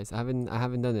 giveaway guys. I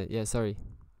haven't done it. Yeah, sorry.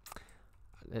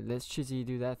 Let's Cheesy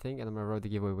do that thing and I'm gonna roll the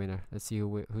giveaway winner. Let's see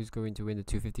who's going to win the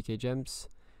 250k gems.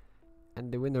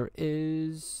 And the winner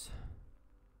is...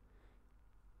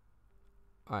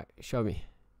 Alright, show me.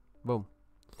 Boom.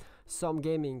 Some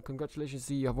Gaming, congratulations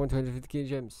to you, you have won 250k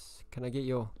gems. Can I get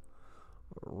your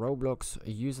Roblox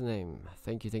username?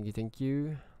 Thank you, thank you, thank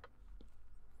you.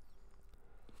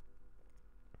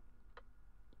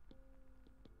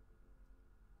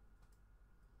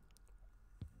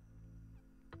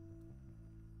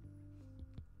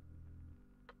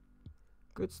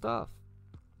 Good stuff.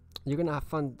 You're gonna have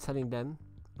fun selling them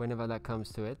whenever that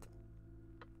comes to it.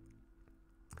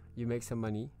 You make some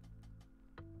money.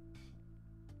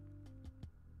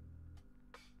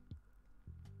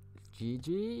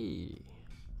 GG.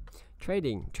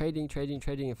 Trading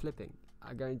and flipping.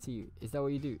 I guarantee you. Is that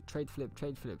what you do? Trade, flip,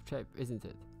 isn't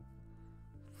it?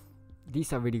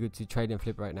 These are really good to trade and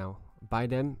flip right now. Buy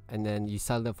them and then you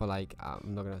sell them for like,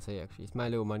 I'm not gonna say actually. It's my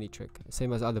little money trick.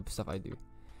 Same as other stuff I do.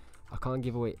 I can't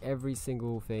give away every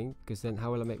single thing because then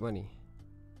how will I make money?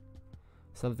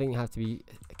 Something have to be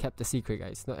kept a secret,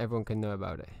 guys. Not everyone can know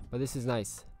about it. But this is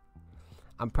nice.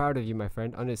 I'm proud of you, my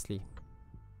friend, honestly.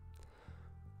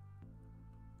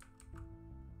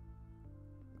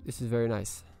 This is very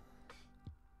nice.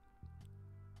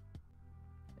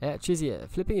 Yeah, Cheesy,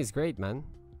 flipping is great, man.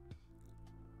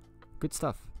 Good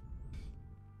stuff.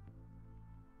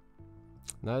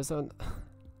 No, it's on.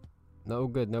 No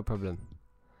good, no problem.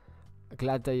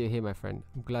 Glad that you're here, my friend.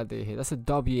 I'm glad that you're here. That's a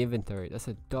W inventory. That's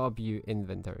a W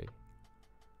inventory.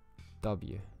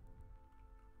 W.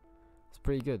 It's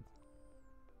pretty good.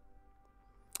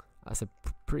 That's a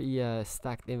pretty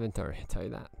stacked inventory, I'll tell you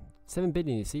that. 7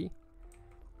 billion, you see?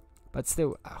 But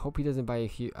still, I hope he doesn't buy a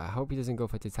huge. I hope he doesn't go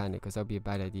for Titanic, because that'll be a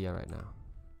bad idea right now.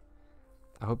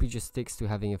 I hope he just sticks to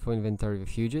having a full inventory of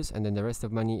huges, and then the rest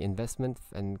of money investment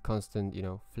and constant, you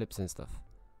know, flips and stuff.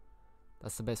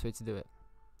 That's the best way to do it.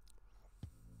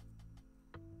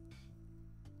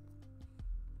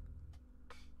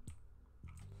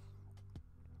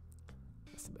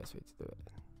 That's the best way to do it.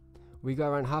 We got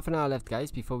around half an hour left,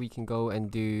 guys, before we can go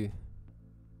and do...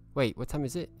 Wait, what time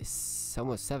is it? It's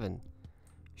almost 7.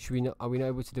 Should we not? Are we not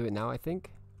able to do it now? I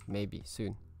think maybe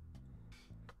soon.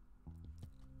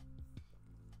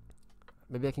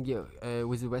 Maybe I can get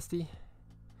Wizard Westy.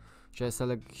 Should I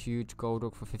sell a huge gold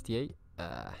rock for 58?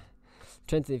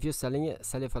 Trenton, if you're selling it,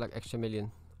 sell it for like extra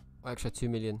million or extra 2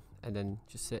 million, and then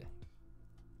just sit.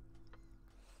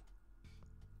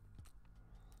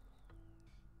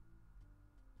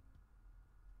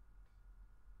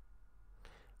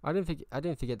 I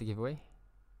didn't forget the giveaway.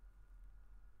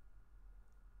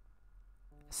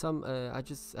 Some I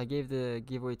gave the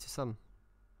giveaway to some.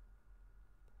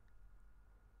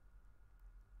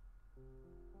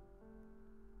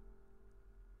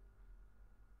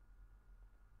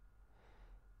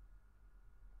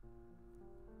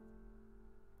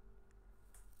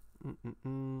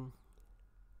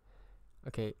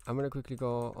 Okay, I'm gonna quickly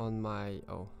go on my...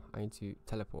 Oh, I need to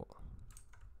teleport.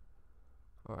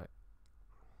 Alright.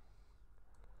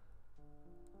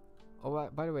 Oh,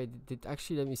 by the way, did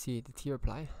actually, let me see, did he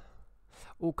reply?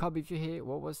 Oh, Cub, if you're here,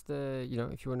 what was the, you know,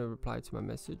 if you want to reply to my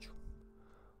message,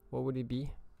 what would it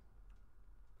be?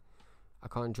 I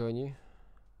can't join you.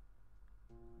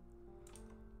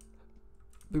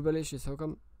 Boobalicious, how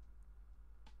come?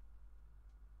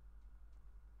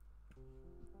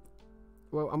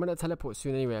 Well, I'm gonna teleport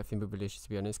soon anyway, I think, Boobalicious, to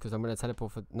be honest, because I'm gonna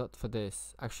teleport for, not for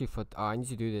this, actually for, I need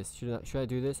to do this. Should I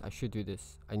do this? I should do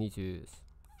this. I need to do this.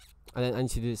 And then I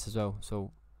need to do this as well,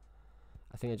 so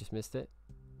I think I just missed it.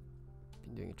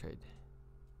 Been doing a trade.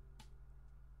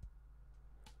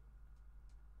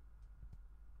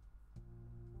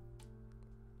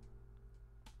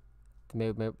 The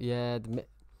mail, yeah, the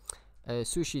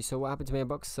Sushi, so what happened to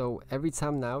Mailbox? So every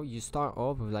time now, you start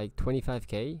off with like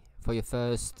 25k for your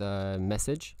first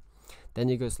message. Then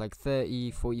it goes like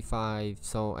 30, 45,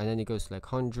 so, and then it goes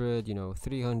like 100, you know,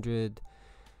 300,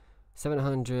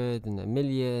 700, and a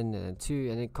million, and 2,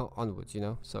 and then onwards, you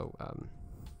know. So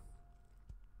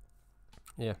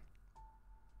yeah.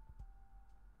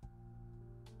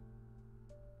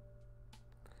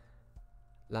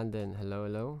 London,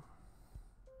 hello.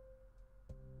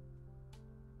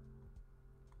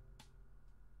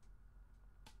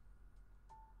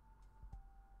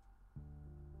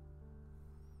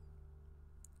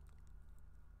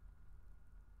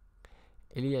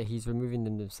 Ilya, he's removing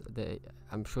them.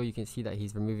 I'm sure you can see that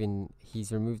he's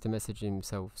removed the message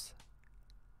himself.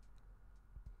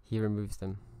 He removes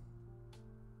them.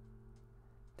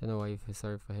 Don't know why you feel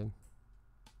sorry for him.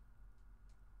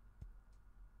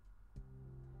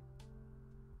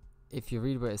 If you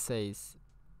read what it says,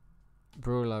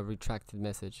 Brawler retracted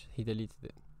message. He deleted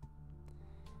it.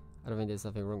 I don't think there's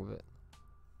nothing wrong with it.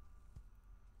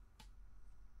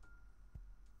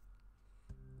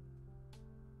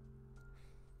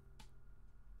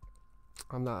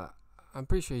 I'm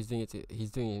pretty sure he's doing it.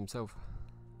 He's doing it himself.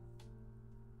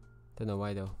 Don't know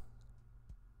why though.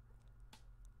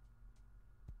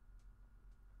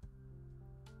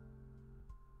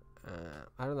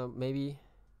 I don't know. Maybe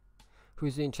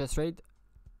who's doing chest raid?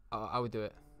 I would do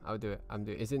it. I would do it. I'm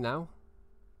doing. Is it now?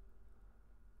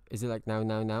 Is it like now? I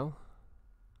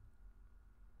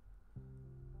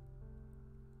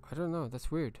don't know. That's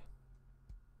weird.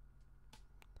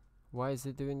 Why is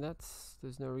it doing that?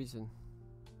 There's no reason.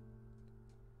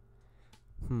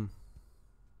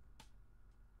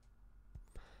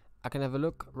 I can have a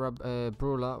look.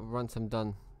 Brawler, once I'm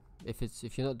done. If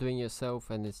you're not doing it yourself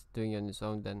and it's doing it on its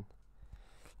own, then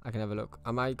I can have a look.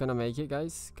 Am I gonna make it,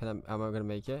 guys? Am I gonna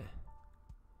make it?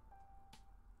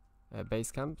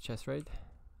 Base camp, chest raid.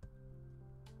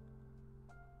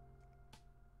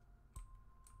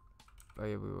 Oh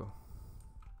yeah, we will.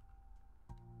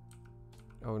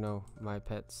 Oh no, my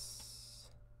pets.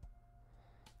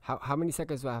 How many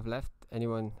seconds do I have left?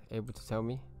 Anyone able to tell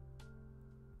me?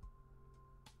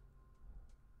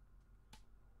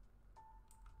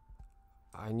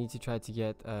 I need to try to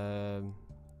get the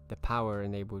power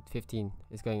enabled. 15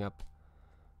 is going up.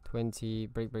 20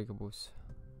 breakables.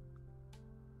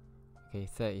 Okay,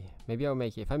 30. Maybe I'll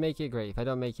make it. If I make it, great. If I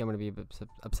don't make it, I'm gonna be a bit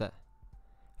upset.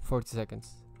 40 seconds.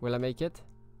 Will I make it?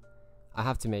 I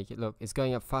have to make it. Look, it's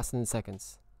going up faster than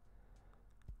seconds.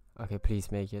 Okay,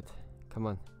 please make it. Come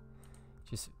on.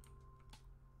 Just...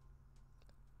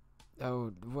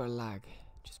 Oh, what a lag.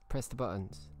 Just press the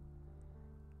buttons.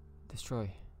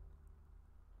 Destroy.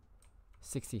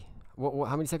 60.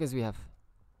 How many seconds do we have?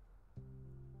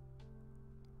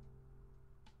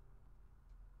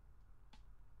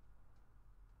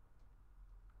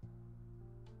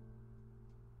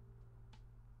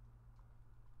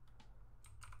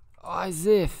 Oh, as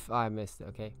if I missed it.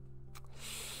 Okay,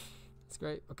 it's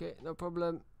great. Okay, no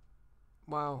problem.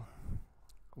 Wow,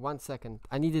 1 second.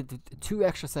 I needed 2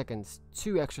 extra seconds.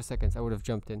 2 extra seconds. I would have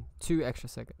jumped in. 2 extra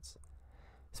seconds.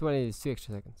 So what I need is 2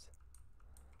 extra seconds.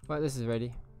 Well, this is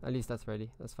ready. At least that's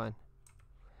ready. That's fine.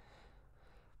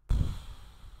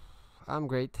 I'm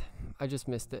great. I just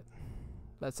missed it.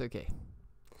 That's okay.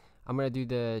 I'm gonna do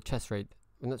the chest rate.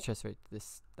 Well, not chest rate.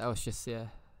 That was just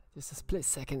just a split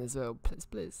second as well.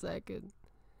 Split second.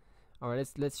 All right.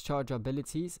 Let's charge our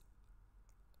abilities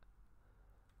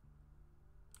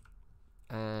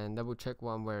and double check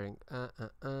what I'm wearing.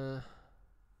 I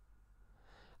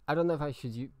don't know if I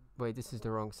should use. Wait, this is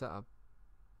the wrong setup.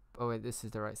 Oh wait, this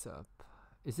is the right setup.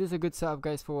 Is this a good setup,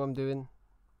 guys, for what I'm doing?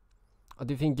 Or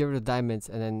do you think give it the diamonds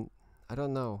and then I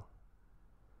don't know.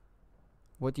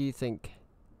 What do you think?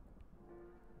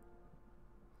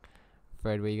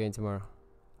 Fred, where are you going tomorrow?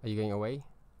 Are you going away?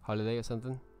 Holiday or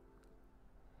something?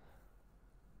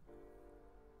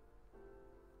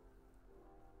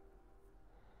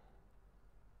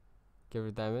 Get rid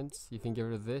of diamonds. You can get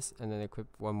rid of this and then equip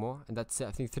one more, and that's it.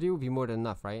 I think 3 will be more than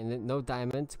enough, right? And then no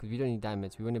diamonds because we don't need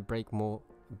diamonds. We want to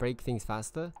break things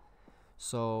faster.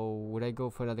 So would I go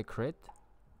for another crit?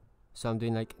 So I'm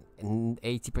doing like an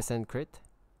 80% crit.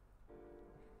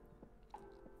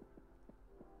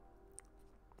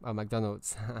 Oh,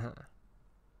 McDonald's.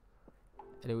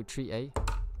 Hello, tree A.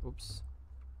 Oops.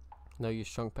 No use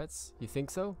strong pets. You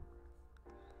think so?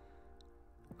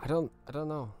 I don't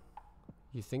know.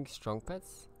 You think strong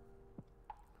pets?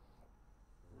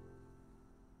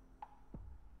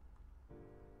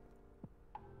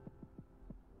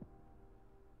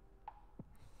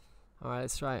 Alright,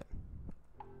 let's try it.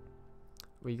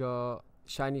 We got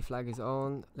shiny flag is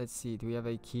on. Let's see, do we have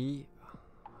a key?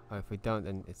 Oh, if we don't,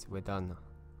 then we're done.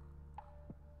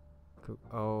 Cool.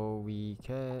 Oh, we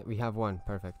have one.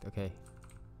 Perfect. Okay.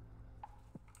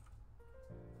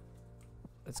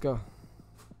 Let's go.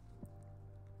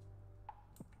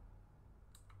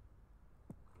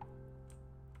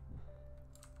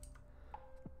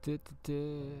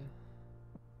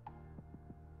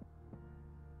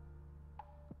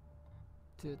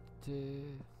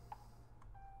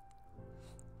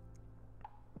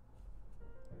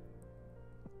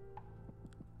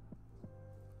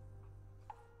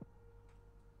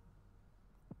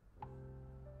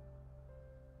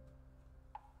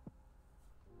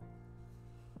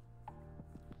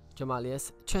 Jamal,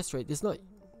 yes. Chest rate is not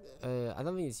I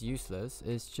don't think it's useless.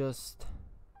 It's just,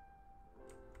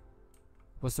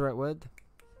 what's the right word?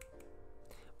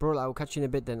 Bro, I will catch you in a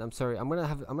bit then. I'm sorry. I'm gonna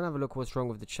have a look what's wrong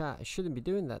with the chat. I shouldn't be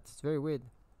doing that. It's very weird.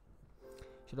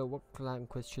 What clan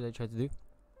quest should I try to do?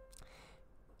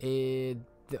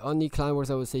 The only clan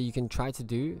wars I would say you can try to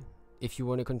do if you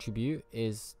want to contribute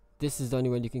is, this is the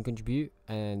only one you can contribute,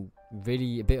 and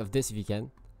really a bit of this if you can.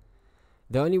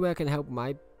 The only way I can help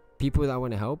my people that I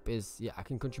want to help is, yeah, I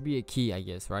can contribute a key, I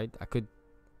guess, right? I could,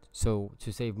 so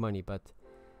to save money, but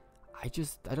I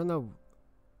don't know.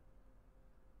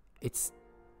 Is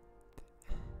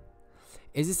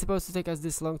it supposed to take us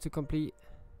this long to complete?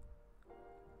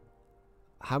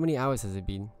 How many hours has it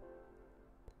been?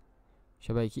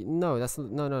 Should I buy a key? No, that's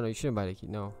not, no, you shouldn't buy the key.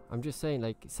 No, I'm just saying,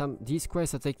 like, these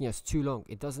quests are taking us too long.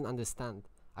 It doesn't understand.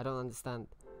 I don't understand.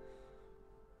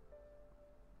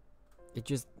 It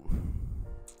just,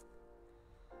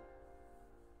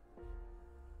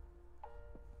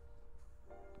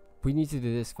 we need to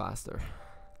do this faster.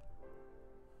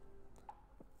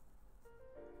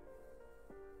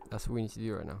 That's what we need to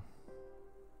do right now.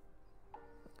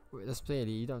 Wait, let's play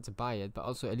Elia. You don't have to buy it, but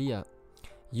also Elia,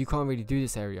 you can't really do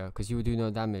this area because you will do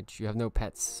no damage. You have no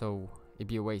pets, so it'd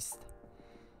be a waste.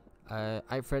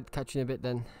 Alright, Fred, catch you in a bit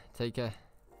then. Take care.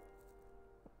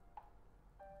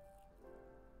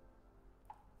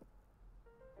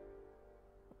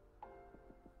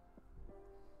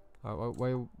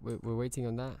 We're waiting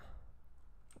on that.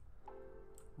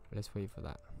 Let's wait for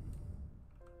that.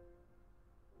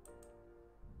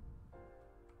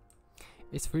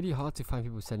 It's really hard to find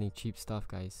people selling cheap stuff,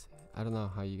 guys. I don't know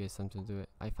how you guys sometimes do it.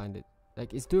 I find it,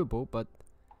 like, it's doable, but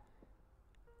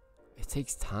it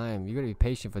takes time. You gotta be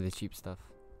patient for the cheap stuff.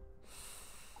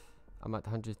 I'm at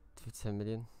 157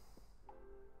 million.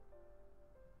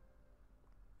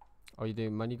 Are you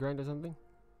doing money grind or something?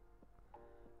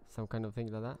 Some kind of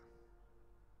thing like that?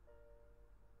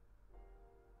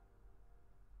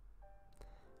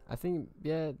 I think,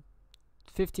 yeah,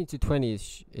 15 to 20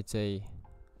 is it's a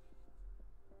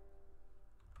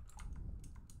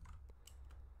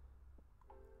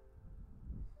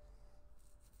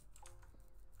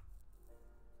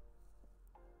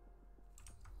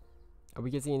Are we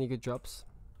getting any good drops?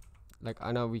 Like,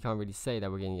 I know we can't really say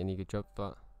that we're getting any good drops,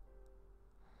 but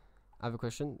I have a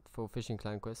question for fishing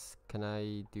clan quests. Can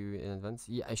I do it in advance?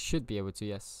 Yeah, I should be able to,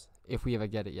 yes. If we ever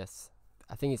get it, yes.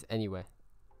 I think it's anywhere.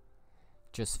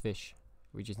 Just fish.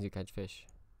 We just need to catch fish.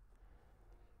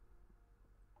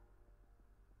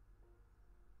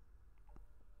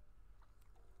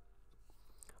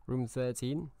 Room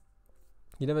 13.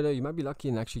 You never know, you might be lucky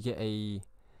and actually get a...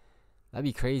 That'd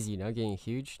be crazy, you know, getting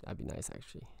huge. That'd be nice,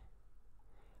 actually.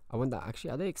 I wonder,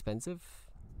 actually, are they expensive?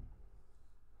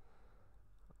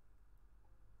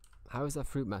 How is that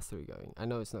fruit mastery going? I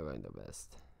know it's not going the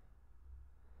best.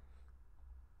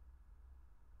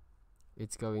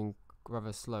 It's going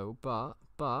rather slow, but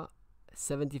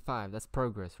 75, that's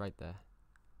progress right there.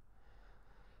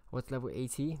 What's level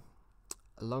 80?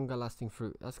 A longer lasting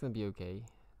fruit, that's gonna be okay.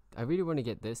 I really want to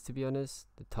get this, to be honest.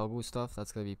 The toggle stuff,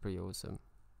 that's gonna be pretty awesome.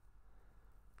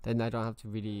 Then I don't have to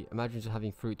really imagine just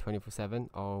having fruit 24/7.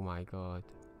 Oh my god,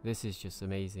 this is just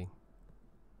amazing.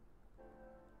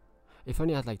 If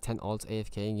only I had like 10 alts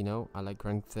AFKing, you know, I like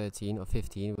rank 13 or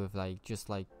 15 with like just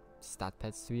like stat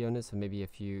pets, to be honest, and maybe a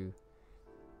few,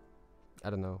 I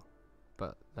don't know,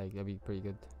 but like that'd be pretty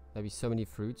good. There'd be so many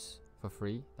fruits for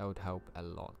free, that would help a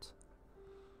lot.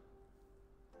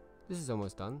 This is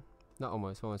almost done. Not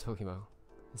almost, what am I talking about?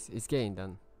 It's getting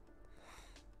done.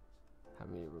 How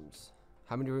many rooms?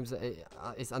 How many rooms?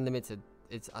 It's unlimited.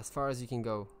 It's as far as you can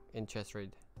go in chest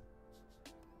raid.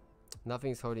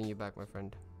 Nothing's holding you back, my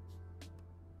friend.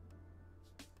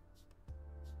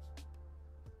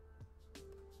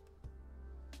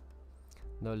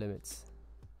 No limits.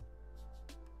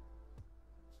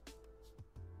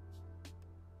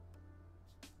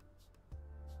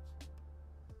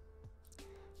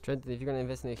 Trenton, if you're gonna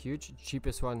invest in a huge,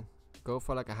 cheapest one, go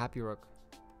for like a Happy Rock.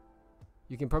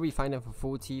 You can probably find them for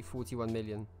 40, 41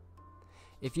 million.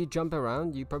 If you jump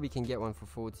around, you probably can get one for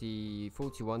 40,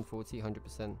 41, 40,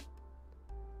 100%.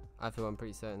 I feel I'm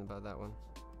pretty certain about that one.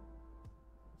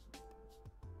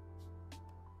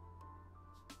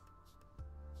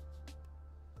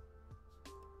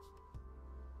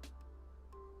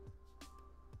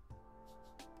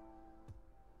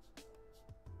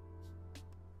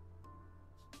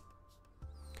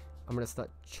 I'm gonna start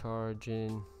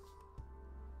charging.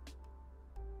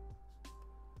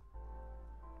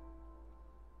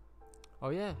 Oh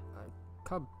yeah,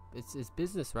 Cub, it's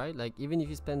business, right? Like even if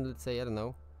you spend, let's say, I don't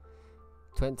know,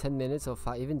 10 minutes or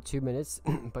even 2 minutes,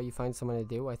 but you find someone to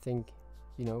do, I think,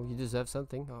 you know, you deserve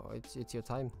something. Oh, it's your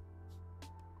time.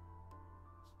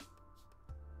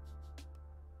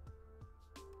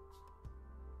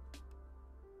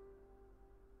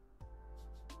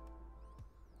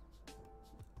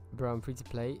 Bro, I'm free to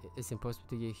play. It's impossible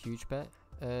to get a huge pet.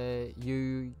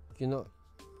 You're not.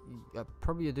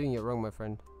 Probably you're doing it wrong, my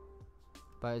friend.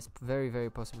 But it's very, very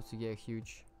possible to get a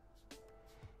huge.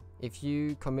 If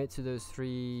you commit to those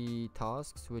 3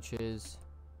 tasks, which is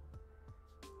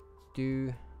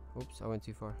do. Oops, I went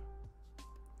too far.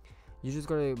 You just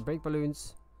gotta break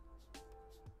balloons.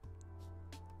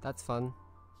 That's fun.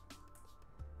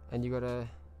 And you gotta.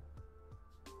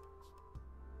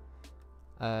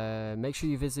 Make sure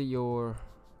you visit your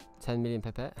 10 million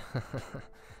per pet.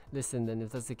 Listen, then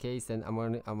if that's the case, then I'm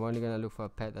only gonna look for a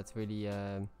pet that's really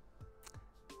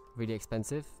really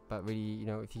expensive, but really, you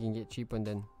know, if you can get cheap one,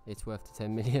 then it's worth the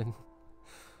 10 million.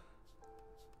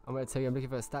 I'm gonna tell you I'm looking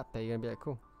for a stat pet. You're gonna be like,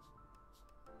 cool,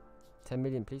 10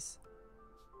 million please.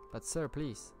 But sir,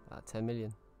 please, 10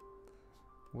 million.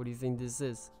 What do you think this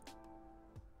is?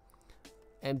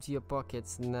 Empty your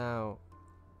pockets now.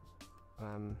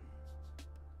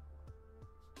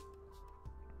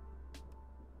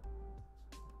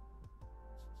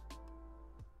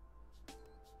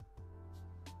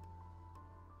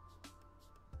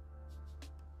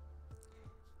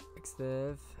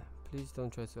 Dev, please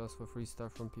don't try to ask for free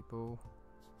stuff from people.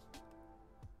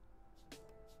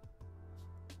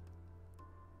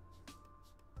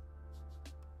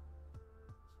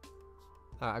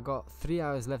 I got 3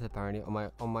 hours left apparently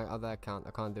on my other account.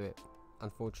 I can't do it,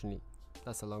 unfortunately.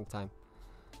 That's a long time.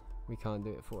 We can't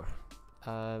do it for.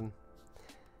 Oh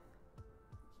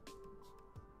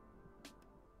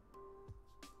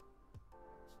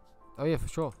yeah, for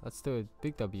sure. Let's do a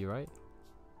big W, right?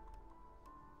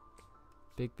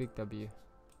 Big W.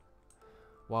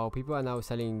 Wow, people are now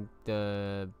selling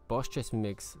the boss chest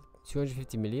mix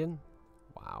 250 million.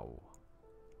 Wow.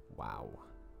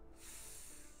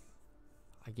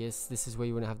 I guess this is where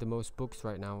you want to have the most books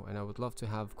right now, and I would love to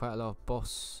have quite a lot of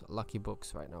boss lucky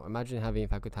books right now. Imagine having,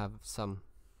 if I could have some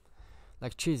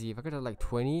like Chizzy, if I could have like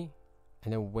 20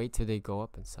 and then wait till they go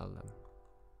up and sell them.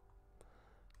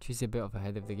 She's a bit of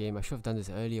ahead of the game. I should have done this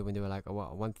earlier when they were like,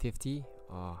 what, 150?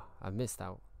 Oh, I missed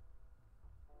out.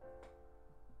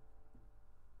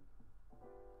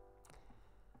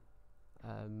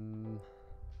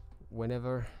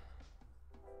 Whenever.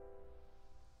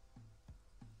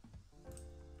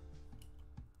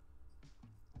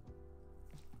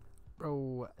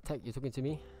 Bro, Tech, you talking to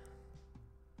me?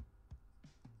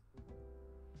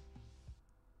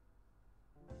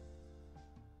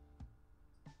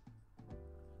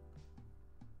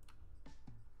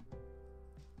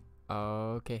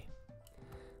 Okay.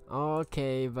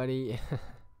 Okay, buddy.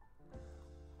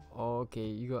 Okay,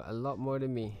 you got a lot more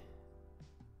than me.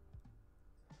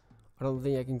 I don't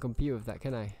think I can compete with that,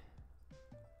 can I?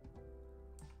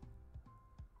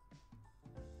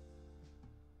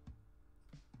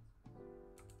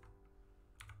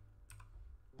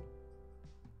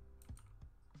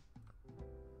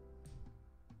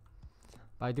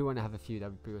 But I do want to have a few, that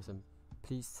would be pretty awesome.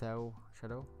 Please sell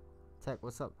Shadow. Tech,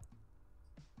 what's up?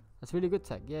 That's really good,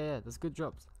 Tech. Yeah, that's good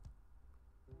drops.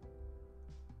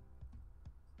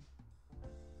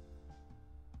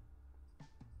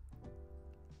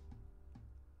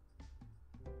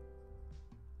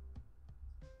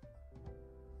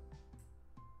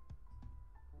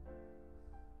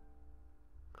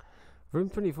 Room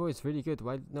 24 is really good.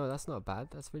 Why? No, that's not bad.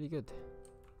 That's really good.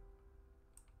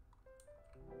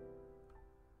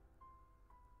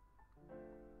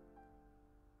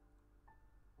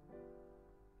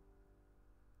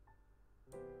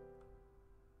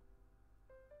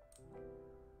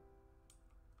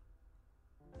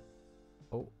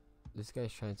 Oh, this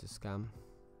guy's trying to scam.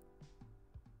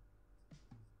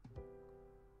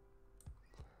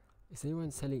 Is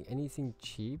anyone selling anything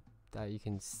cheap that you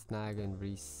can snag and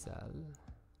resell?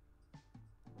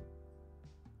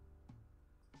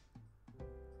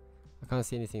 I can't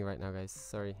see anything right now, guys.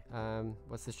 Sorry.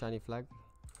 What's the shiny flag?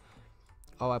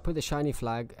 Oh, I put the shiny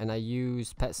flag and I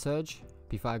use Pet Surge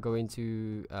before I go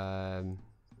into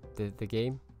the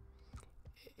game.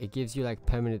 It gives you like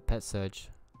permanent Pet Surge.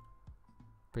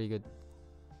 Pretty good.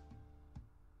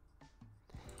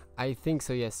 I think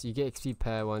so, yes. You get XP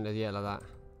per one, yeah, like that.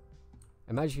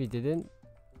 Imagine if you didn't.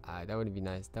 That wouldn't be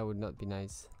nice. That would not be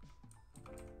nice.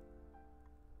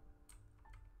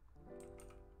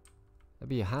 That'd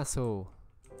be a hassle.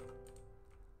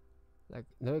 Like,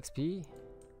 no XP?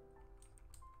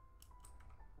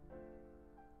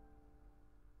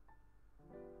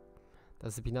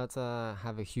 Does the Pinata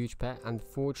have a huge pet?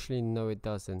 Unfortunately, no, it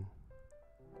doesn't.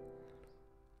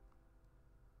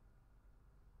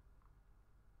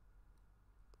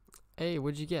 Hey,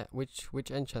 what'd you get? Which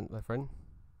enchant, my friend?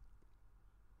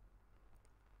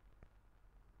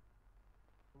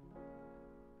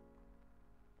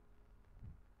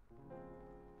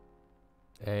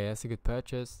 Hey, that's a good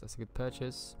purchase. That's a good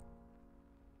purchase.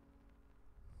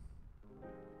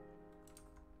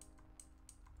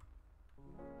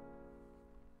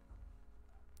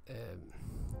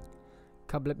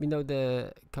 Cub, let me know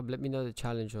the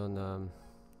challenge on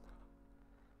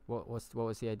what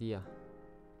was the idea?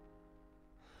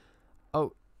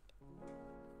 Oh,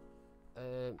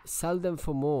 sell them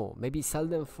for more. Maybe sell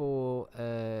them for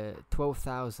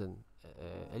 12,000.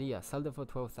 Elia, sell them for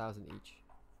 12,000 each.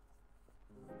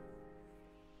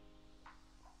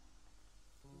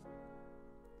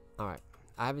 All right.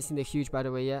 I haven't seen the huge, by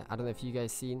the way, yet. I don't know if you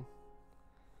guys seen.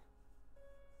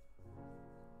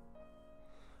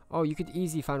 Oh, you could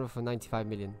easily find one for 95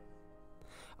 million.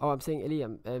 Oh, I'm saying, Elia,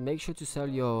 make sure to sell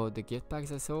the gift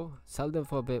bags I saw. Sell them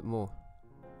for a bit more.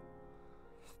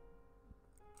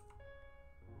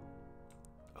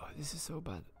 Oh, this is so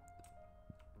bad.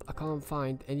 I can't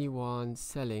find anyone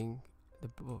selling the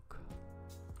book.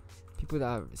 People that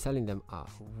are selling them are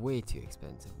way too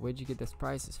expensive. Where'd you get those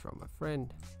prices from, my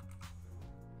friend?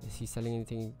 Is he selling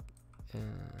anything?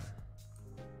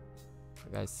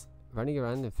 Guys, running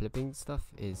around and flipping stuff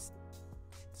it's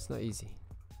not easy.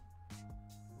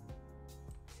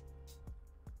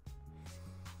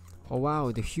 Oh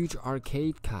wow, the huge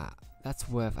arcade cat. That's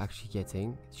worth actually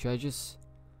getting. Should I just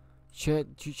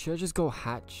go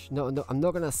hatch? No, I'm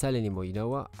not gonna sell anymore. You know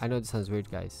what? I know this sounds weird,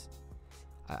 guys.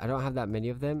 I don't have that many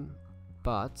of them,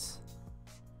 but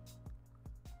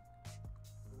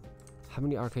how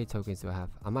many arcade tokens do I have?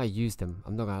 I might use them.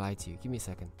 I'm not gonna lie to you. Give me a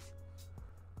second.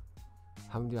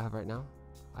 How many do I have right now?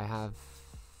 I have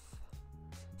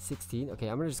 16. Okay,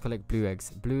 I'm gonna just collect blue eggs.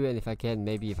 Blue, and if I can,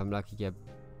 maybe if I'm lucky, get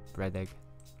red egg.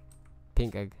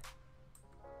 Pink egg.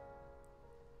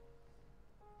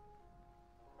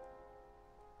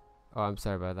 Oh, I'm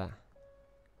sorry about that.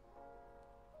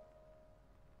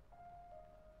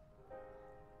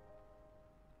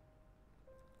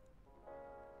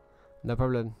 No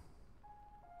problem.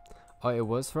 Oh, it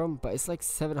was from, but it's like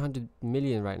 700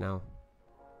 million right now,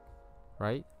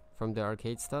 right? From the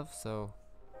arcade stuff. So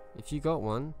if you got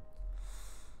one,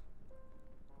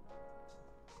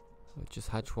 just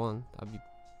hatch one. That'd be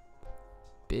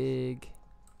big.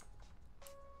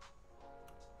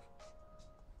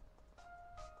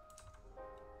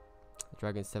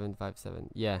 Dragon 757.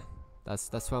 Yeah,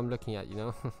 that's what I'm looking at, you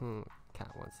know. Cat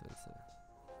 177.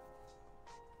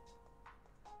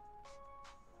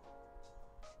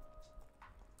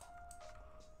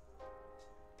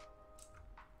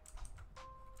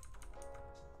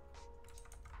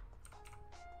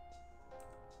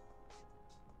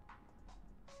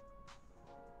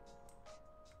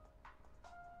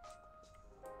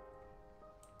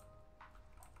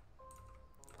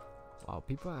 Wow,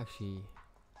 people are actually.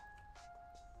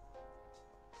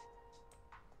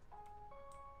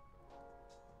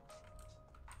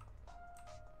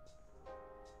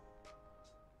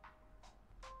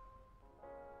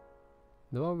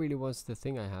 No one really wants the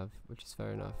thing I have, which is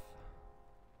fair enough.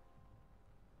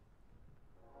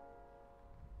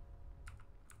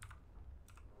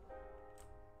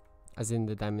 As in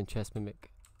the diamond chest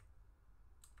mimic.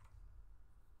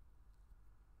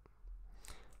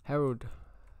 Herald,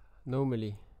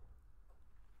 normally.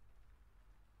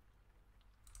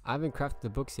 I haven't crafted the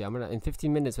books yet. I'm gonna in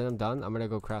 15 minutes when I'm done. I'm gonna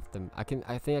go craft them. I think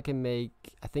I can make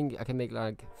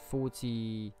like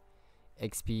 40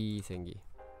 XP thingy.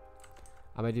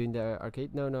 Am I doing the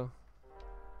arcade? No.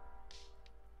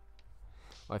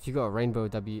 Oh, if you got a rainbow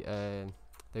WPG,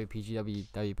 that'd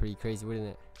be pretty crazy, wouldn't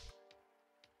it?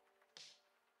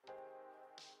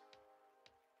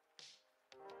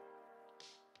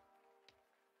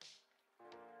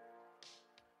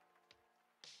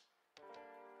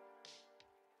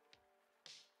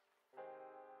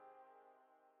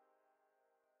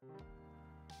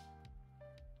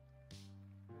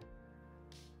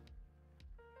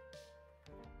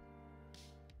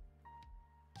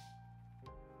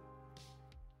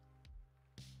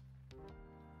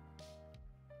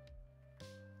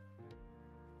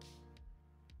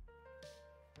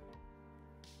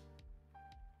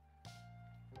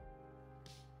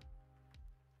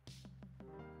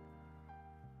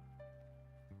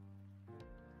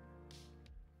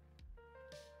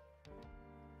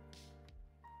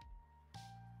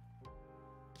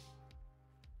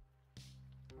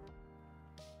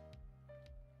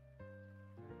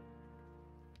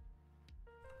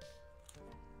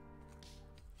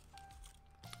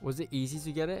 Was it easy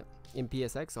to get it in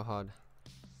PSX or hard?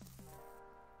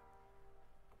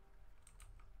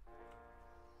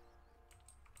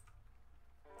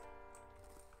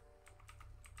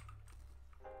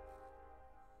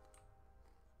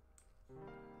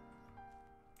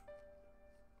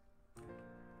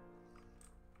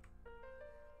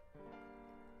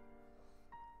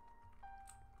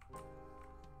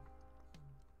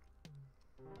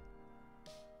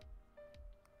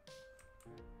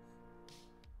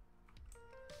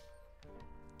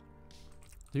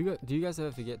 Do you guys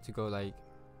ever forget to go like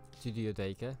to do your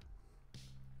daycare?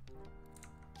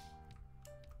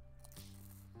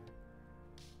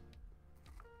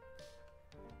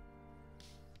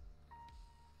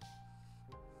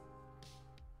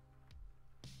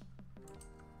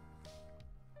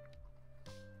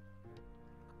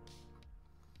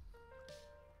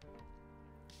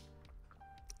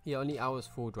 Yeah, only hours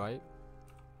food, right?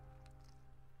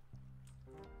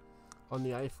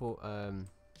 Only I thought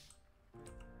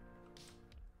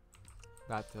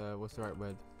that what's the right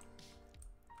word?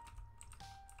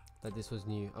 That this was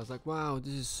new. I was like, wow,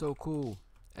 this is so cool.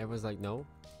 Everyone's like, no,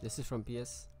 this is from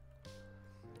PS.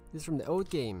 This is from the old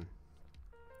game.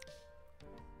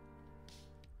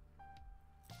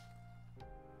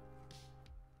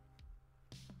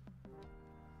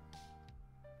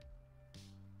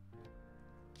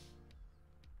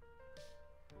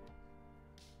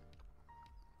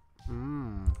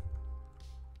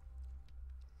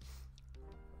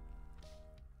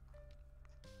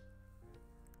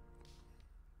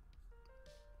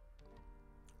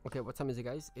 Okay, what time is it,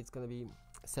 guys? It's gonna be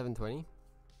 7:20.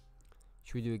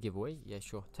 Should we do a giveaway? Yeah,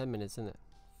 sure. 10 minutes, isn't it?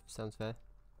 Sounds fair.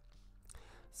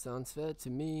 Sounds fair to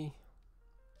me.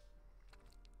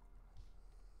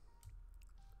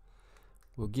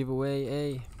 We'll give away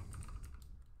a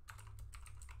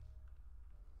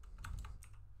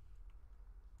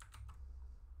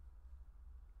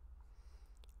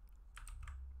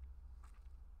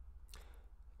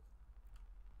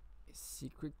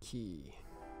secret key.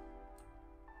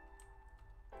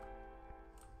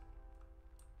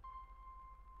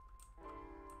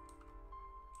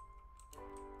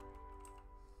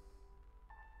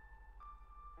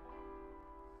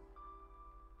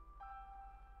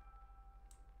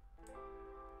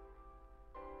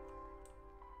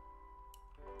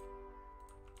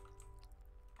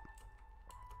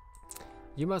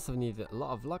 You must have needed a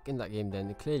lot of luck in that game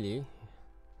then, clearly.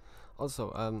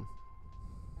 Also, I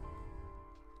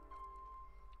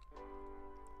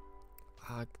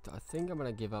think I'm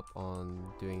gonna give up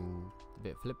on doing a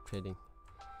bit of flip trading.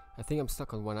 I think I'm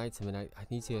stuck on one item and I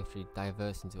need to actually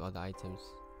diverse into other items.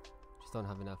 Just don't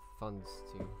have enough funds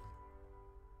to.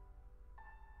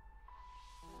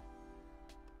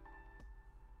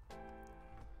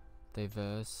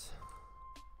 Diverse.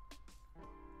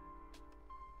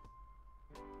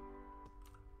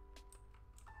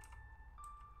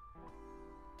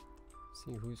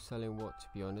 See who's selling what, to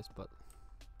be honest, but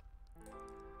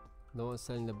no one's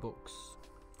selling the books.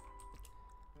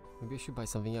 Maybe I should buy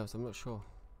something else. I'm not sure.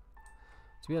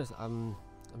 To be honest, I'm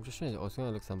just trying to. I was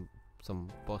gonna look some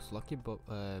boss lucky books.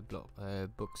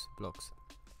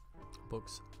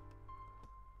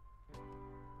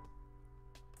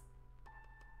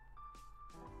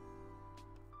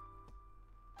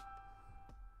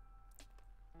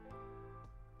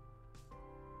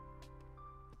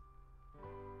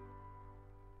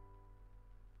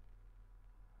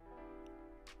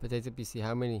 Potato PC,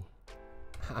 how many?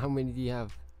 How many do you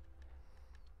have?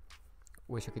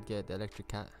 Wish I could get the electric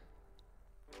cat.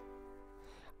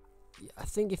 Yeah, I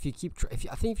think if you keep,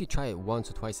 if you try it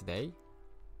once or twice a day,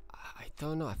 I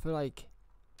don't know. I feel like,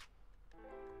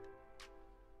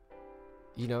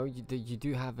 you know, you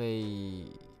do have a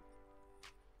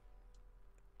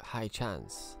high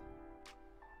chance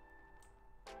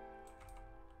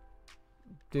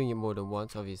doing it more than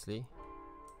once. Obviously,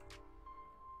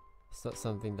 it's not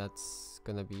something that's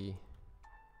gonna be.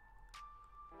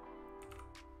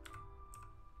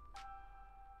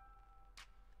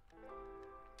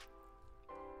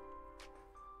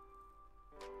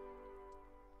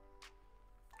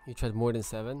 You tried more than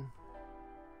 7?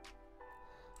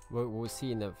 We'll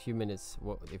see in a few minutes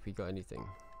what if we got anything.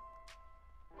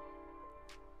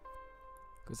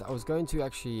 Because I was going to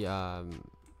actually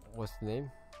what's the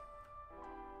name?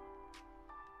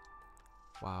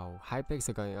 Wow, hypex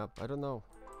are going up. I don't know.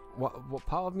 What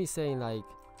part of me saying like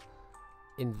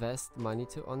invest money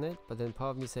on it, but then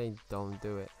part of me saying don't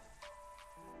do it.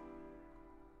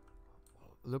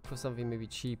 Look for something maybe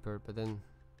cheaper, but then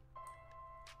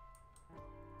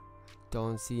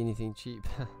don't see anything cheap.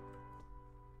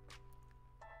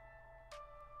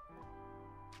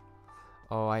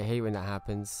 Oh, I hate when that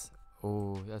happens.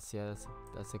 Oh, that's a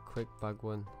quick bug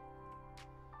one.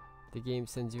 The game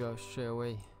sends you out straight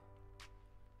away.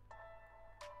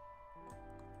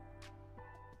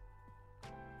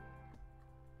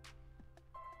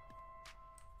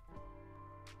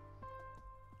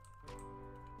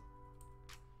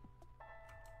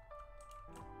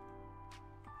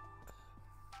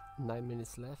 Nine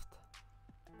minutes left.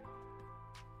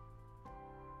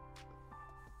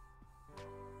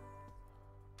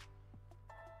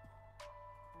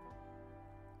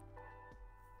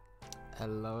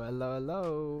 Hello, hello,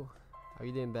 hello. How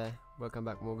you doing, Bear? Welcome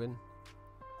back, Morgan.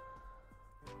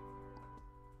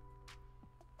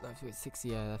 Actually, 60.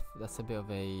 Yeah, that's a bit of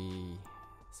a.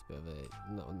 It's a bit of a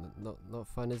not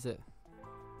fun, is it?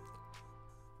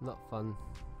 Not fun.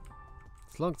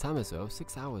 It's a long time as well.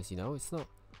 6 hours. You know, it's not.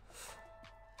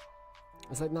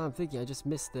 It's like now I'm thinking I just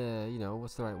missed the, you know,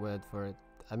 what's the right word for it?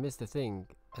 I missed the thing,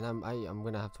 and I'm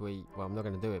gonna have to wait. Well, I'm not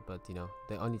gonna do it, but you know,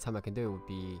 the only time I can do it would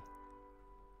be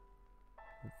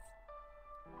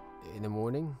in the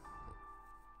morning.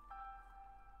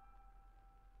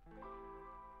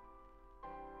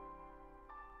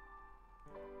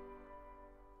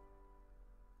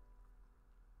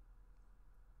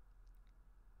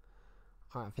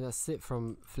 Alright, I think that's it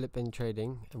from flipping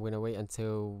trading. I'm gonna wait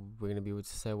until we're gonna be able to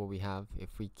sell what we have,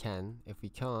 if we can. If we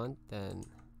can't, then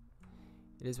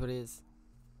it is what it is.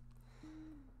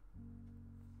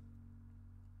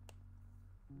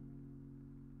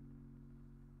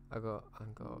 I got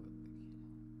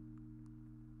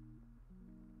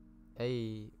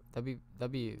hey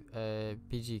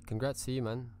PG, congrats to you,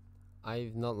 man.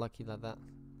 I'm not lucky like that.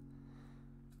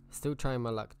 Still trying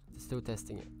my luck, still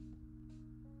testing it.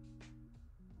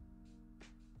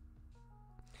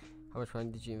 How much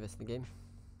money did you invest in the game?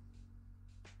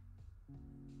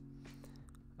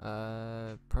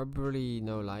 Probably,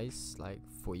 no lies, like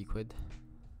 40 quid.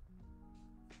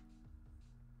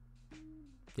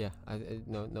 Yeah,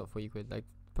 no, not 40 quid, like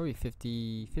probably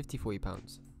 40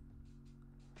 pounds.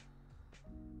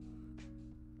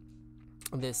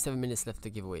 And there's 7 minutes left to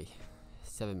give away.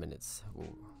 7 minutes.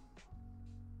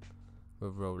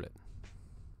 We'll roll it.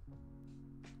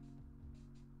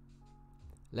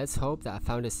 Let's hope that I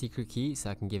found a secret key so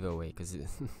I can give it away, because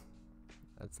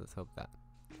let's hope that.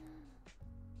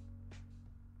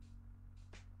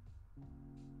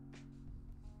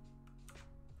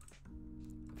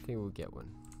 think we'll get one.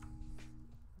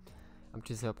 I'm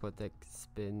just up with the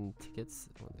spin tickets.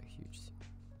 Oh, they're huge.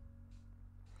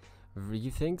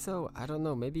 You think so? I don't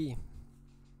know. Maybe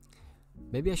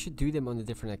I should do them on a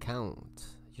different account.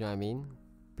 You know what I mean?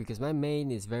 Because my main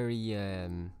is very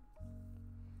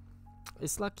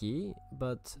it's lucky,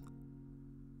 but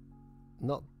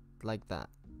not like that.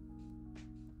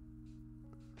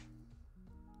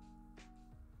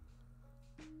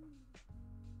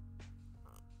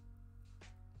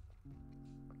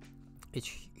 It's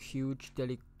huge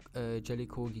jelly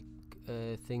corgi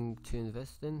thing to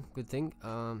invest in. Good thing.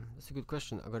 That's a good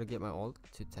question. I gotta get my alt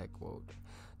to tech world.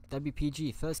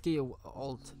 WPG, first get your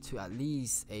alt to at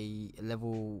least a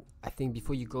level. I think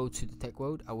before you go to the tech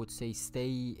world, I would say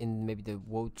stay in maybe the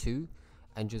world 2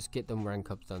 and just get them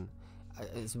rank ups done.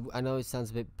 I know it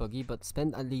sounds a bit buggy, but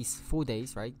spend at least 4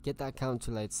 days, right? Get that account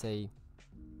to, let's say,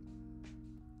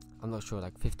 I'm not sure,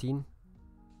 like 15,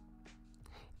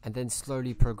 and then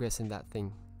slowly progress in that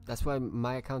thing. That's why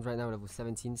my account right now level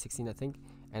 17, 16 I think,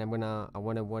 and I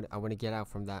wanna get out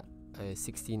from that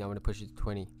 16. I wanna push it to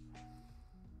 20.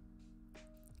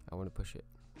 I wanna push it.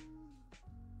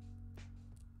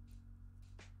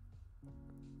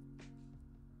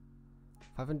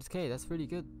 $500k, that's really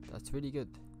good. That's really good.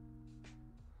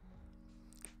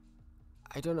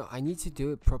 I don't know, I need to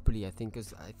do it properly, I think,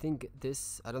 because I think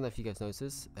this, I don't know if you guys noticed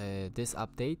this, this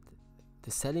update,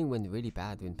 the selling went really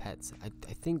bad in pets. I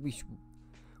think we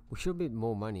should make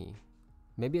more money.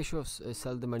 Maybe I should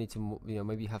sell the money to, you know,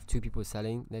 maybe have 2 people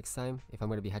selling next time if I'm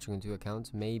going to be hatching on 2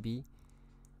 accounts, maybe.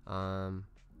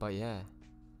 But yeah.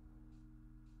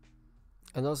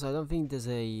 And also, I don't think there's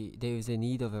a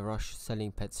need of a rush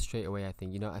selling pets straight away. I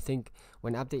think, you know, I think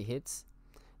when update hits,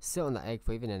 sit on the egg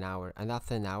for even an hour, and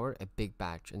after an hour a big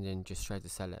batch, and then just try to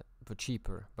sell it for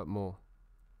cheaper but more.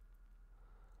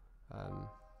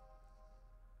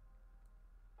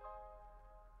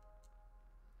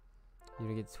 You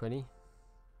gonna get 20?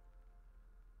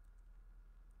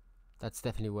 That's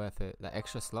definitely worth it. That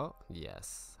extra slot,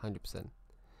 yes, 100%.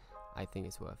 I think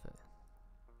it's worth it.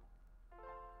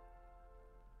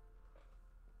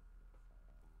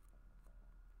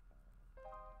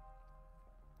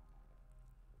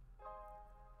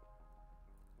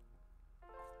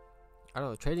 I don't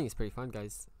know, trading is pretty fun,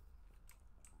 guys.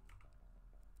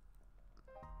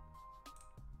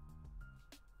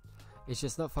 It's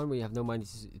just not fun when you have no money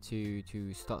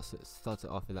to start it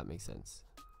off, if that makes sense.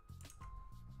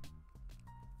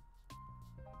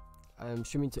 I'm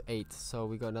streaming to 8, so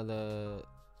we got another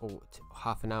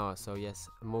half an hour. So yes,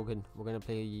 Morgan, we're gonna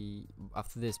play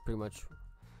after this pretty much.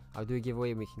 I'll do a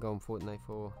giveaway and we can go on Fortnite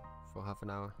for half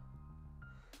an hour.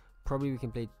 Probably we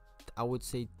can play, I would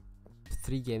say,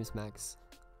 3 games max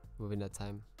within that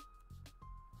time.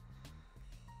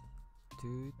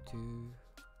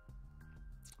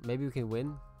 Maybe we can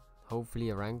win, hopefully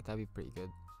a rank. That'd be pretty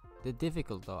good. They're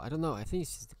difficult though, I don't know, I think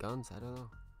it's just the guns, I don't know.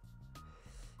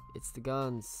 It's the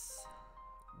guns.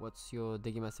 What's your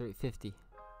digging master rate? 50.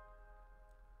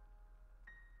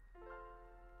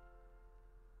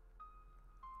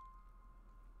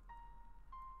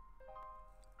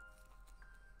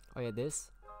 Oh yeah,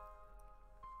 this.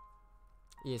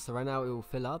 Yeah, so right now it will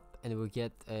fill up and it will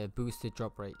get a boosted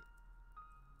drop rate.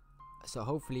 So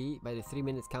hopefully by the 3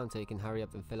 minutes counter you can hurry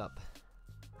up and fill up.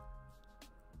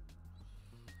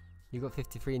 You got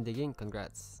 53 in digging,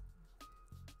 congrats.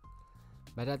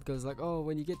 My dad goes like, oh,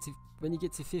 when you get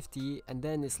to 50 and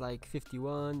then it's like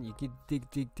 51, you get dig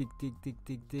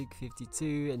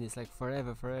 52, and it's like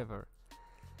forever.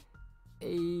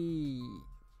 Hey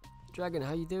Dragon,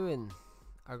 how you doing?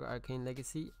 I got Arcane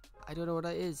Legacy. I don't know what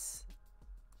that is,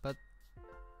 but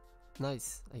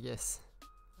nice, I guess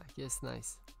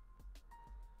nice.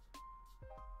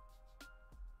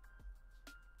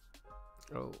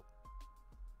 Oh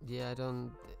yeah,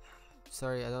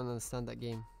 sorry, I don't understand that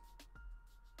game.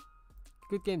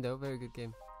 Good game though, very good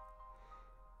game.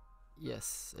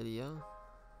 Yes, Elia.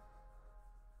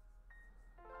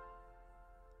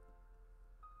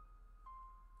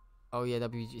 Oh yeah,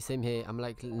 WG, same here. I'm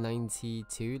like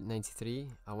 92, 93.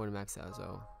 I want to max out as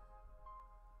well.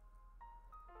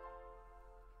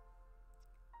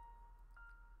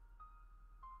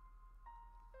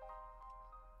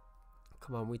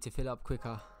 Come on, we need to fill up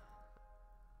quicker.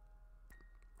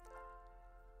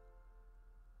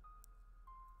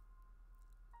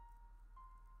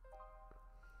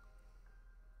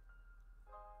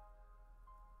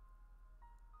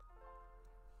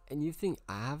 And you think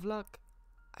I have luck?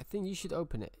 I think you should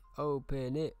open it.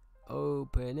 Open it.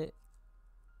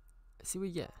 See what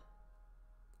you get.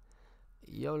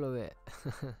 YOLO it.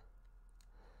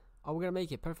 Oh, we're gonna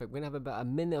make it perfect. We're gonna have about a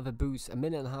minute of a boost, a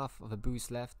minute and a half of a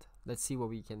boost left. Let's see what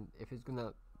we can, if it's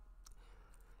gonna,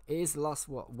 it is the last,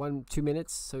 what, 1-2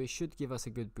 minutes, so it should give us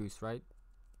a good boost, right?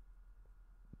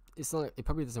 It's not, it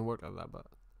probably doesn't work like that, but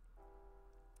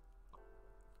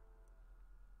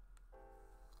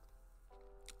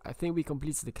I think we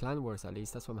completed the clan wars at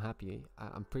least. That's why I'm happy.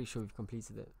 I'm pretty sure we've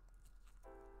completed it.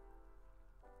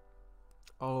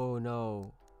 Oh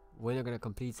no, we're not gonna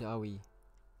complete it, are we?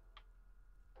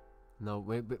 No,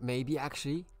 maybe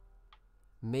actually,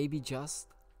 maybe just.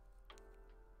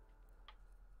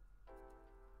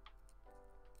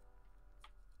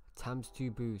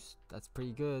 ×2 boost. That's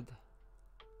pretty good.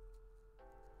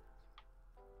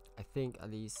 I think at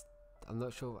least. I'm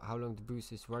not sure how long the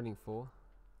boost is running for.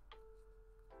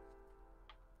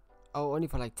 Oh, only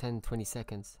for like 10-20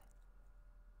 seconds.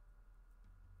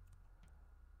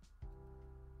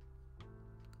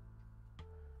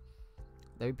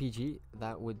 WPG,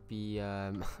 that would be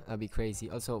that'd be crazy.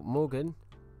 Also, Morgan,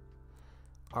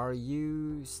 are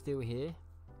you still here?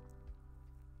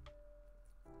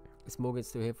 Is Morgan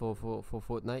still here for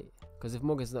Fortnite? Because if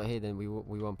Morgan's not here, then we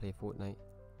won't play Fortnite.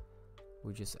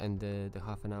 We'll just end the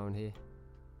half an hour in here.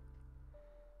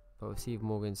 But we'll see if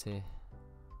Morgan's here.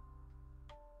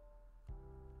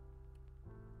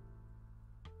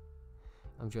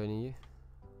 I'm joining you.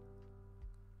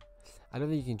 I don't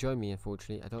think you can join me,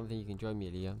 unfortunately. I don't think you can join me,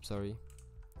 Leah. I'm sorry.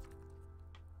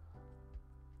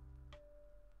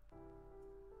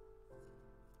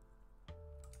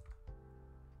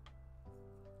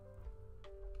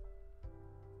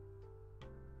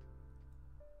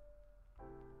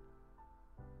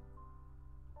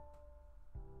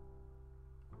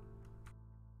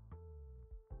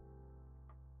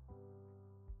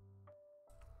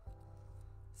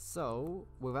 So,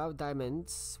 without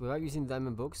diamonds, without using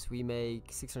diamond books, we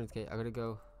make 600k. I gotta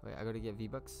go. Wait, I gotta get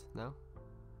V-Bucks now.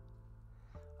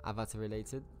 Avatar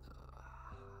related.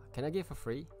 Can I get for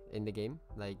free in the game?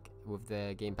 Like, with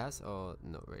the Game Pass? Or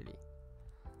not really?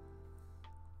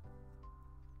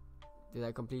 Did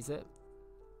I complete it?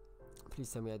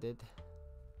 Please tell me I did.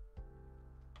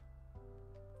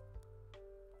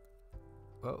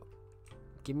 Well,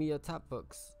 give me your tap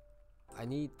books. I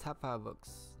need tap power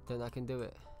books. Then I can do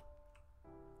it.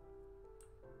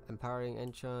 Empowering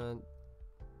enchant,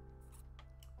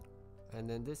 and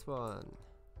then this one.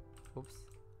 Oops.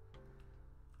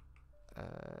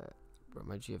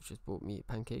 My GF just bought me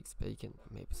pancakes, bacon,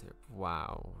 maple syrup.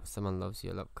 Wow, someone loves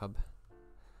you a lot, Cub.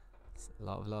 It's a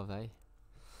lot of love, eh?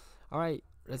 Alright,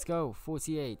 let's go.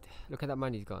 48. Look at that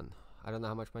money's gone. I don't know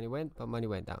how much money went, but money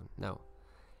went down. Now,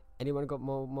 anyone got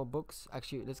more books?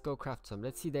 Actually, let's go craft some.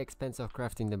 Let's see the expense of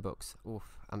crafting the books. Oof,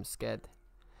 I'm scared.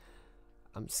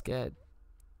 I'm scared.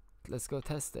 Let's go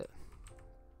test it.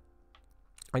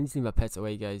 I need to leave my pets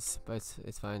away, guys, but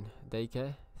it's fine.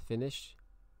 Daycare, finish.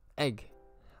 Egg.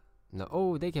 No,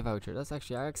 oh, daycare voucher. That's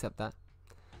actually, I accept that.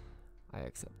 I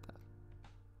accept that.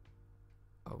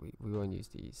 Oh, we won't use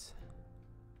these.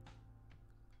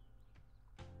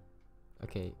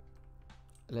 Okay.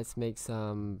 Let's make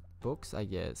some books, I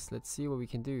guess. Let's see what we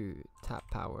can do. Tap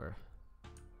power.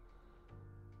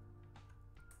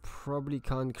 Probably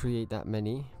can't create that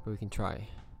many, but we can try.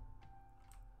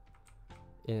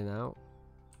 In and out.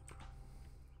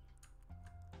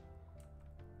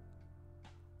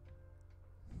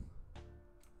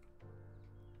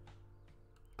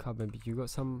 Cub, maybe you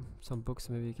got some books.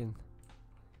 Maybe you can,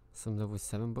 some level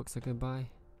 7 books I can buy.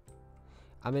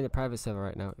 I'm in a private server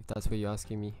right now, if that's what you're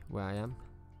asking me where I am.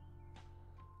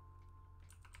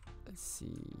 Let's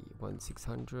see,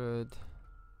 1600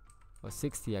 or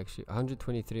 60 actually,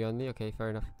 123 only. Okay,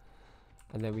 fair enough.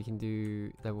 And then we can do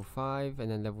level 5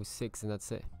 and then level 6, and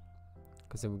that's it.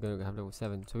 Because then we're gonna have level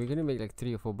 7. So we're gonna make like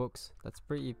 3 or 4 books. That's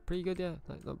pretty good, yeah.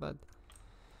 Not bad.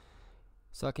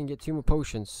 So I can get 2 more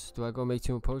potions. Do I go make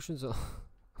 2 more potions or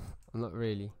not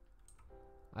really?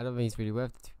 I don't think it's really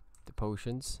worth the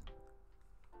potions.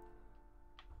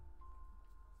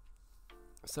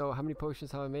 So how many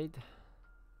potions have I made?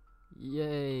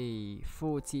 Yay,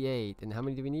 48. And how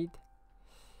many do we need?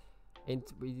 And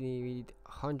we need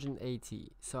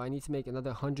 180. So I need to make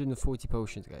another 140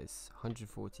 potions, guys.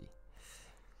 140.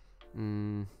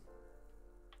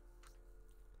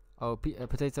 Oh,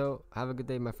 Potato, have a good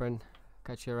day, my friend.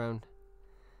 Catch you around.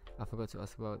 I forgot to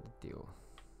ask about the deal.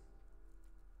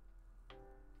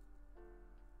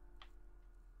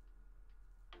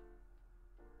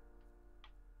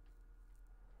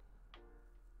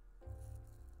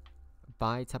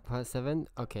 Buy tap 7.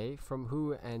 Okay, from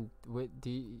who and what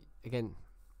do you, again,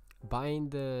 buying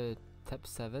the tap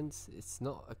 7s,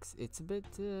 it's a bit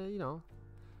you know,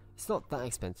 it's not that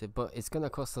expensive, but it's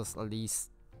gonna cost us at least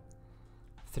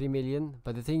 3 million,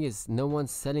 but the thing is, no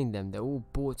one's selling them. They're all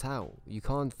bought out. You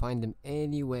can't find them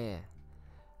anywhere.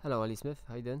 Hello, Ali Smith.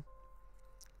 How you doing?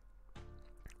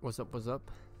 What's up? What's up?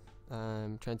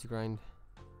 Trying to grind.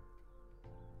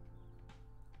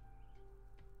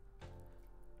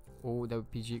 Oh, that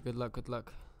would PG. Good luck. Good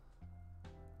luck.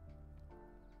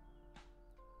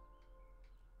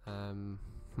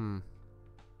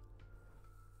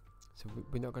 So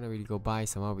we're not gonna really go buy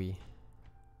some, are we?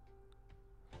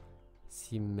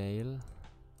 See mail.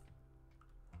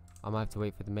 I might have to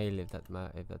wait for the mail if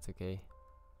that's okay.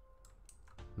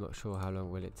 I'm not sure how long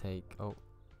will it take. Oh,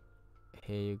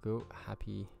 here you go.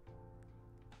 Happy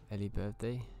early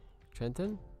birthday,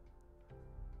 Trenton.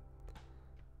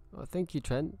 Oh, thank you,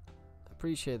 Trent.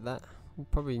 Appreciate that. We'll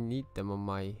probably need them on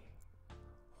my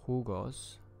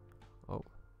Hugos. Oh,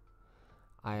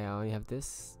 I only have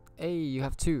this. Hey, you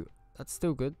have 2. That's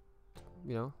still good,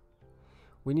 you know.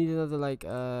 We need another like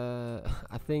I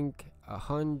think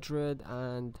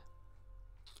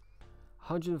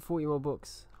 140 more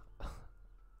books.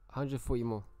 140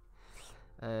 more.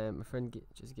 My friend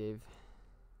just gave.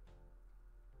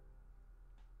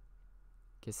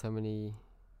 Guess how many?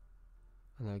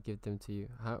 And I'll give them to you.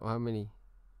 How many?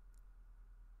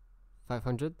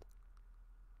 500?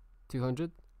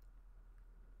 200?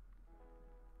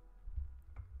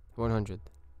 100.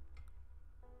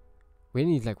 We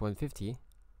need like 150.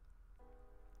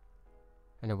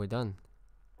 And then we're done.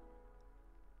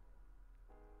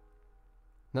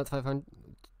 Not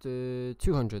 500,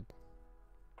 200.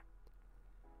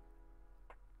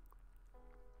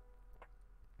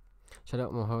 Shut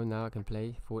up, Moho. Now I can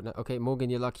play Fortnite. Okay, Morgan,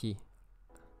 you're lucky.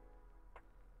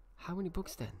 How many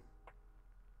books then?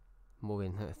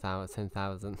 Morgan,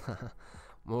 10,000.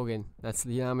 Morgan, that's,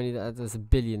 you know how many? That's a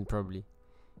billion probably.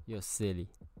 You're silly.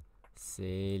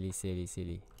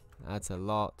 Silly. That's a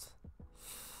lot.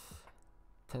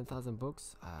 10,000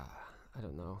 books? I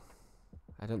don't know.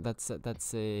 I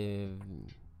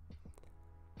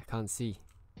can't see.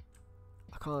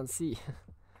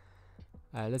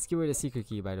 Let's give away the secret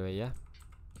key, by the way, yeah?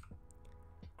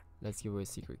 Let's give away a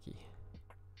secret key.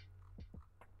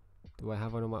 Do I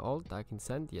have one on my alt I can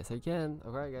send? Yes, I can.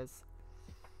 Alright, guys.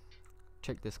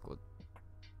 Check Discord.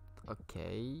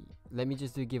 Okay. Let me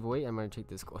just do a giveaway. I'm gonna check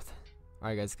Discord.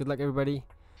 Alright, guys. Good luck, everybody.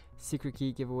 Secret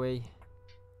key giveaway.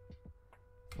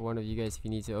 For one of you guys, if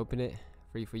you need to open it.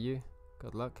 Free for you.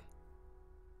 Good luck.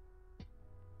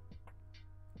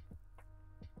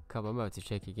 Come on, I'm about to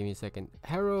check it. Give me a second.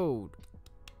 Harold!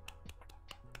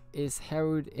 Is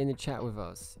Harold in the chat with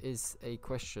us? Is a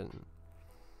question.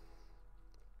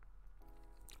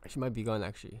 She might be gone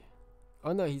actually.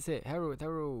 Oh no, he said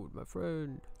Harold, my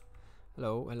friend.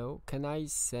 Hello. Can I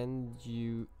send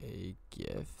you a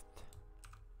gift?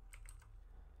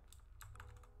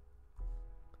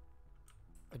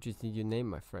 I just need your name,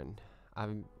 my friend. I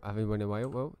haven't won in a while.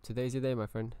 Well, today's your day, my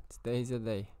friend. Today's your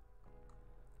day.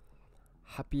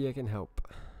 Happy I can help.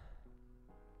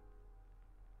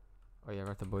 Oh yeah,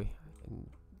 right, boy.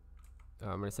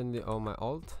 I'm gonna send it on my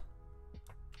alt,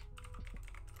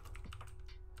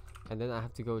 and then I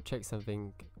have to go check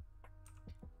something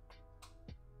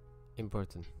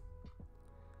important.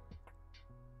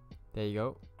 There you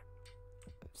go.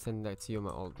 Send that to you on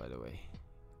my alt, by the way.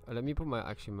 Let me put my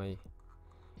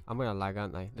I'm gonna lag,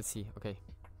 aren't I? Let's see. Okay,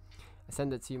 I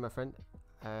send it to you, my friend.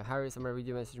 Harris, I'm gonna read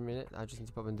your message in a minute. I just need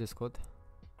to pop in Discord.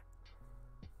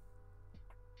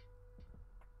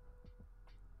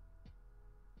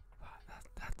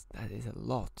 That is a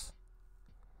lot.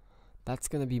 That's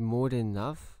gonna be more than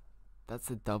enough. That's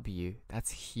a W.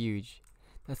 That's huge.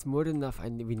 That's more than enough.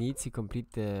 And we need to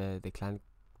complete the clan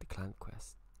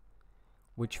quest,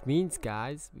 which means,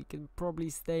 guys, we can probably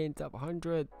stay in top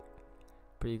 100.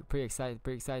 Pretty excited.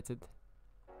 It's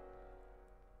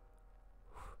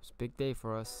a big day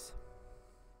for us.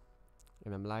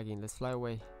 And I'm lagging. Let's fly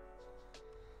away.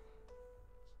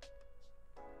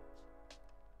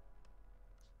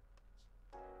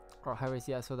 Oh, Harris,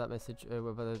 yeah, I saw that message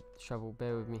about the shovel.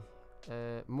 Bear with me.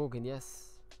 Morgan,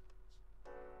 yes.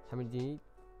 How many do you need?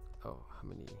 Oh, how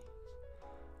many?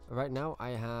 Right now,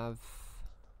 I have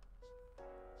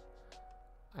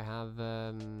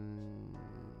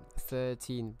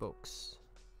 13 books.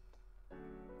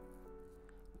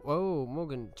 Whoa,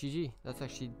 Morgan, GG. That's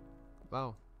actually,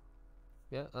 wow.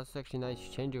 Yeah, that's actually nice.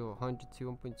 Change your 100 to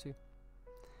 1.2.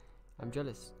 I'm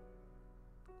jealous.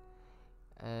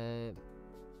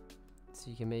 So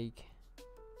you can make.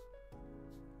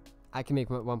 I can make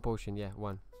one potion. Yeah,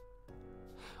 one.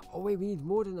 Oh wait, we need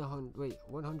more than 100. Wait,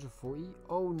 140.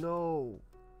 Oh no.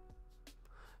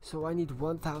 So I need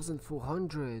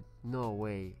 1,400. No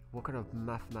way. What kind of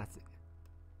mathematics?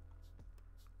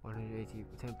 180,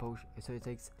 10 potion. So it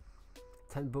takes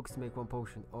 10 books to make 1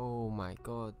 potion. Oh my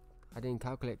god, I didn't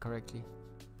calculate correctly.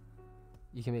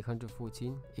 You can make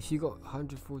 114. If you got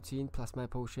 114 plus my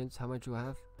potions, how much do I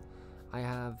have? I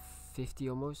have 50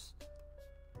 almost.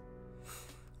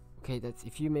 Okay, that's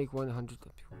if you make 100.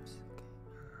 Okay.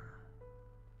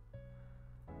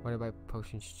 What about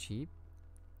potions cheap?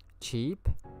 Cheap?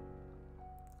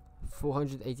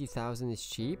 480,000 is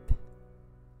cheap?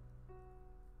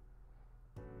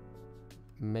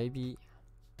 Maybe.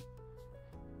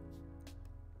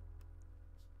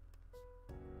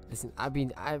 Listen,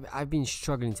 I've been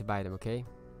struggling to buy them, okay?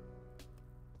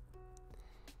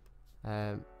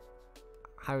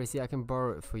 Harry, see, I can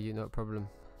borrow it for you, no problem.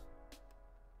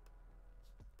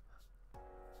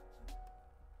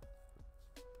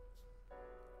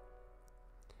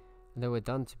 And then we're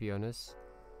done, to be honest.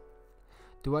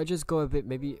 Do I just go a bit,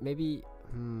 maybe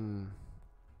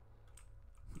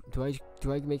do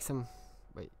I make some,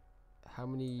 wait, how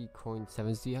many coin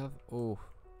 7s do you have? Oh,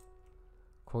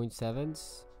 coin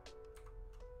 7s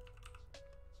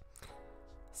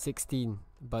 16,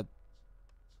 but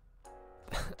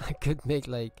I could make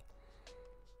like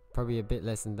probably a bit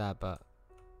less than that, but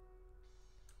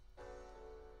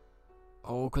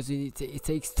oh, because it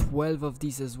takes 12 of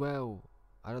these as well.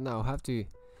 I don't know, I'll have to,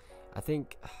 I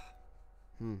think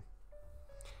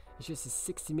it's just a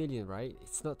 60 million, right?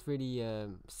 It's not really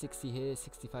 60 here,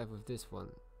 65 with this one.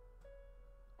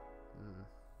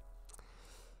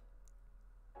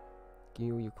 Give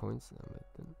me all your coins.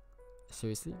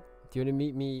 Seriously? Do you want to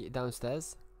meet me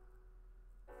downstairs?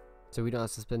 So we don't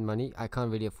have to spend money. I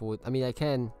can't really afford. I mean, I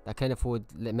can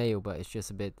afford mail, but it's just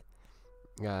a bit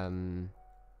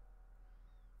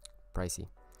pricey.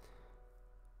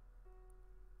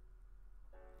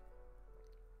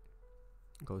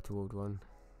 Go to old one.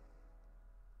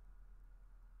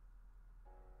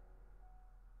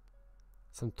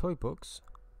 Some toy books.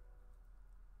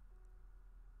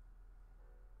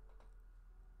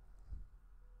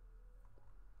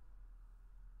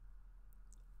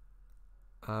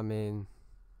 I'm in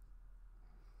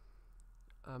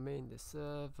the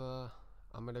server.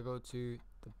 I'm gonna go to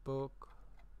the book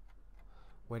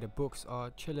where the books are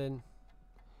chilling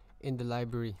in the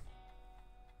library.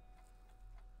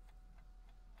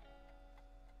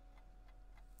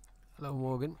 Hello,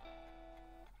 Morgan.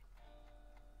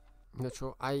 Not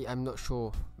sure. I'm not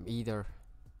sure either.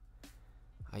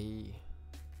 I'm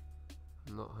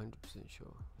not 100%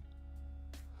 sure.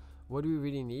 What do we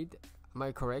really need? Am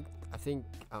I correct? I think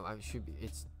I should be.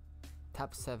 It's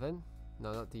tab 7.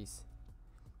 No, not these.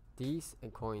 These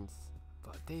and coins.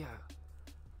 But they are.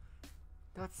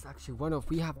 That's actually one of.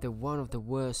 We have one of the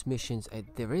worst missions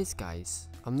there is, guys.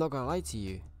 I'm not gonna lie to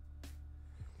you.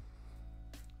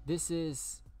 This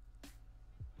is.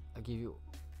 I'll give you.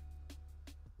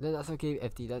 No, that's okay,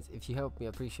 FD. That's if you help me, I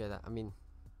appreciate that. I mean,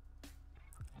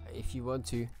 if you want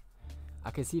to,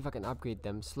 I can see if I can upgrade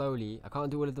them slowly. I can't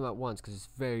do all of them at once because it's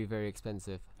very, very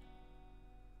expensive.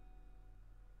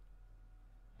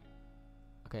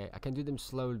 Okay, I can do them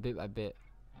slowly, bit by bit.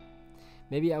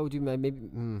 Maybe I will do my I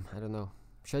don't know.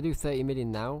 Should I do 30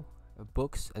 million now of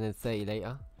books and then 30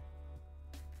 later?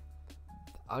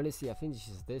 Honestly, I think it's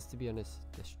just this. To be honest,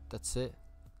 that's it.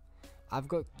 I've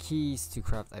got keys to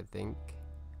craft, I think.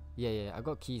 Yeah, I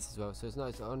got keys as well. So it's not.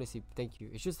 It's honestly, thank you.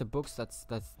 It's just the books. That's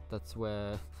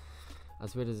where,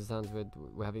 as weird as it sounds,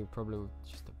 we're having a problem with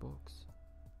just the books.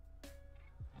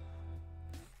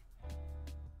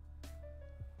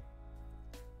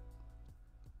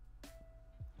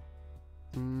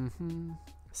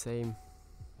 Same.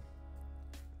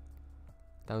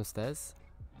 Downstairs.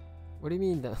 What do you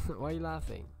mean? Why are you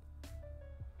laughing?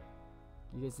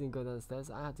 You guys didn't go downstairs?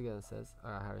 I had to go downstairs.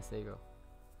 Alright, Harris, there you go.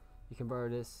 You can borrow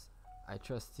this. I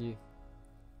trust you.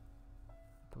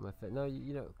 Put my foot. No,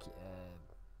 you know,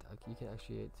 you can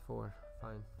actually. It's 4.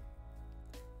 Fine.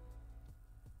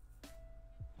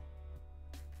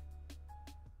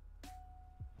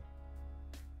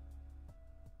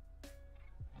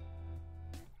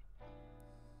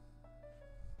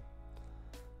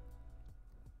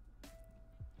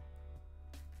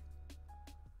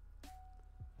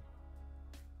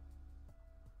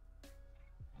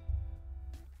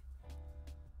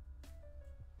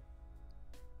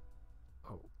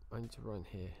 I need to run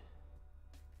here.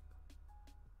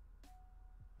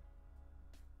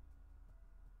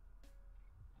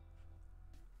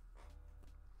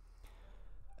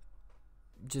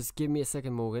 Just give me a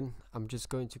second, Morgan. I'm just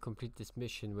going to complete this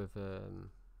mission with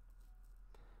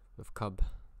Cub.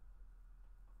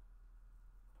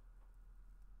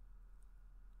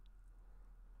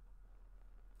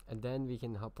 And then we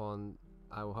can hop on.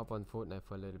 I will hop on Fortnite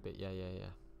for a little bit. Yeah.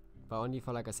 but only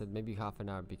for, like I said, maybe half an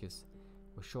hour because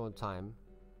we're short on time.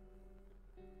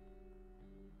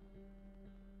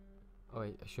 Oh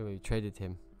wait, I should have traded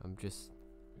him. I'm just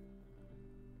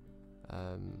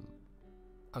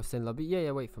I'll send lobby.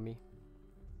 Yeah, wait for me.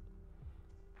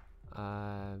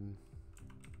 So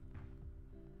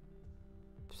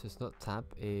it's not tab,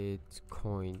 it's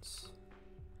coins.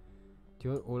 Do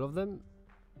you want all of them,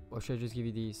 or should I just give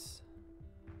you these?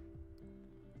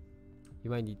 You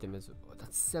might need them as well. Oh,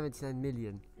 that's 79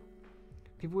 million.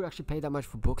 People would actually pay that much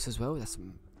for books as well. That's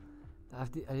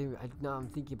now I'm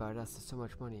thinking about it. That's so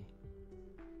much money.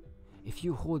 If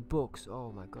you hoard books,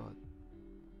 oh my god.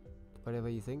 Whatever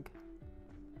you think.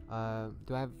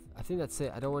 Do I have? I think that's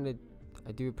it. I don't want to.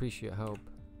 I do appreciate help.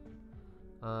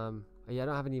 Yeah, I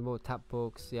don't have any more tap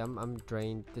books. Yeah, I'm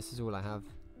drained. This is all I have.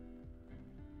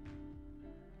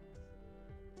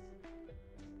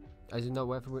 Is it not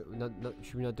worth it?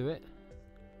 Should we not do it?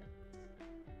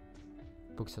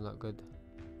 Books are not good.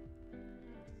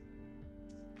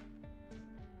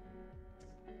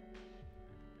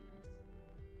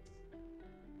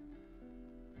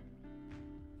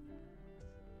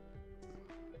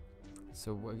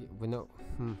 So we're not.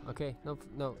 Okay,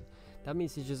 no. That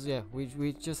means it's just, yeah,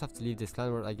 we just have to leave this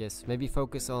clan war, I guess. Maybe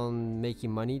focus on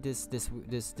making money this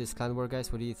clan war,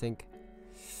 guys. What do you think?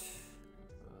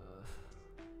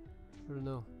 I don't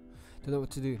know what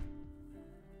to do.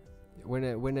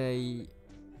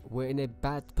 We're in a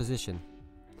bad position.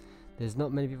 There's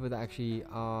not many people that actually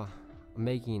are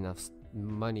making enough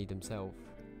money themselves.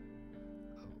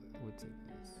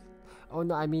 Oh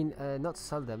no, I mean not to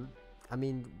sell them. I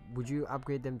mean, would you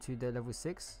upgrade them to the level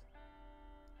 6?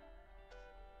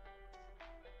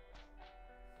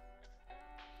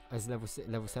 As level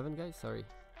 7, guys. Sorry.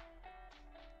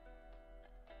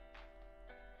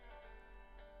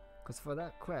 Because for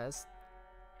that quest,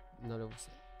 not level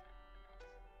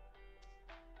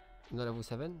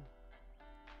 7.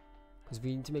 Because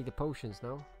we need to make the potions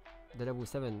now. The level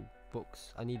 7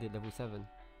 books. I needed level 7.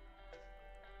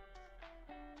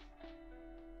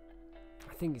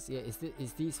 I think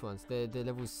it's these ones. The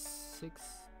level 6,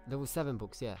 level 7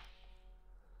 books. Yeah.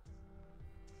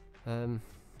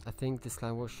 I think this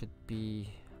clan war should be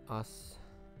us.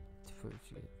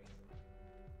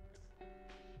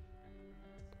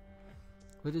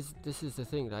 But this is the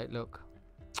thing, right? Look,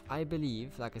 I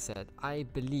believe, like I said,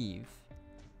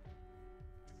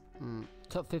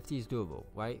 top 50 is doable,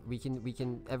 right? We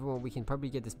can probably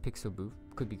get this pixel booth.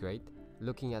 Could be great.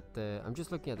 Looking at I'm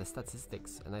just looking at the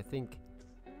statistics, and I think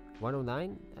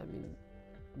 109. I mean,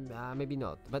 maybe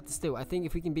not, but still, I think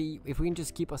if we can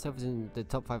just keep ourselves in the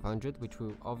top 500, which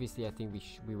will obviously, I think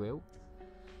we will.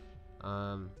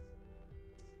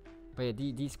 But yeah,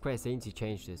 these quests, they need to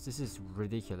change this. This is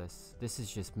ridiculous. This is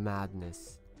just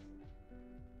madness.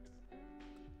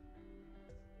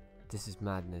 This is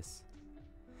madness.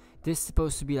 This is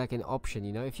supposed to be like an option,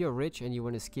 you know? If you're rich and you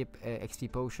want to skip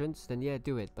XP potions, then yeah,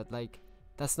 do it. But like,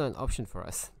 that's not an option for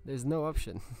us. There's no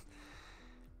option.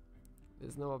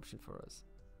 There's no option for us.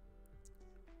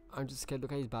 I'm just scared.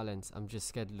 Look at his balance. I'm just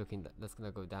scared looking that's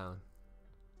gonna go down.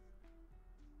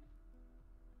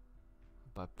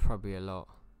 But probably a lot.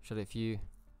 Should I few?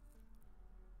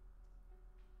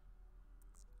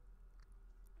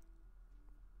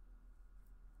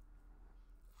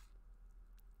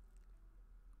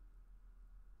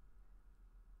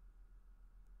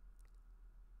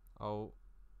 Oh,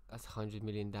 that's 100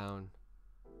 million down.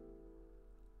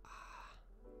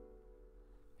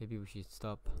 Maybe we should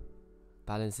stop.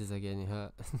 Balances are getting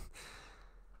hurt.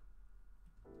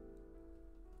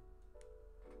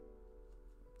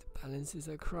 The balances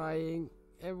are crying.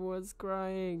 Everyone's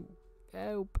crying.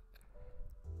 Help.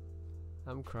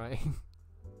 I'm crying.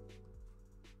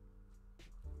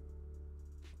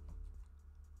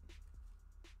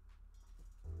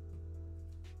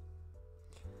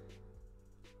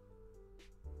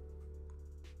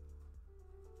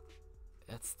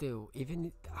 That's still,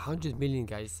 even 100 million,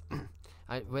 guys.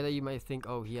 Whether you might think,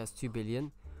 oh, he has 2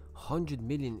 billion, 100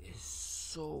 million is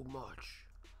so much.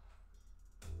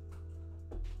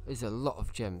 It's a lot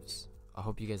of gems. I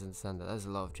hope you guys understand that. That's a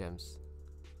lot of gems.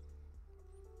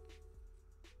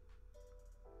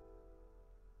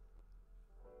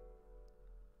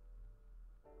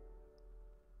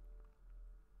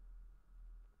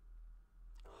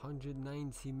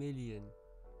 $190 million.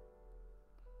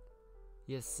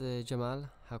 Yes, Jamal,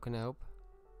 how can I help?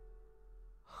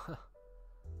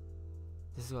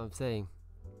 This is what I'm saying.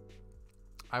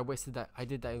 I wasted that. I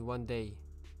did that in one day,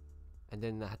 and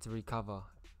then I had to recover,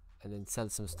 and then sell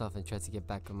some stuff and try to get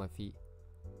back on my feet.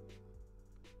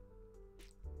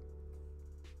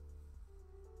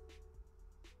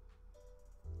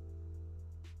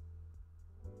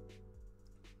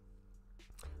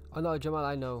 Oh no, Jamal,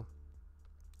 I know.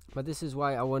 But this is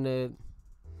why I wanna.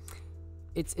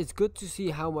 It's good to see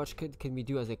how much can we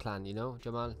do as a clan, you know,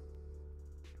 Jamal.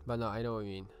 But no, I know what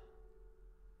you mean.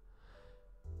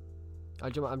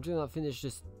 Jamal, I'm just gonna finish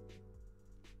this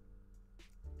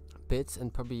bits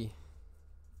and probably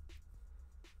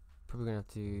gonna have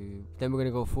to. Then we're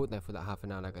gonna go Fortnite for that half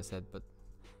an hour, like I said. But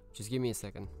just give me a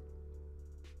second.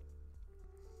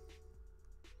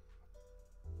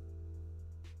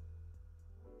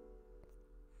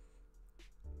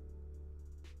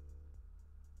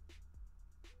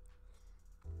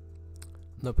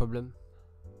 No problem.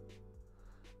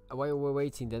 While we're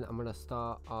waiting, then I'm gonna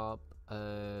start up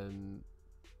the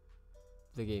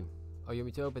game. Oh, you want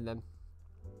me to open them?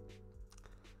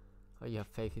 Oh, you have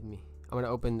faith in me. I'm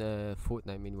gonna open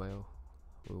Fortnite meanwhile.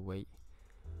 We'll wait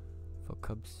for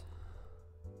Cubs.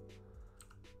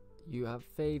 You have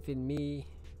faith in me.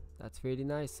 That's really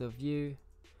nice of you.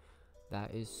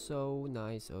 That is so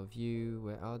nice of you.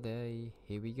 Where are they?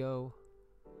 Here we go.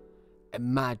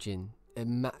 Imagine,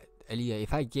 Aliyah,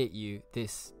 if I get you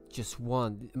this just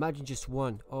one, imagine just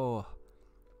one. Oh,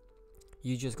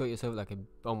 you just got yourself like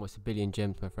almost 1 billion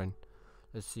gems, my friend.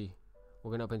 Let's see.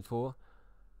 We're gonna open 4,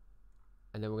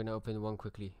 and then we're gonna open 1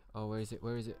 quickly. Oh, where is it?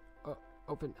 Where is it? Oh,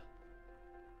 open.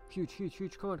 Huge, huge,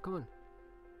 huge. Come on, come on,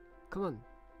 come on.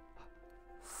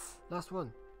 Last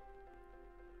one.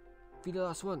 Be the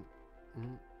last one.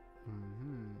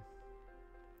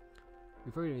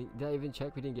 We probably did I even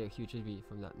check? We didn't get a huge HV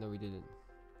from that. No, we didn't.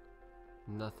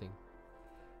 Nothing.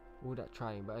 All that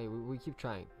trying, but hey, we keep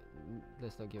trying.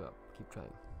 Let's not give up. Keep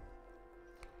trying.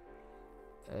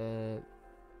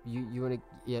 You wanna?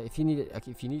 Yeah. If you need it, like,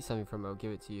 if you need something from it, I'll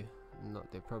give it to you.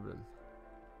 Not the problem.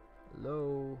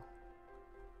 Hello.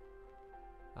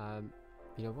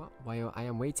 You know what? While I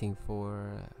am waiting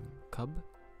for Cub,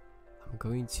 I'm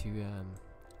going to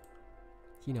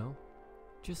you know,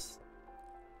 just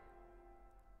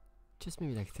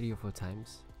maybe like 3 or 4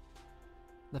 times.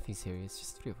 Nothing serious,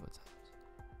 just 3 or 4 times.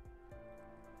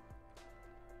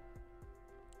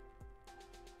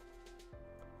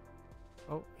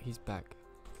 Oh, he's back.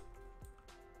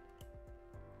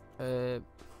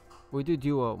 We do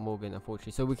duo movement,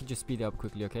 unfortunately, so we can just speed it up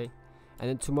quickly, okay? And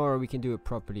then tomorrow we can do it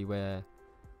properly, where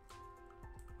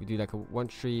we do like a 1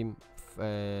 stream.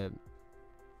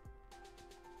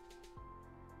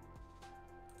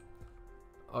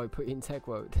 Oh, we put in tech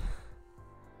mode.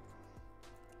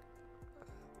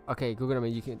 Okay, Google, I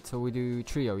mean, you can. So we do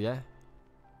trio, yeah?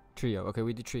 Trio. Okay,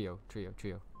 we do trio.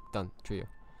 Done. Trio.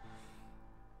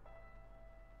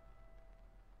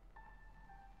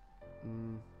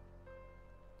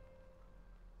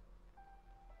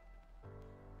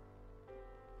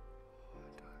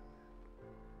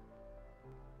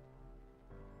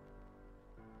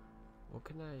 What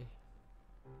can I?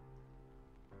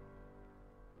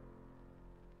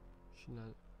 Should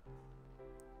not.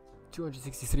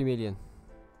 263 million.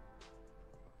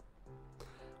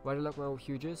 Why do I like my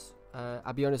huges?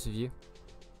 I'll be honest with you.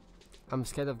 I'm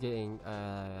scared of getting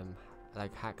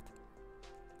like hacked.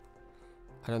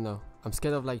 I don't know. I'm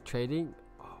scared of like trading.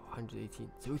 Oh,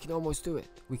 118. So we can almost do it.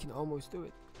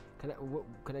 Can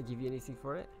I give you anything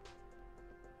for it?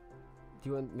 Do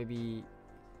you want maybe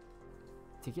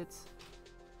tickets?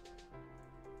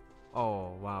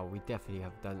 Oh wow, we definitely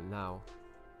have done it now.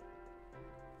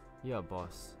 You're a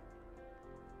boss.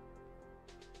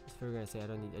 That's what we're gonna say. I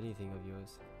don't need anything of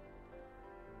yours.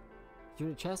 Do you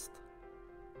want a chest?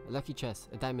 A lucky chest,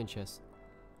 a diamond chest.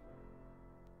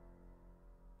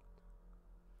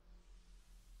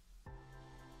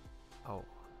 Oh,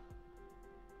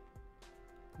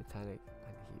 Titanic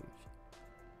and huge.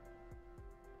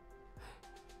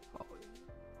 Oh,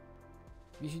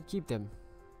 you should keep them.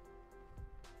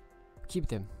 Keep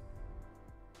them.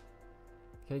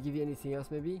 Can I give you anything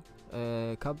else, maybe?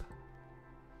 Cub?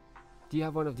 Do you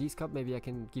have one of these, Cub? Maybe I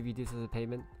can give you this as a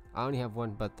payment. I only have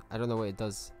one, but I don't know what it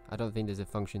does. I don't think there's a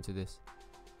function to this.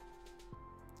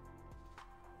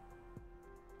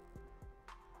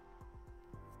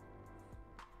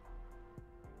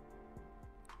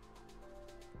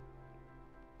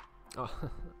 Oh,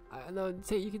 I know.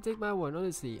 You can take my one.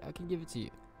 Honestly, I can give it to you.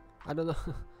 I don't know.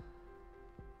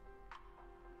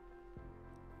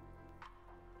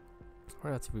 I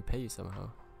have to repay you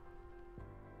somehow.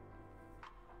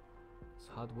 It's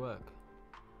hard work.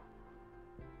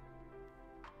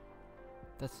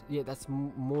 That's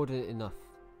more than enough.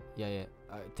 Yeah.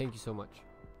 Thank you so much.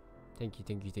 Thank you.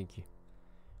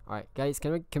 All right, guys,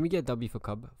 can we get a W for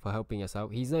Cub for helping us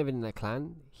out? He's not even in a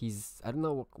clan. He's, I don't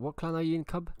know what clan are you in,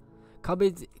 Cub? Cub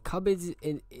is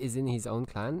in his own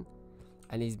clan,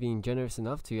 and he's being generous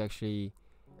enough to actually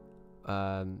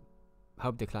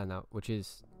help the clan out, which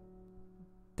is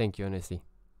thank you, honestly.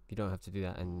 You don't have to do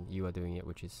that, and you are doing it,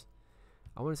 which is,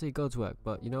 I want to say God's work,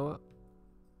 but you know what?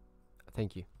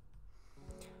 Thank you.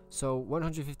 So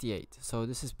 158. So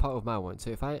this is part of my one. So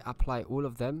if I apply all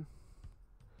of them,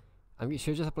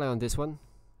 should I just apply on this one,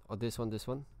 or this one?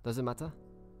 Doesn't matter.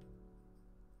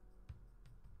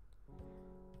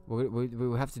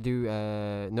 We'll have to do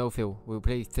no fill. We'll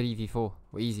play 3v4.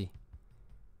 We're easy.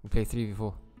 We'll play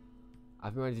 3v4.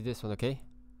 I've been ready to do this one, okay?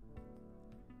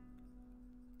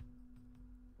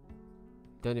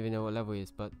 Don't even know what level it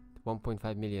is, but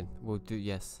 1.5 million. We'll do,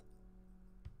 yes.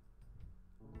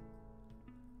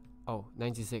 Oh,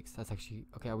 96. That's actually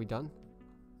okay. Are we done?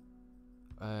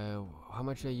 How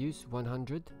much did I use?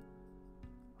 100.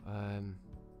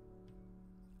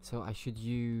 So I should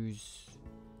use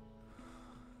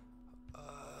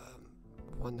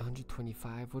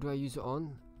 125. What do I use it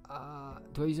on?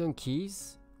 Do I use it on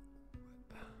keys?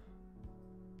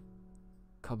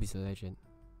 Cubby's a legend.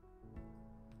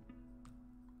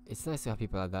 It's nice to have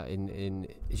people like that in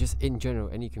just in general,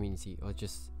 any community, or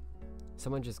just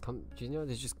someone just come. You know,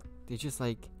 they're just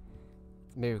like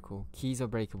miracle. Keys or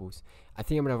breakables. I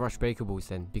think I'm gonna rush breakables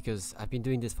then, because I've been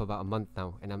doing this for about a month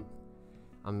now, and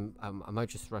I might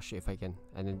just rush it if I can,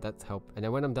 and then that's help. And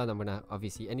then when I'm done, I'm gonna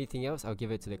obviously anything else I'll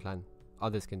give it to the clan.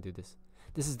 Others can do this.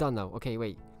 This is done now. Okay,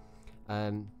 wait.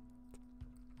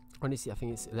 Honestly, I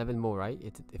think it's 11 more, right?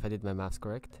 If I did my maths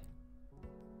correct.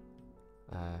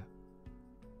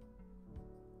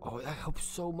 Oh, that helps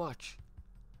so much.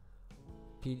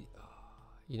 You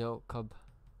know, Cub,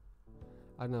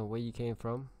 I don't know where you came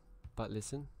from, but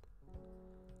listen,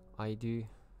 I do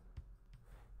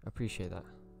appreciate that.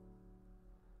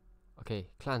 Okay,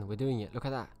 clan, we're doing it. Look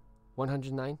at that.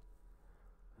 109.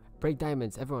 Break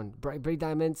diamonds, everyone. Break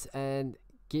diamonds and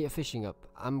get your fishing up.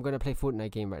 I'm gonna play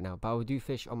Fortnite game right now, but I will do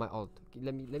fish on my alt.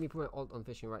 Let me put my alt on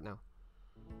fishing right now.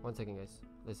 1 second, guys.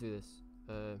 Let's do this.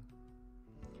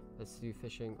 Let's do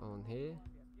fishing on here.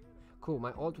 Cool,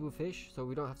 my alt will fish, so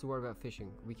we don't have to worry about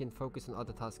fishing. We can focus on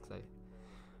other tasks though.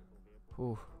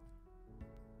 Ooh.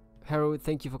 Harold,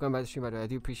 thank you for coming by the stream, by the way. I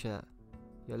do appreciate that.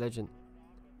 You're a legend.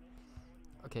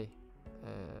 Okay.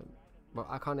 Well,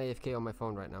 I can't AFK on my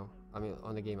phone right now. I mean,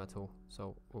 on the game at all.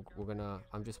 So we're gonna.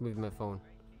 I'm just moving my phone.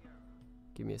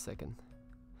 Give me a second.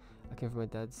 I came from my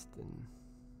dad's. Then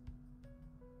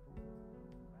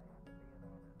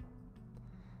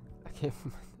I came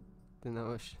from the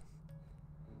ocean.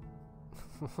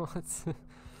 What?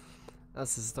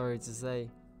 That's a story to say.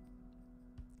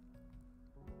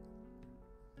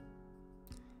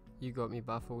 You got me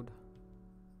baffled.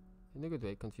 In a good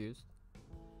way, confused.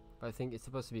 But I think it's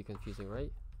supposed to be confusing,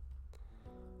 right?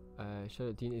 Should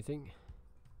I do anything?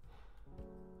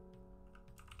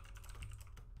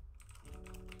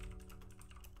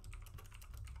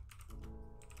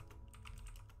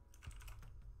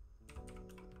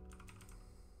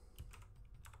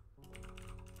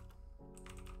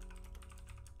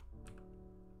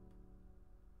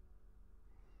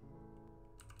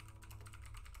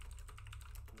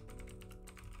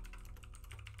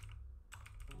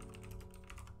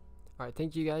 Alright,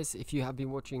 thank you guys. If you have been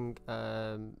watching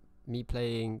me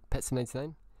playing Pets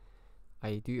 99,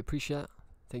 I do appreciate that.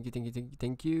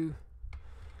 Thank you.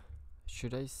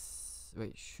 Should I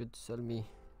wait, should sell me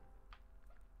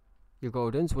your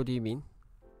goldens? What do you mean?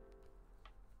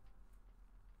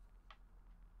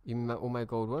 You mean all my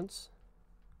gold ones?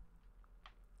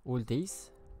 All these?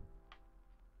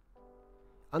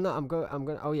 Oh no, I'm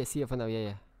gonna oh yeah, see you for now,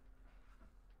 yeah.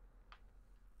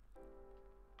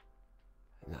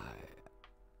 No.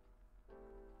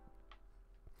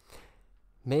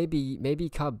 Maybe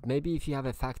Cub, maybe if you have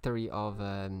a factory of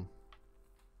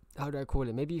how do I call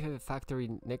it? Maybe you have a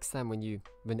factory next time when the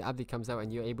update comes out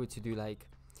and you're able to do like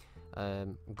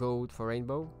gold for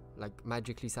rainbow, like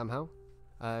magically somehow.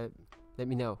 Let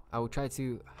me know. I will try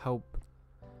to help.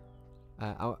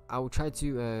 I will try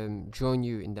to join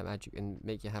you in that magic and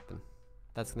make it happen.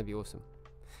 That's gonna be awesome.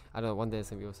 I don't know, one day it's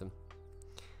gonna be awesome.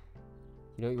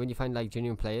 You know, when you find like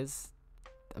genuine players,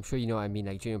 I'm sure you know what I mean,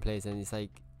 like genuine players, and it's like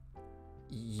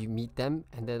you meet them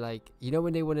and they're like, you know,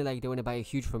 when they want to buy a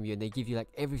huge from you and they give you like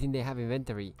everything they have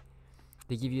inventory.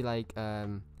 They give you like I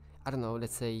don't know,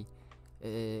 let's say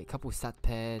a couple stat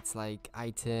pets, like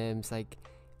items, like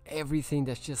everything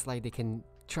that's just like they can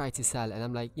try to sell. And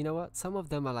I'm like, you know what, some of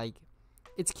them are like,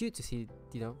 it's cute to see,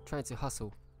 you know, trying to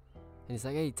hustle, and it's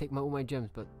like, hey, take all my gems,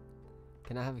 but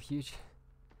can I have a huge?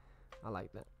 I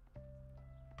like that.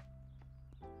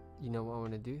 You know what I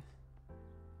want to do?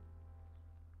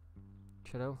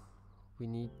 Shadow, we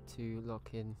need to lock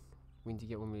in. We need to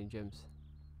get 1 million gems.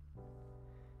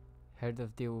 Heard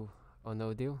of deal or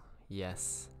no deal?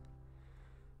 Yes.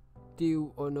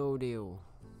 Deal or no deal?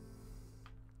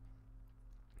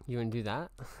 You wanna do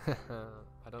that?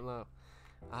 I don't know.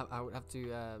 I would have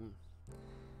to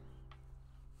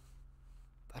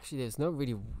actually there's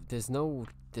no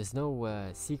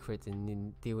secret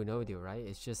in deal or no deal, right?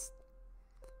 It's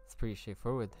pretty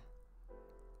straightforward.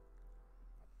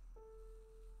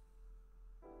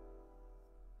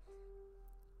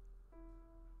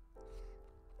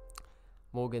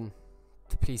 Morgan,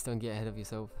 please don't get ahead of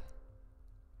yourself.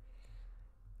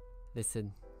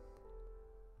 Listen.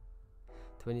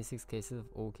 26 cases of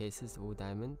all cases, all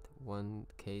diamond. One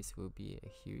case will be a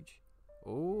huge.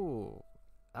 Oh,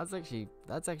 that's actually.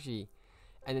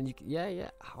 And then yeah.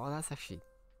 Oh, that's actually.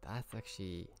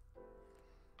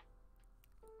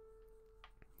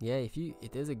 Yeah,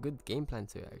 if there's a good game plan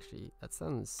to it, actually,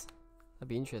 that'd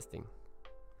be interesting.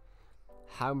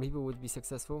 How many people would be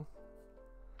successful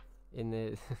in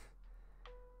the?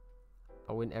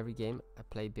 I win every game. I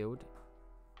play build,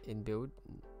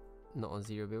 not on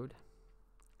zero build.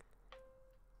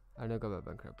 I don't go about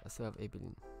bankrupt. I still have 8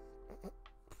 billion.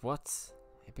 What?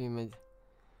 8 billion.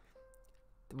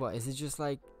 What is it? Just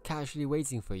like casually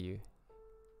waiting for you,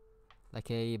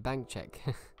 like a bank check.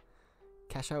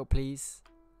 Cash out, please.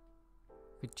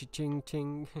 Ching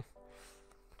ching.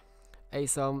 Hey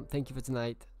Sam, thank you for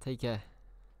tonight. Take care.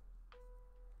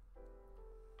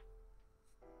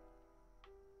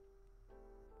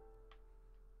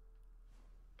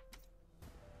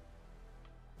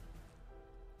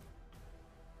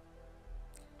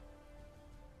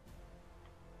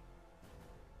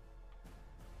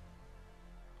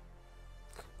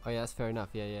 Oh yeah, that's fair enough.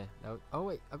 Yeah. Oh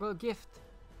wait, I got a gift.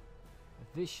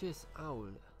 A vicious owl.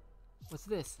 What's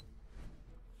this?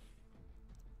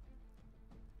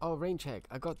 Oh, rain check.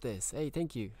 I got this. Hey,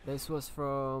 thank you. This was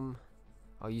from.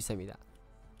 Oh, you sent me that.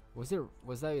 Was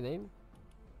that your name?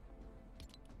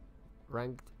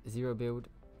 Ranked 0 build.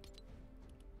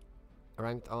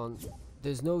 Ranked on.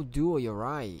 There's no duo. You're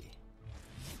right.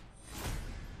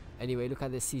 Anyway, look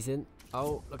at this season.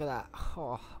 Oh, look at that.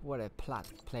 Oh, what a plat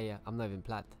player. I'm not even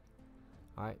plat.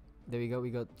 Alright, there we go. We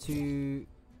got 2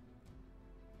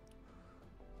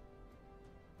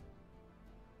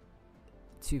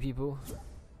 people.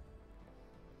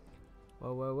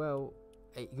 Well.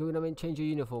 Hey, go on, change your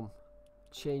uniform.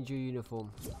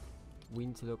 We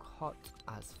need to look hot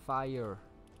as fire.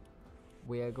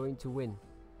 We are going to win.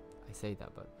 I say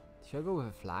that, but should I go with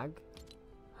a flag?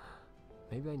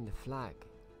 Maybe I need the flag.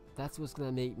 That's what's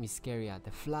gonna make me scarier.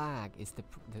 The flag is the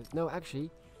no,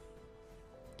 actually,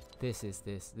 this is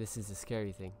the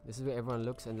scary thing. This is where everyone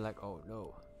looks and they're like, oh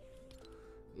no,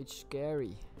 it's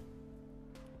scary.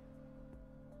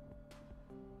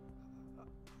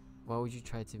 Why would you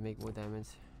try to make more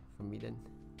diamonds from me then?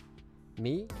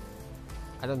 Me?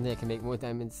 I don't think I can make more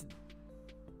diamonds.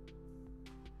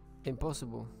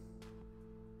 Impossible.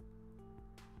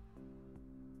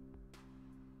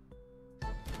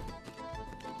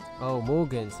 Oh,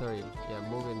 Morgan, sorry. Yeah,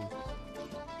 Morgan.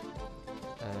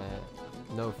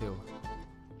 No Phil.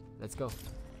 Let's go.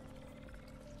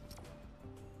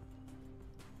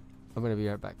 I'm gonna be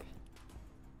right back.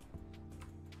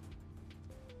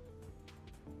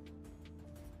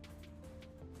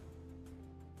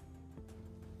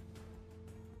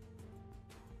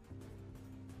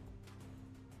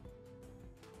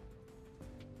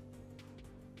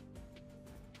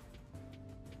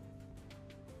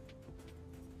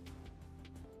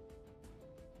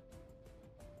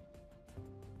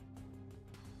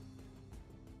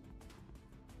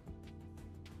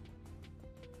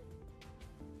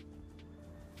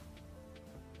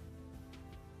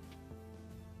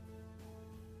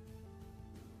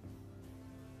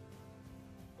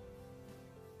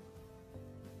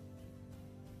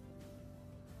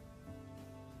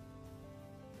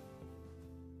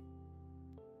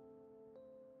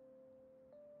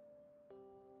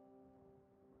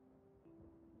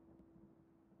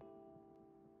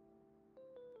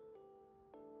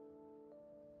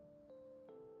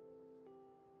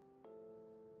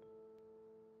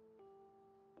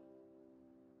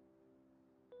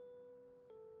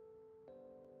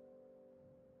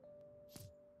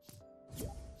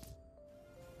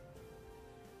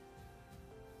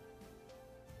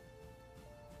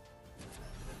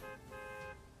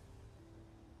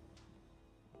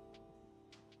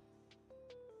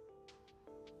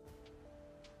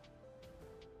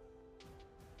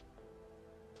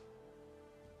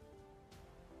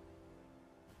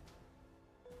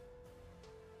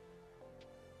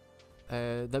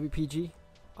 WPG,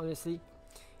 honestly,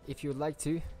 if you would like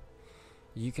to,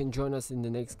 you can join us in the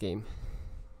next game,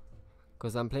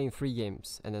 because I'm playing 3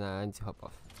 games and then I need to hop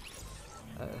off.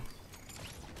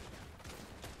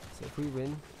 So if we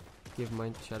win, give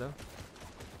mine to Shadow.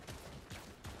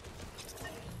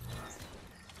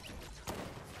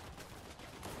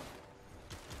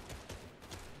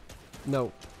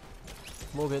 No.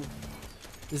 Morgan.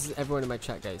 This is everyone in my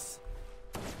chat, guys.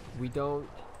 We don't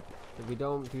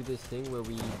do this thing where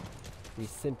we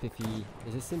sympathy.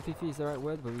 Is it sympathy is the right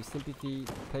word? Where we sympathy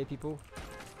play people?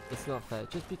 It's not fair.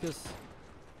 Just because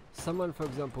someone, for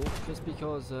example, just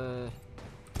because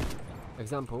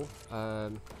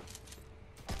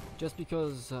just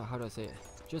because how do I say it?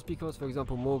 Just because, for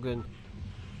example, Morgan,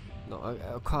 no,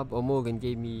 a Cub or Morgan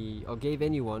gave me or gave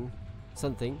anyone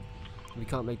something, we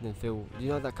can't make them feel. You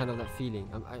know that kind of that feeling.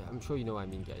 I'm sure you know what I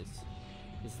mean, guys.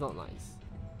 It's not nice.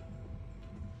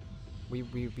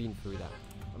 We've been through that.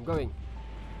 I'm going.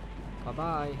 Bye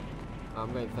bye.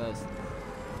 I'm going first.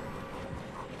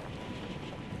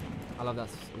 I love that.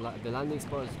 The landing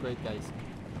spot is great, guys.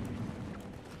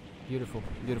 Beautiful,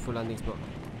 beautiful landing spot.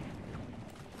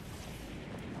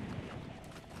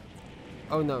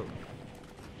 Oh no.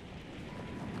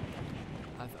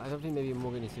 I don't think maybe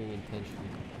Morgan is doing it intentionally.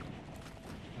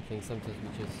 I think sometimes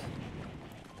we just...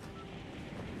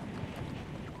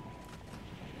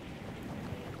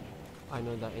 I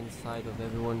know that inside of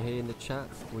everyone here in the chat,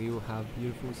 we all have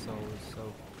beautiful souls,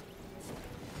 so...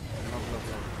 Love, love,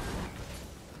 love.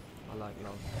 I like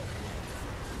love.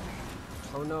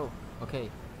 Oh no, okay.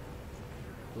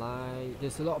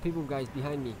 There's a lot of people, guys,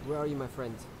 behind me. Where are you, my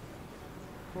friends?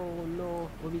 Oh no,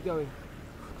 where are we going?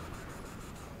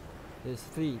 There's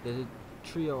a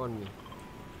trio on me.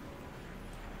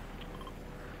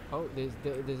 Oh,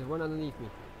 there's one underneath me.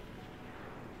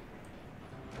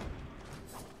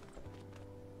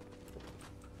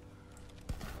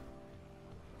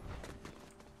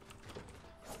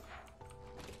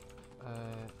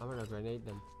 I'm gonna grenade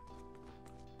them.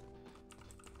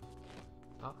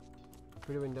 Ah,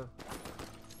 through the window.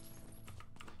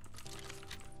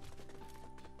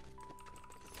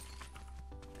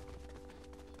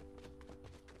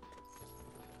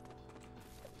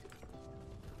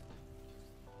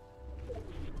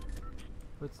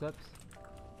 Footsteps.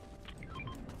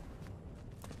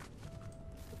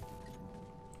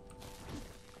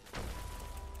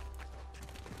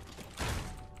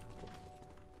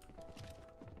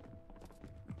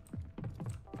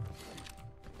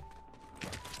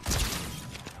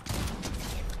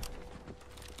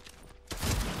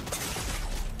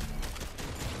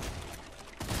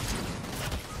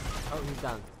 Oh, he's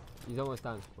down. He's almost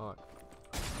down. Alright.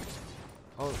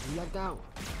 Oh, he lagged out.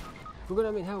 We're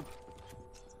gonna need help.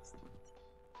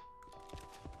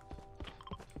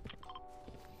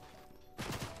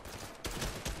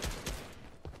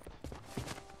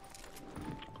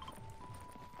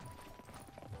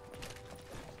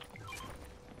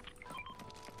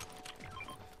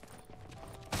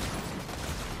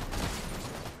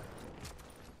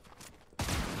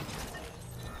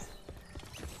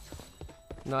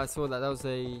 No, I saw that. That was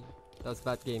a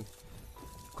bad game.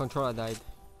 Controller died.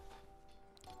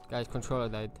 Guys, controller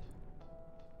died.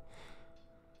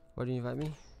 Why didn't you invite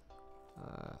me?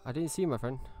 I didn't see you, my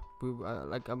friend.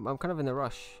 I'm kind of in a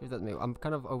rush. If that makes, I'm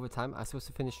kind of over time. I was supposed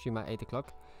to finish stream at 8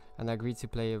 o'clock, and I agreed to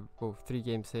play 3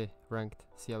 games here, ranked.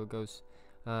 See how it goes.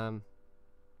 Oh,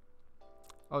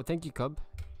 thank you, Cub.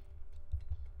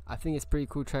 I think it's pretty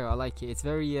cool trailer. I like it. It's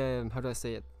very how do I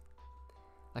say it?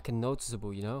 Like a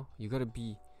noticeable, you know. You gotta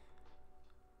be.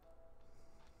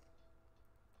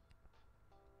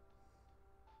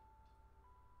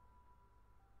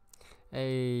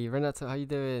 Hey Renato, how you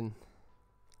doing?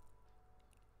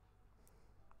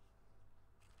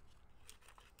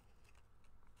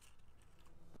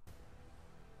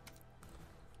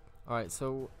 Alright,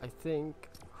 so I think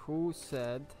who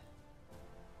said?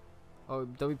 Oh,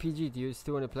 WPG, do you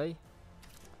still want to play?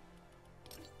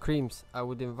 Creams, I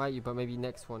would invite you, but maybe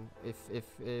next one. If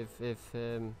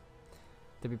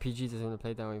WPG doesn't want to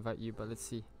play, then I'll invite you. But let's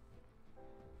see.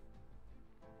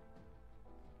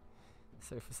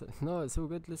 No, it's all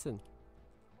good. Listen,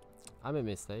 I make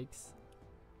mistakes.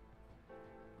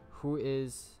 Who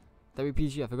is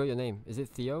WPG? I forgot your name. Is it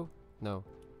Theo? No,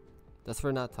 that's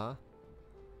Renata.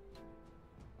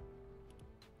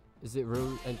 Is it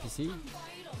real NPC?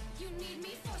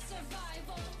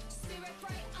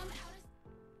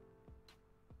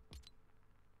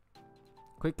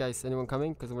 Quick, guys, anyone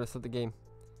coming? Because I'm gonna start the game.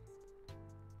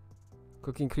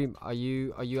 Cooking Cream, are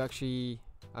you actually?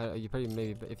 You probably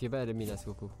maybe, but if you're better than me, that's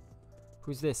cool.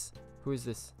 Who's this? Who is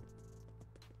this?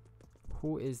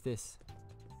 Who is this?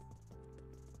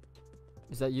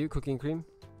 Is that you, Cooking Cream?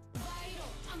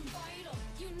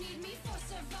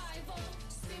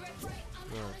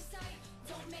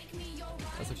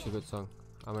 That's actually a good song.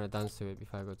 I'm gonna dance to it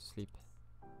before I go to sleep.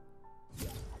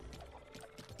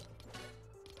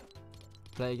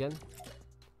 Play again.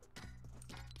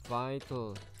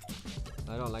 Vital.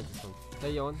 I don't like this one.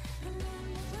 Play on.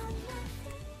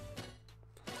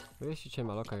 Maybe I should change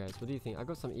my locker, guys. What do you think? I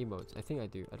got some emotes. I think I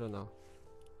do. I don't know.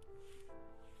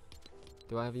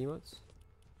 Do I have emotes?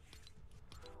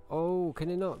 Oh, can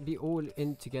it not be all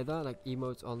in together? Like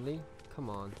emotes only? Come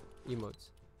on. Emotes.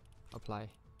 Apply.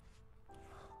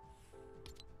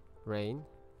 Rain.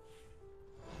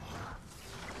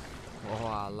 Oh,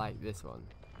 I like this one.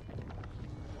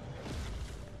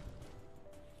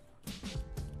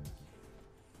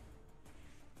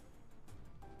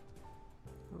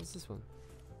 What's this one?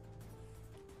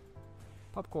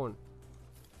 Popcorn.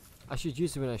 I should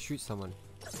use it when I shoot someone.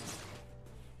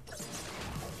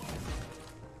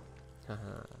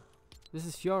 Haha. This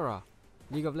is Fiora,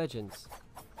 League of Legends.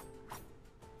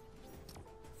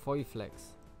 Foyflex.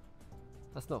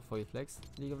 That's not Foyflex.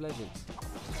 League of Legends.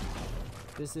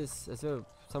 This is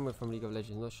somewhere from League of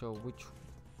Legends. Not sure which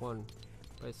one,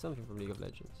 but it's something from League of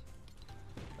Legends.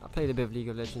 I played a bit of League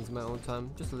of Legends in my own time,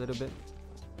 just a little bit.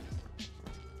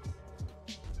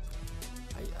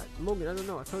 Morgan, I don't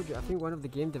know. I told you. I think one of the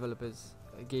game developers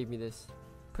gave me this.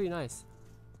 Pretty nice.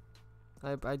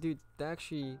 I do. They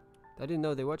actually. I didn't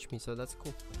know they watched me, so that's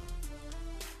cool.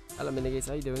 Hello, Minigates.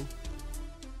 How you doing?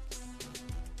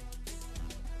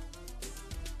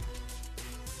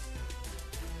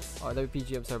 Oh,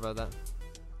 WPG. I'm sorry about that.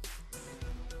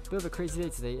 Bit of a crazy day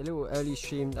today. A little early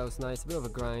stream. That was nice. A bit of a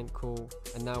grind. Cool.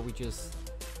 And now we just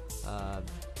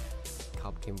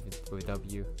Cupcake with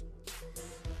W.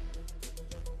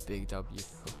 Big W.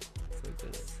 Oh, so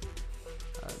goodness.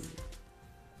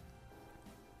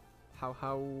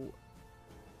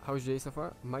 How's your day so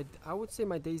far? I would say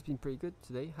my day's been pretty good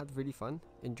today. Had really fun.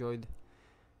 Enjoyed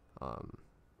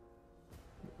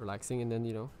relaxing and then,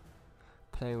 you know,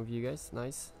 playing with you guys.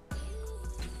 Nice.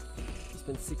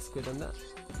 Spent 6 quid on that.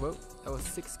 Well, that was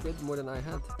 6 quid more than I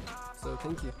had. So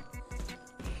thank you.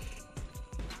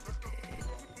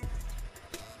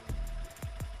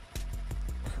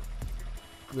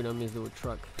 Good on his little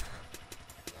truck.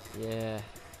 Yeah.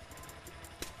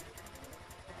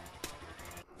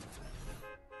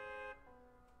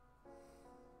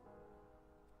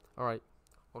 Alright.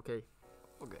 Okay.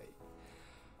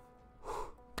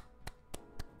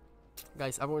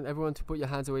 Guys, I want everyone to put your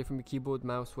hands away from your keyboard,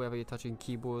 mouse, wherever you're touching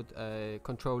keyboard,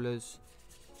 controllers.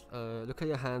 Look at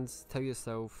your hands. Tell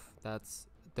yourself that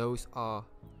those are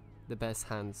the best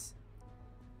hands.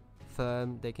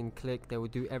 Firm, they can click, they will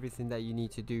do everything that you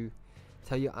need to do.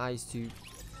 Tell your eyes to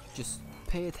just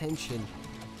pay attention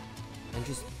and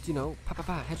just, you know,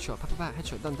 headshot,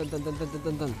 headshot,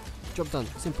 done. Job done,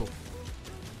 simple.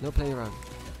 No playing around.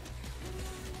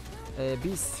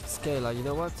 Beast Scalar, you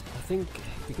know what? I think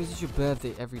because it's your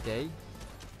birthday every day,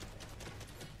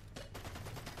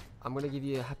 I'm gonna give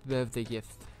you a happy birthday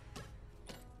gift.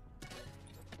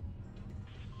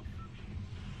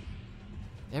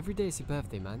 Every day is your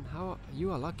birthday, man. How you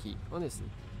are lucky, honestly.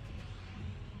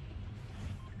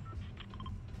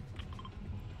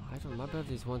 I don't. My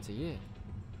birthday is once a year.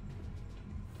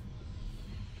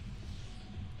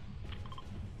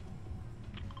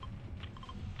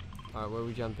 Alright, where are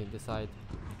we jumping? Decide.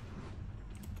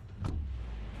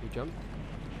 We jump.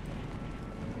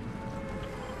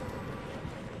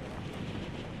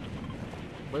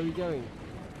 Where are we going?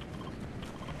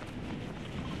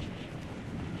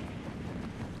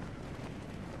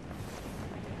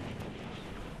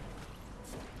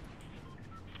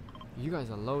 You guys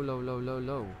are low. Low.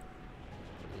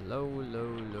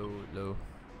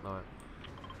 Alright.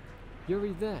 You're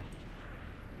already there.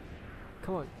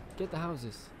 Come on, get the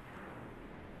houses.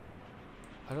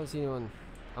 I don't see anyone.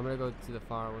 I'm gonna go to the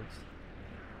far ones.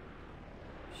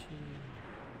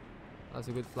 That's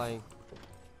a good flying.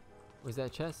 Was that a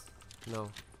chest?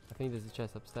 No. I think there's a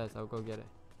chest upstairs. I'll go get it.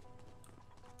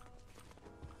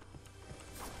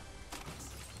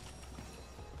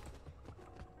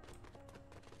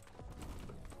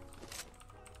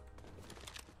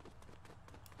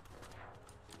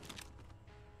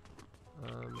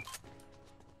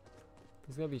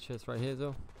 There's gonna be a chest right here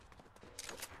though.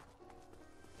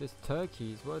 There's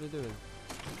turkeys, what are they doing?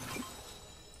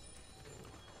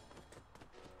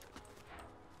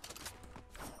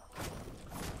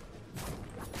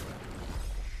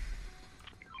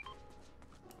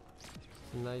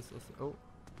 Nice. Oh,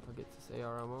 I'll get this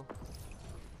AR ammo.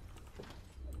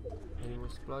 Any more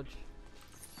splodge?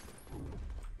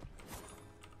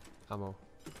 Ammo.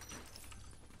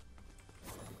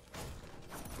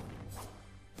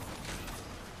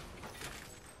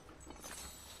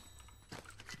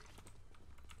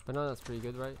 For now, that's pretty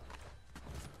good, right?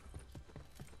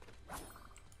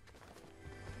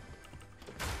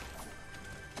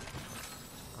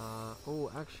 Oh,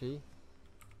 actually,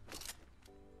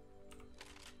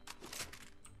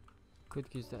 could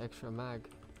use the extra mag.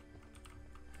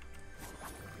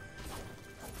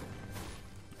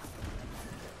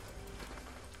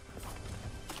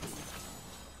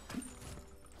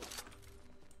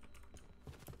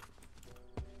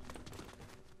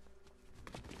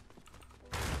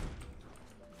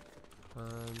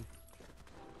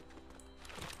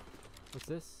 What's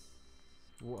this?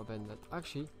 Waterbend. That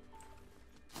actually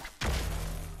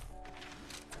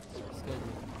scared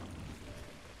me.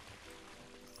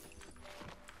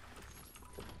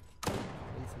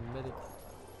 And some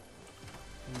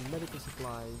medical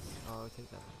supplies. Oh, I'll take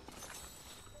that.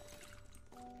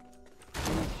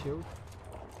 Shield.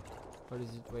 What is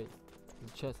it? Wait,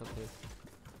 there's a chest up here.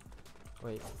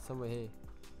 Wait, it's somewhere here.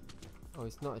 Oh,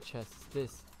 it's not a chest. It's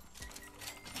this.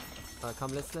 Alright,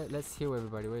 come. Let's heal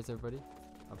everybody. Where's everybody?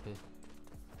 Up here.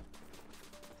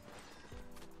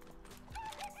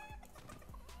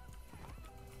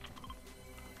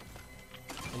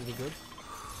 Anything good?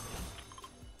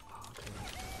 Oh, okay.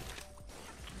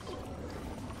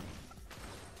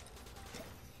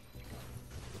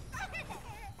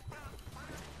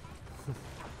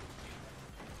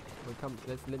 Well, come.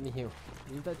 Let me heal.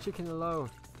 Leave that chicken alone.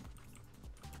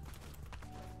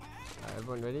 Alright,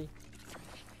 everyone ready?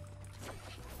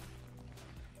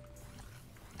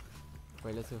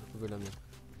 Wait, let's see if we're good on me.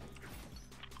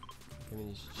 I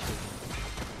mean,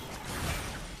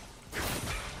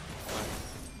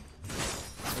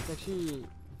 let's actually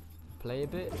play a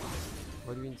bit.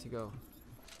 Where do we need to go?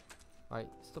 Alright,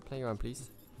 stop playing around, please.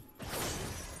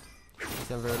 You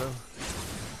sound very low.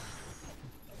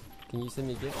 Can you send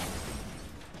me a gift?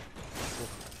 Oh.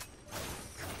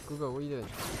 Google, what are you doing?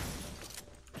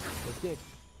 Let's get.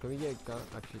 Can we get a gun?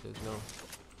 Actually, there's no.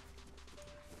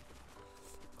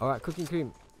 Alright, cooking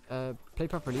cream. Play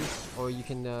properly, or you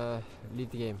can leave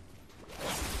the game.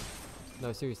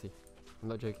 No, seriously. I'm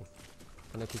not joking.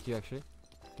 Can I kick you actually?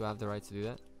 Do I have the right to do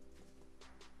that?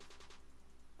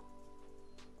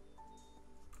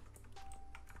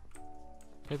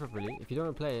 Play properly. If you don't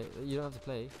want to play it, you don't have to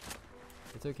play.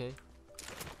 It's okay.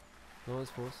 No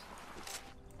one's forced.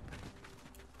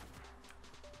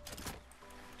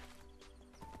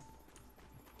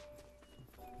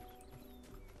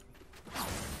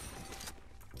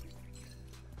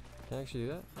 Can I actually do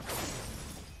that?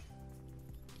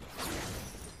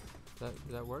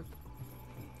 Did that work?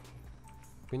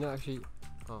 We not actually.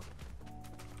 Oh.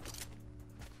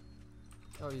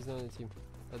 Oh, he's not in the team.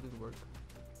 That did work.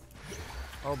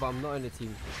 Oh, but I'm not in the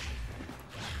team.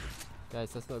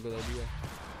 Guys, that's not a good idea.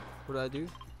 What did I do?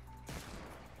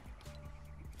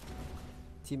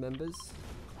 Team members.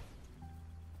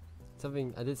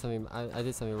 I did something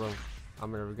wrong.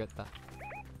 I'm gonna regret that.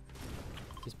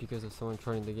 Just because of someone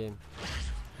trolling the game.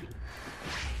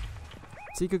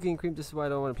 See, cooking cream, this is why I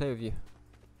don't want to play with you.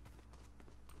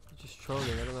 You're just trolling,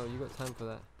 I don't know, you got time for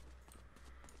that.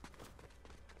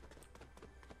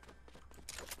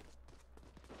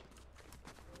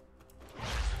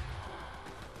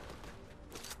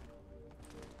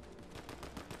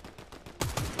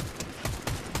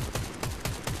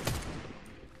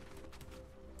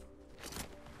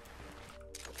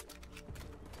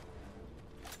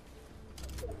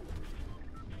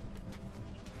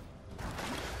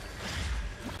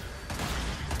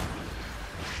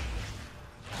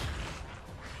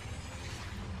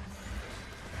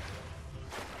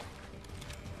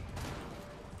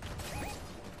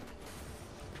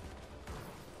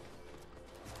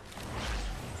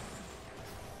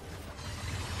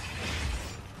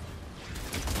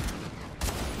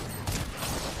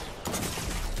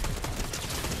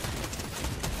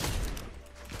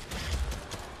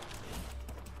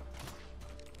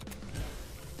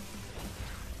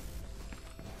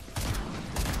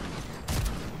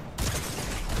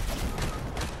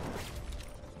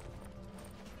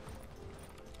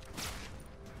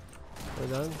 We're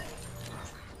done.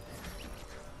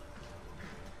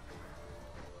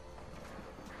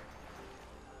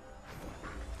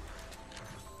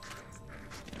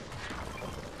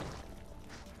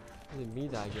 Is it me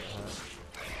that I get hurt?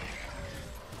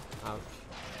 Ouch.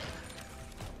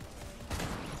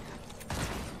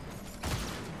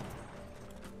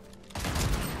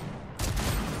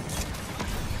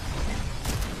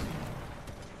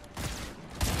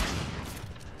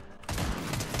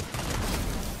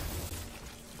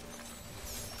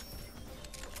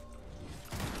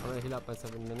 I'm gonna heal up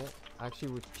myself in a minute. I actually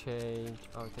would change.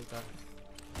 Oh, take that.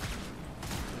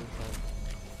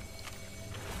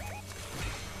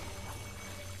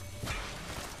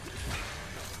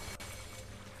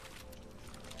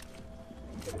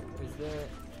 Yeah,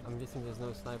 I'm guessing there's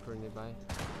no sniper nearby.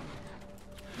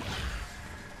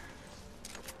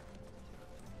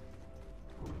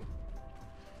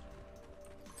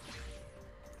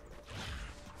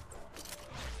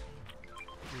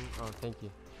 Oh, thank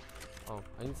you. Oh,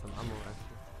 I need some ammo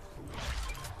actually.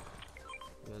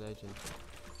 You're a legend.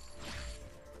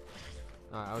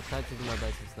 Alright, I'll try to do my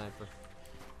best with sniper.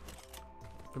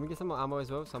 Can we get some more ammo as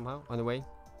well somehow on the way?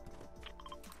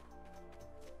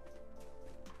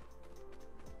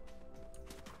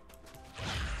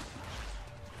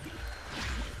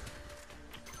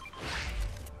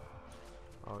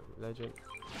 Oh, legend.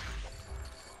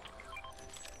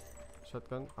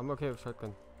 Shotgun. I'm okay with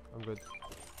shotgun. I'm good.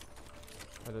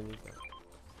 I don't need that.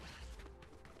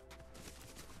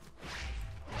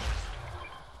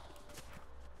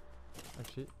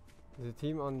 Actually, there's a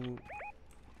team on.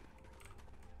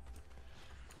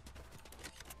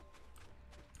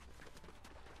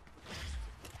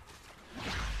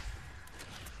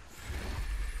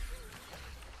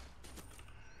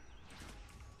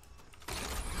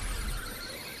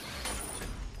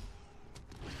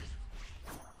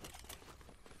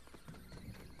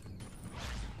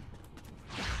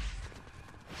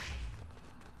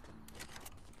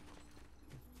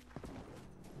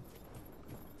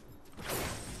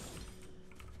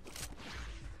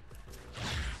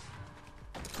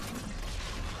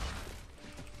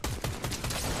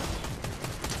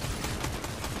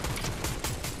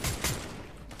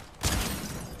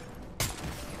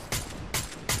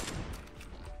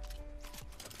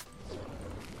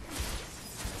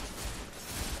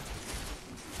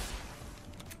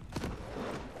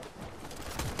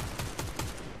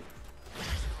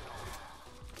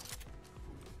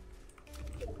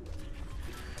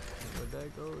 There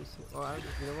goes. Oh,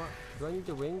 you know what? Do I need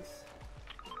the wings?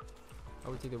 I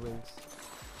would take the wings.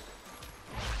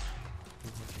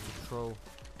 Troll.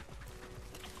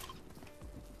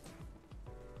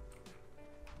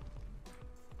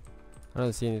 I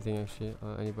don't see anything actually,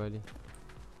 or anybody.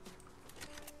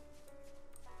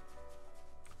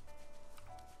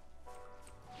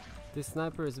 This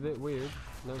sniper is a bit weird.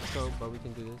 No scope, but we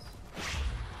can do this.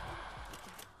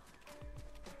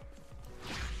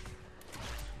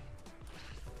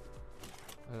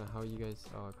 I don't know how you guys.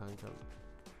 Oh, I can't jump.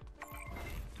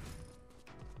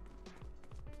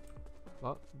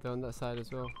 Oh, they're on that side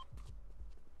as well.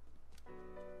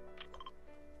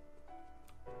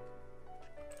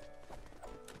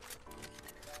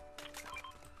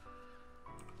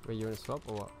 Wait, you wanna swap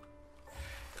or what?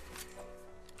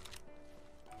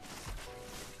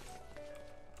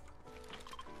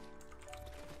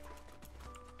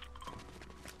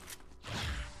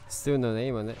 Still no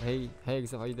name on it. Hey,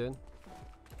 Exit, how you doing?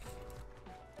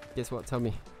 Guess what? Tell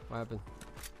me what happened.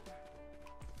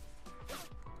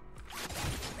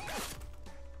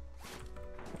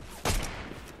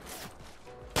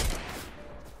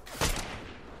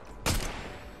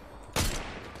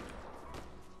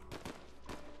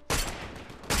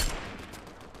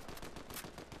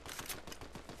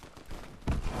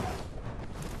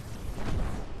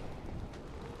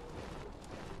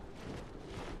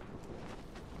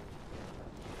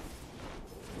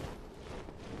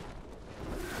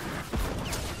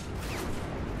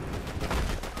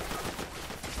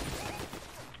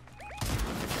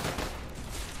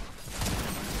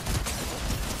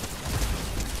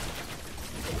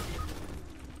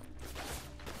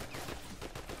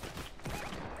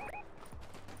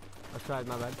 Tried,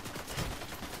 my bad.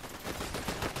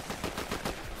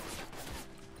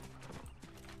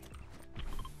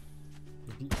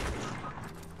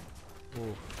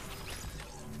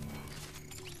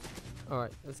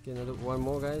 Alright, let's get another one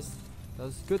more, guys. That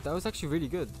was good. That was actually really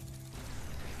good.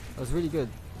 That was really good.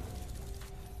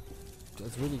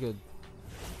 That's really good.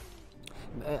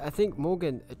 I think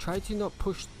Morgan, try to not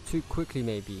push too quickly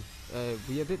maybe.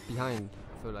 We're a bit behind,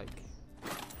 I feel like.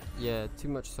 Yeah, too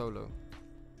much solo.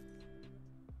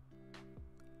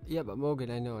 Yeah, but Morgan,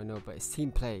 I know, but it's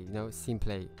team play, you know, it's team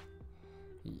play.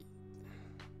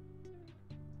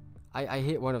 I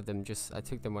hit one of them, I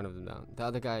took one of them down. The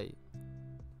other guy,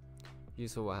 you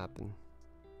saw what happened.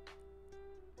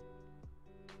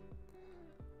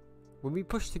 When we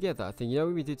push together, I think, you know,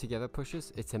 when we do together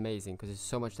pushes, it's amazing because it's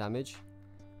so much damage.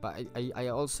 But I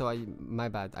also, my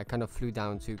bad, I kind of flew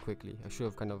down too quickly. I should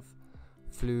have kind of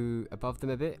flew above them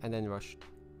a bit and then rushed.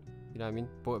 You know what I mean?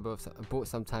 Bought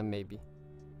some time maybe.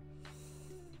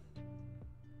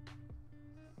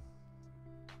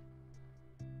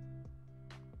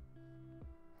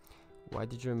 Why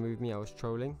did you remove me? I was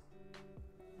trolling.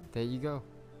 There you go.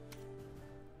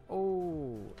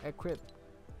 Oh, equip.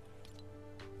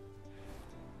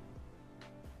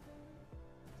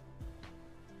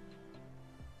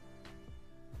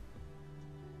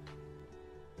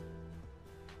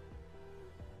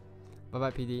 Bye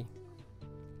bye, PD.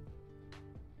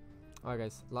 Alright,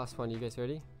 guys. Last one. You guys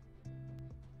ready?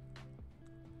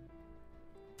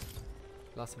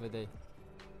 Last of the day.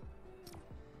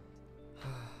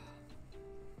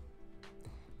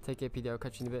 Take care, PD. I'll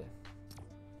catch you in a bit.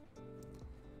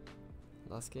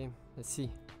 Last game. Let's see.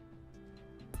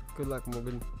 Good luck,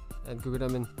 Morgan. And good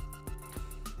luck,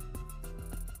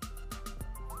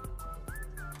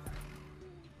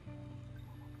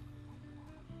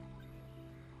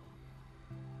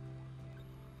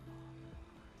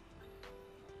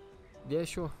 Yeah,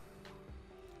 sure.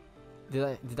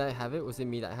 Did I have it? Was it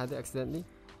me that had it accidentally?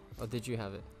 Or did you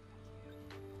have it?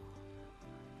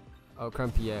 Oh,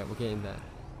 Crumpy, yeah, we're getting there.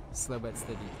 Slow but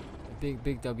steady.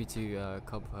 Big W to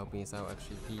Cub for helping us out.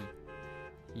 Actually,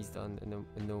 he's done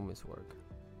enormous work.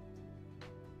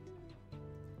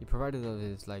 He provided all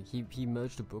his, like, he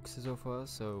merged the books as well for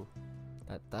us, so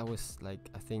that was like,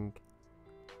 I think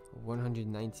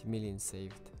 190 million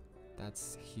saved.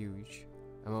 That's huge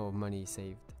amount of money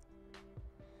saved.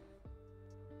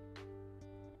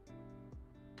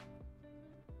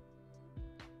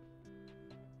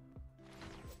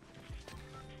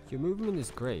 Your movement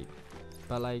is great,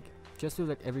 but like, just with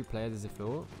like every player there's a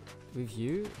flaw. With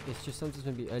you, it's just sometimes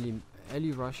maybe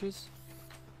early rushes.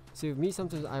 So with me,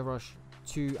 sometimes I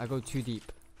go too deep,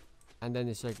 and then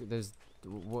it's like, there's,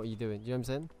 what are you doing? Do you know what I'm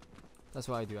saying? That's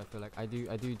what I do. I feel like I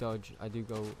do dodge, I do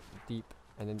go deep,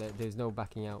 and then there's no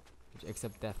backing out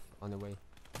except death on the way.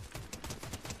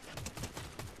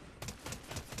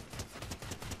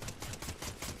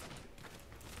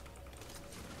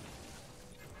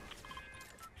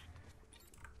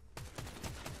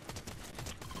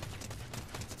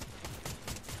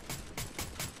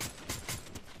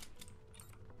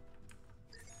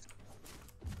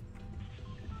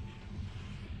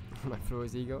 My floor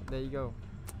is ego. There you go.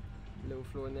 Little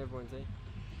floor in everyone's, eh?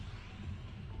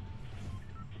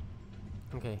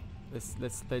 Okay,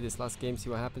 let's play this last game. See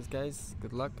what happens, guys.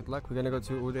 Good luck. Good luck. We're gonna go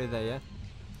to all the way there, yeah.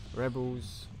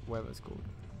 Rebels, whatever it's called.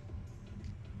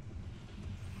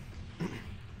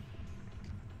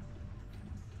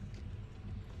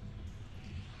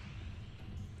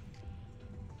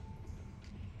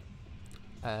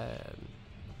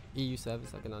 EU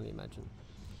service, I can only imagine.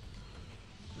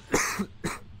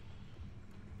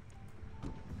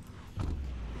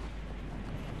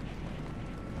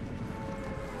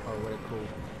 Oh, what a cool.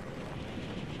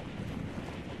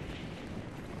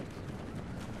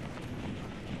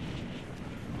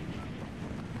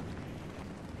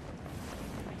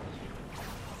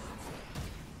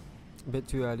 A bit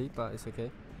too early, but it's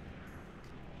okay.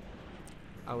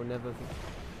 I will never.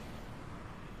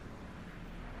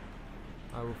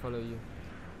 I will follow you.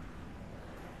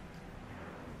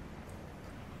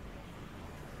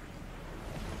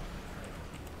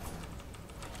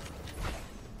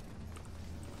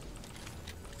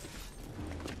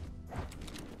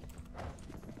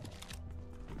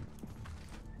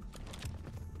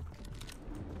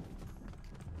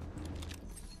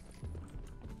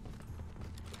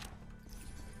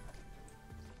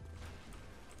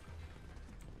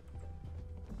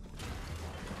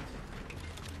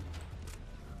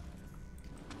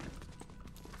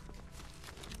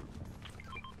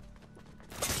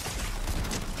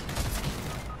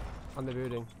 On the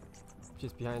building,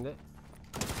 just behind it.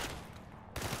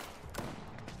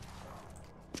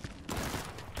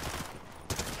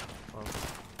 Oh.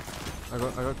 I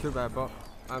got killed by a bot.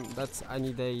 That's, I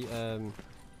need a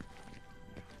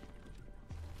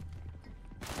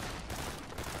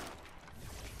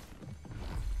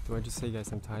do I just say,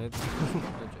 guys, I'm tired?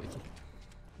 I'm joking.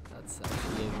 That's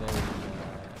actually a very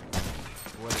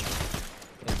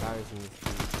embarrassing mistake.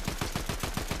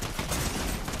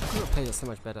 I could have played it so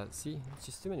much better. See, it's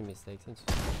just too many mistakes. It's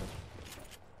just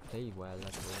play well,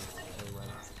 that's all. Play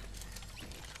well.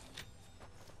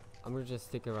 I'm gonna just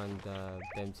stick around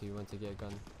them two once I get a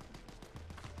gun.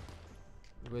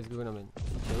 Where's Gunaman?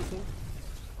 Chasing?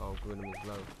 Oh, Gunaman is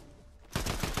low.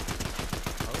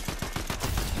 Oh.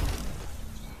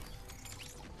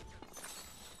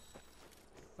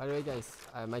 By the way, guys,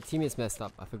 my team is messed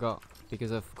up. I forgot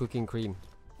because of cooking cream.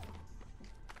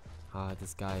 Ah,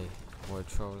 this guy. What a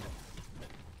troll.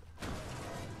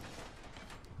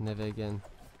 Never again.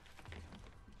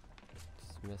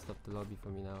 Just messed up the lobby for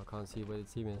me now. I can't see where the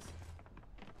team is.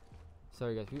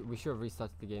 Sorry, guys. We should have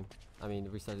restarted the game. I mean,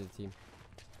 restarted the team.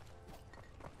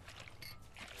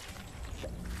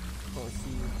 Can't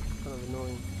see. Kind of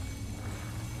annoying.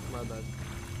 My bad.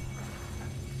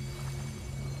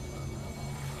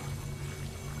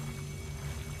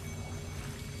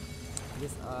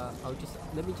 Yes,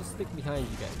 let me just stick behind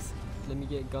you guys. Let me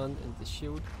get a gun and the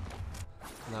shield,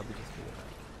 and I'll be just doing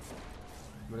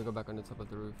I'm gonna go back on the top of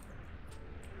the roof.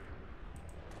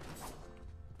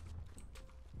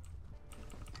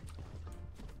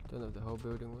 Don't know if the whole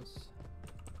building was.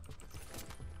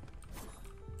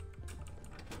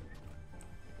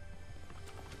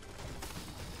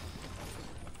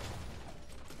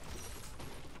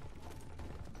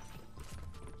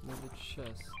 Another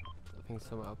chest. I think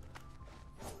somewhere up.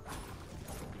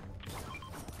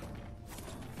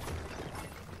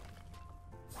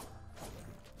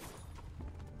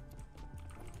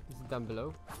 Is it down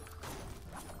below?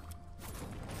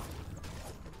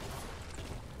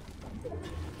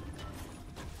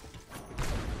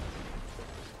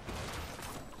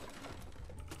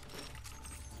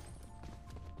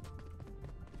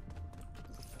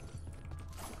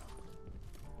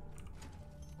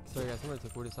 Sorry guys, I'm gonna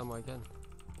take all this ammo I can.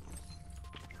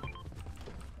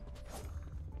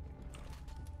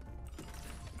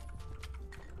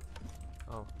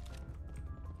 Oh.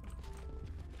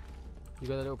 You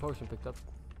got a little potion picked up?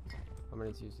 I'm gonna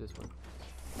need to use this one.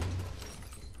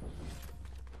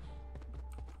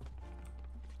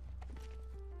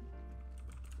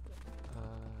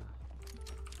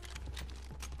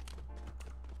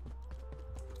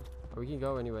 We can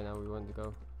go anywhere now we want to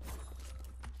go.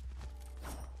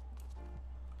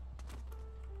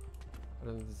 I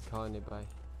don't think there's a car nearby.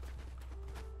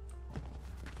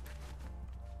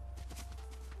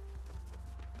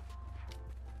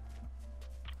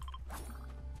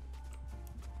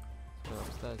 Let's go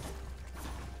upstairs.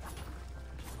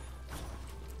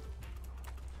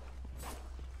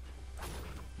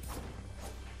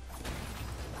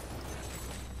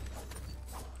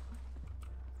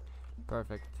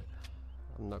 Perfect.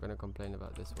 I'm not gonna complain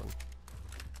about this one.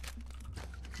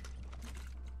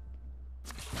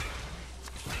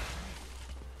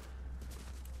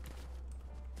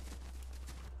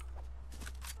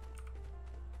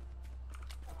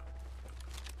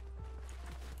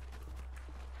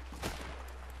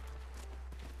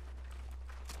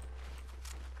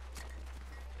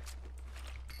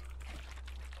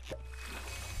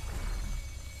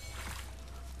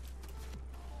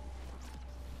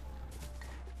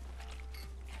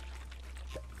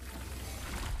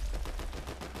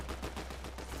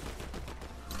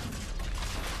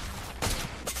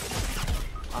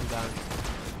 I'm down.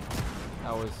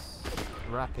 That was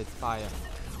rapid fire.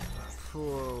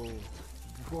 Whoa.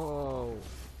 Whoa.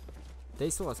 They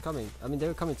saw us coming. I mean, they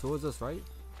were coming towards us, right?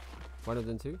 One of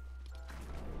them too.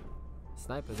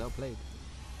 Snipers outplayed.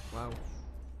 Wow.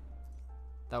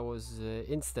 That was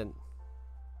instant.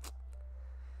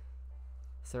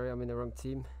 Sorry, I'm in the wrong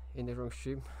team. In the wrong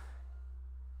stream.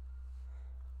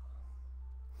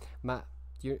 Matt,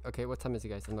 you okay? What time is it,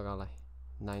 guys? I'm not gonna lie.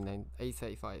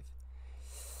 8:35.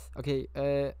 Okay,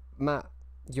 Matt,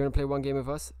 do you wanna play one game with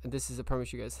us? And this is I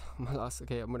promise you guys. My last.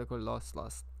 Okay, I'm gonna call it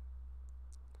last.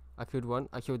 I killed one.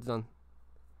 I killed none.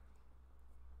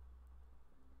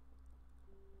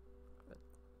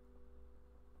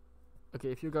 Okay,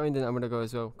 if you're going, then I'm gonna go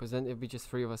as well. Cause then it'll be just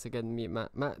three of us again. Me and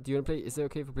Matt. Matt, do you wanna play? Is it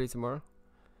okay if we play tomorrow?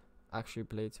 Actually,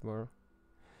 play tomorrow.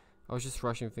 I was just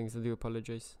rushing things. I do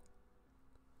apologize.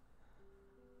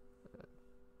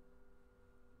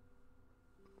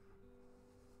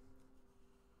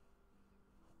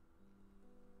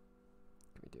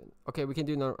 Okay, we can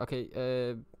do no.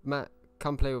 Okay, Matt,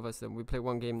 come play with us then. We play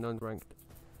one game non-ranked.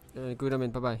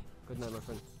 Good, bye bye. Good night, my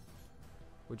friend.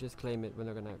 We'll just claim it. We're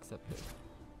not gonna accept it.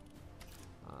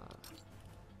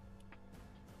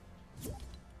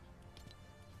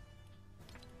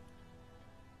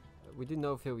 We do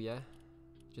no fill, yeah.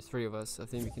 Just three of us. I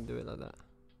think we can do it like that.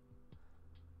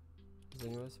 Is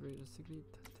anyone else realistically?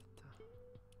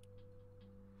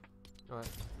 Alright,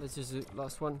 let's just do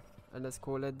last one and let's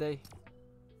call it a day.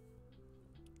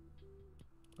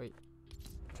 Wait,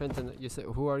 Trenton, you said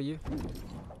who are you?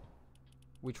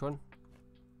 Which one?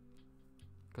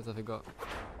 Because I forgot.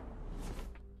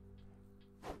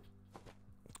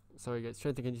 Sorry guys,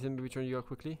 Trenton, can you tell me which one you are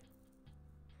quickly?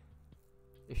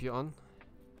 If you're on.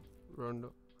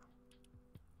 Rondo.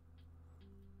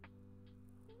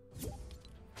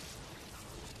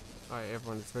 Alright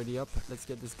everyone, it's ready up. Let's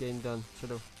get this game done.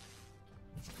 Shadow.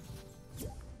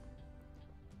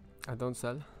 I don't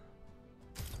sell.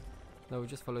 No, we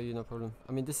just follow you, no problem.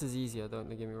 I mean, this is easier, don't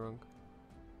get me wrong.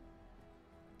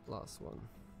 Last one.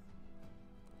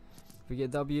 If we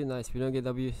get W, nice. If we don't get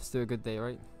W, still a good day,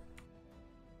 right?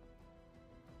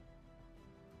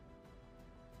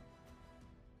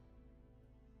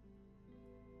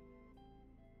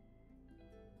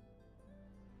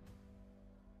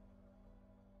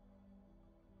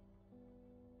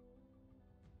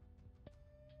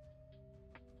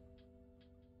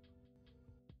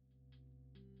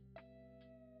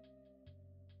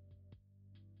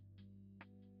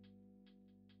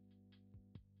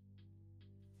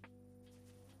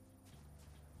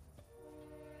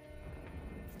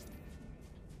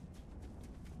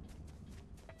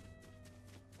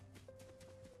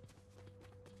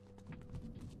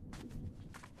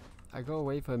 I go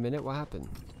away for a minute. What happened?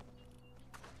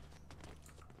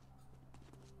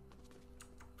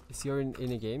 Is he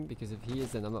in a game? Because if he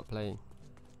is, then I'm not playing.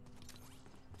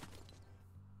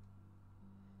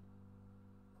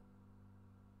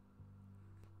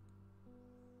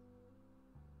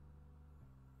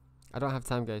 I don't have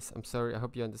time, guys. I'm sorry. I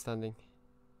hope you're understanding.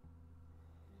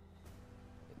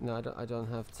 No, I don't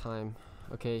have time.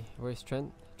 Okay, where's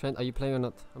Trent? Trent, are you playing or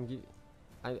not? I'm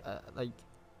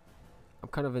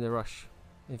kind of in a rush.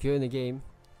 If you're in the game,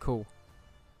 cool.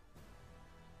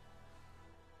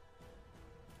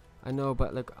 I know,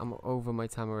 but look, I'm over my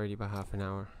time already by half an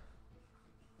hour.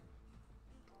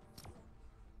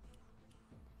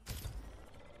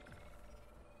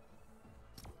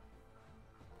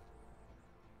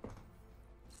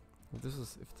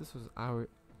 If this was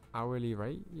hourly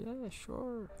rate, yeah,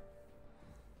 sure.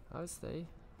 I'll stay.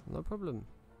 No problem.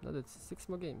 No, that's 6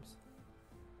 more games.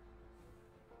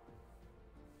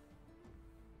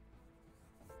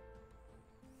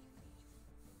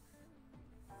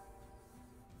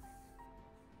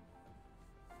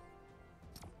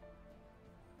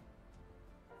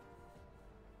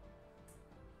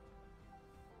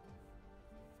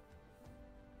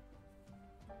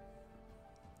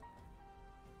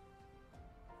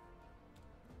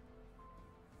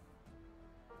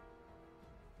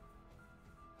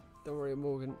 Don't worry,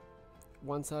 Morgan.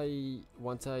 Once you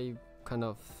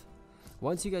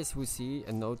guys will see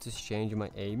and notice change in my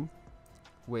aim,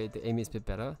 where the aim is a bit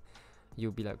better,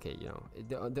 you'll be like, okay, you know,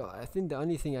 I think the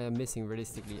only thing I am missing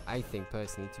realistically, I think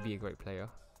personally, to be a great player,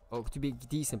 or to be a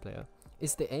decent player,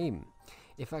 is the aim.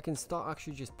 If I can start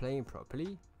actually just playing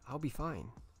properly, I'll be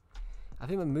fine. I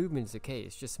think my movement is okay,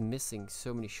 it's just missing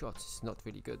so many shots, it's not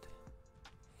really good.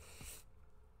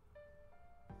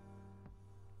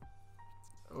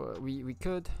 We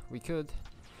could.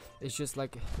 It's just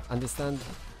like understand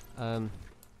that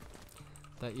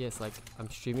yes, like I'm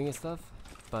streaming and stuff,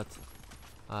 but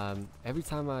every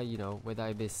time I, you know, whether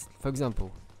I miss, for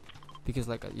example, because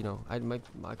like you know, I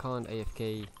can't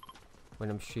AFK when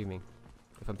I'm streaming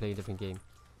if I'm playing a different game.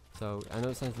 So I know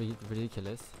it sounds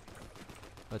ridiculous,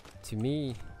 but to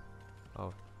me,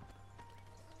 oh,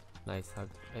 nice.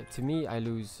 To me, I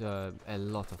lose a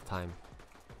lot of time.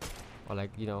 Or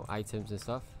like, you know, items and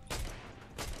stuff.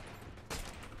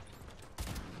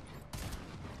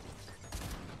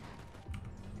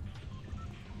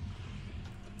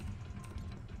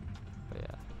 But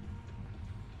yeah,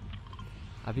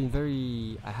 I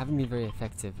haven't been very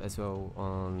effective as well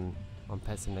on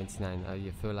PES 99.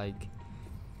 I feel like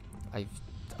I've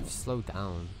slowed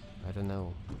down. I don't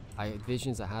know.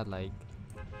 Visions I had like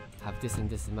have this and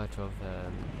this much of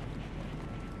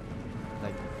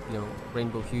like, you know,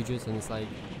 rainbow huges, and it's like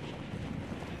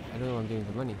I don't know what I'm doing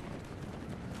for money.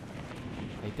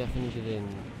 I definitely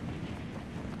didn't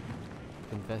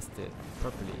invest it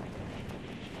properly,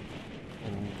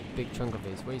 and a big chunk of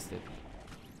it is wasted.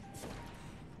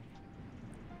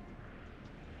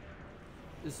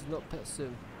 This is not pet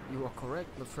sim. You are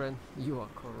correct, my friend. You are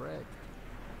correct.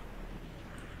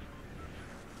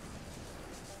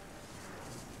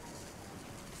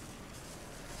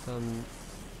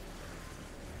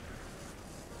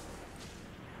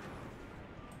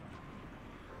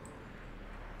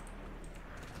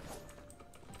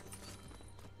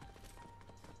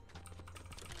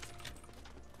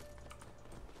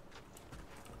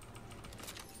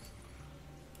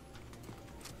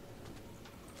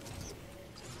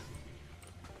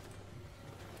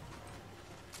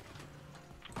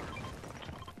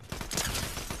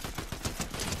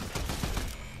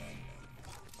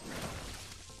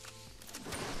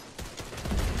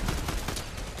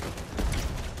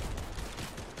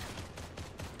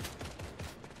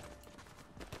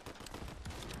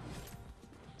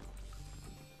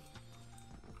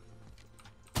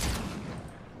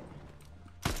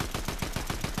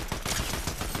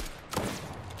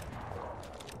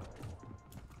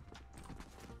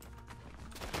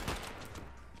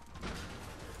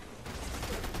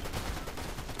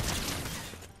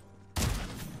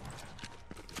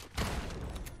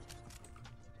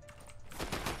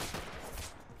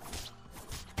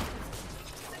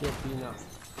 Get beaten up.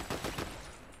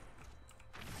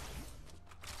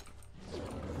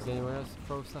 Is there anyone else to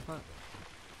throw stuff at?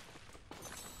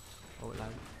 Oh, it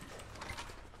lagged.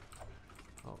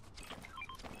 Oh.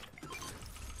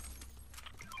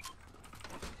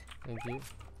 Thank you.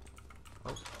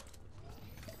 Oh.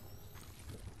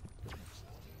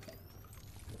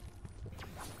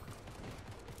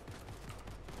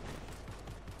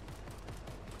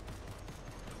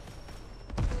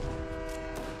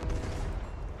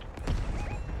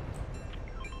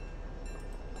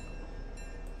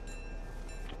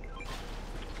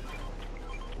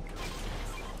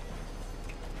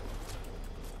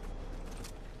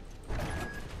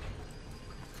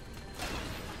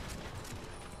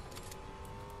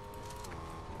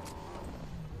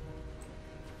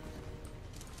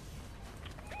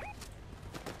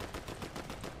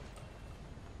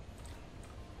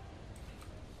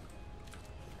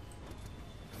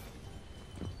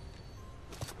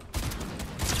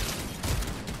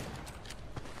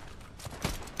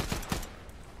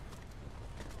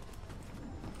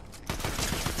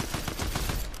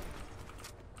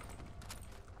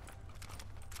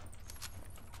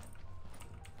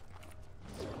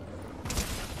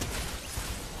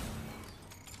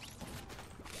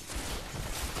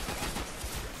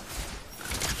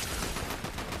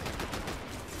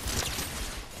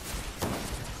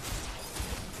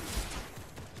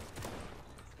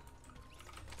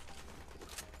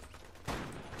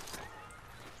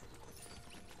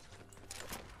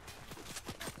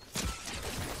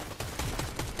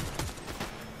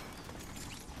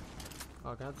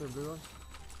 out the blue one.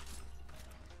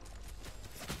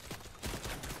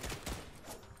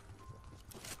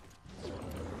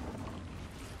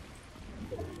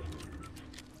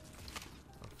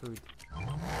 Oh, food.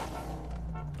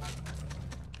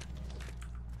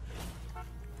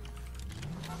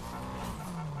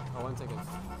 Oh, 1 second.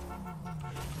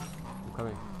 I'm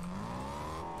coming.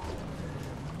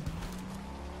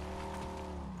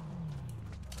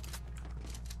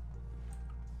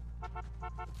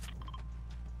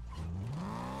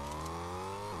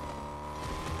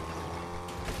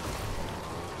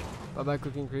 Bye bye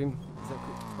cooking cream. Is that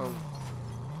oh.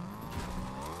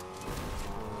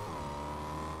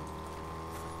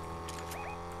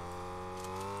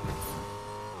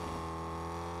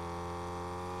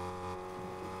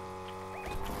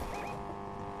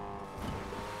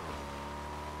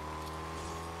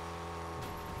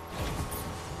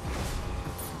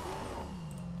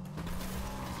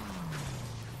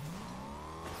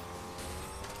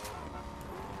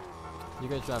 You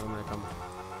guys drive, I'm gonna come.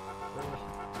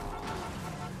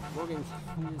 Morgan,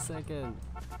 give me a second.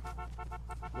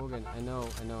 Morgan, I know.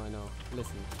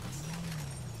 Listen.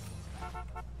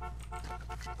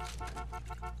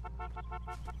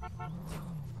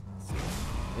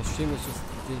 The stream is just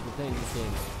playing this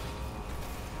game.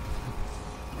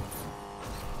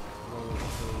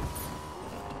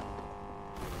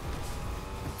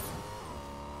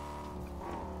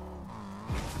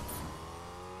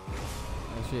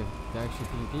 Actually, they're actually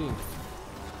PvPing.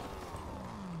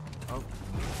 Oh.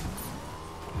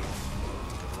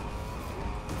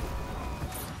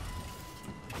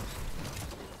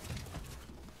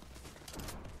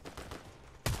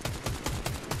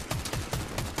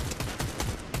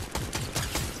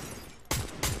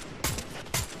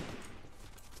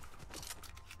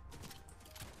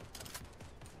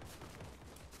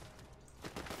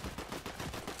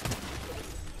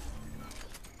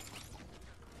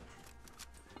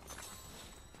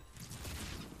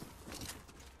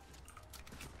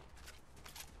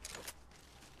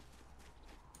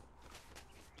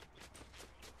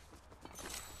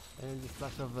 And the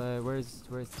flash of where's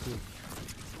the team?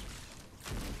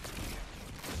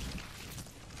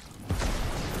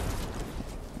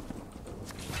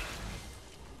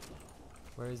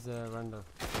 Where is Randall?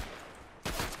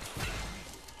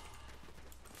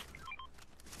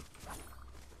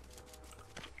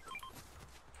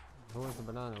 Who wants the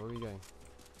banana? Where are we going?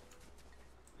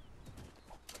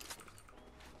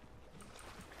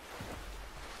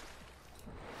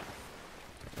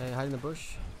 Hey, hide in the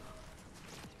bush.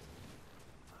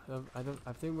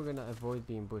 I think we're gonna avoid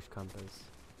being bush campers.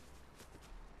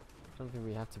 I don't think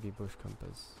we have to be bush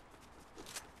campers.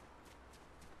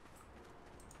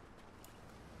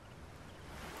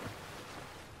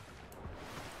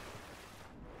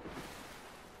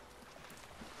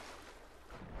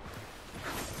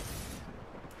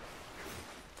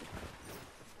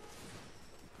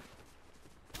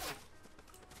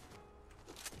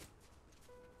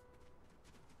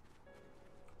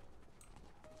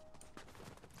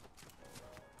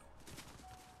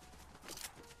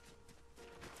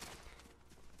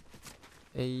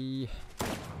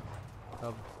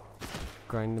 I'll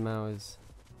grind them hours.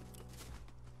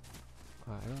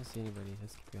 Oh, I don't see anybody.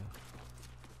 Let's keep going.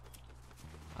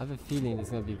 I have a feeling there's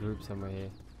gonna be a group somewhere here.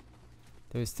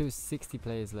 There's still 60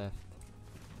 players left.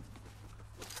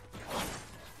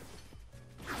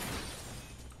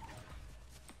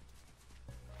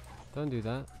 Don't do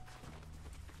that.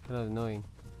 Kind of annoying.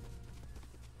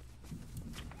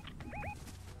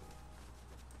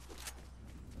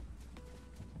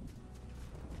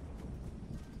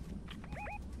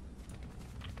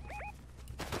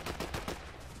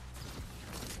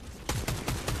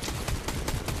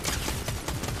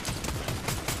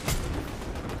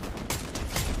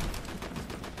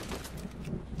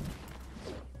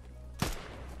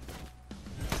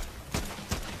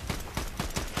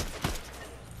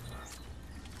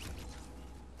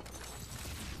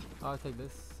 I'll take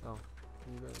this. Oh,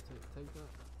 can you go take that?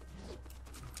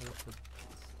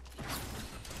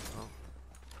 Oh.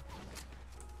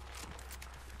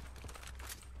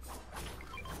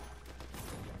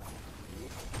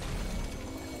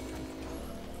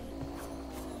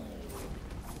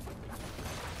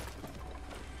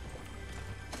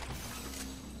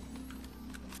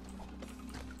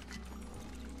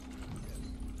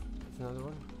 Another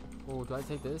one. Oh, do I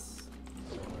take this?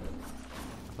 I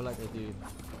feel like I do.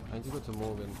 I need to go to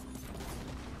Morgan.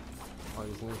 Oh,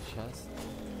 there's no chest.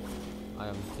 I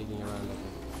am digging around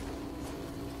looking.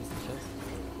 Is the chest?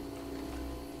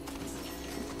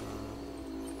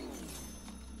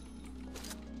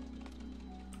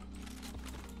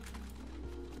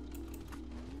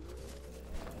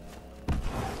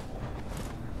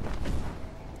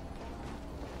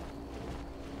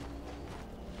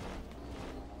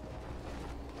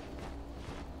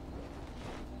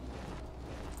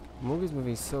 Morgan's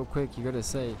moving so quick, you gotta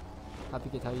say. Happy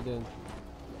kid, how you doing?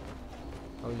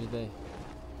 How was your day?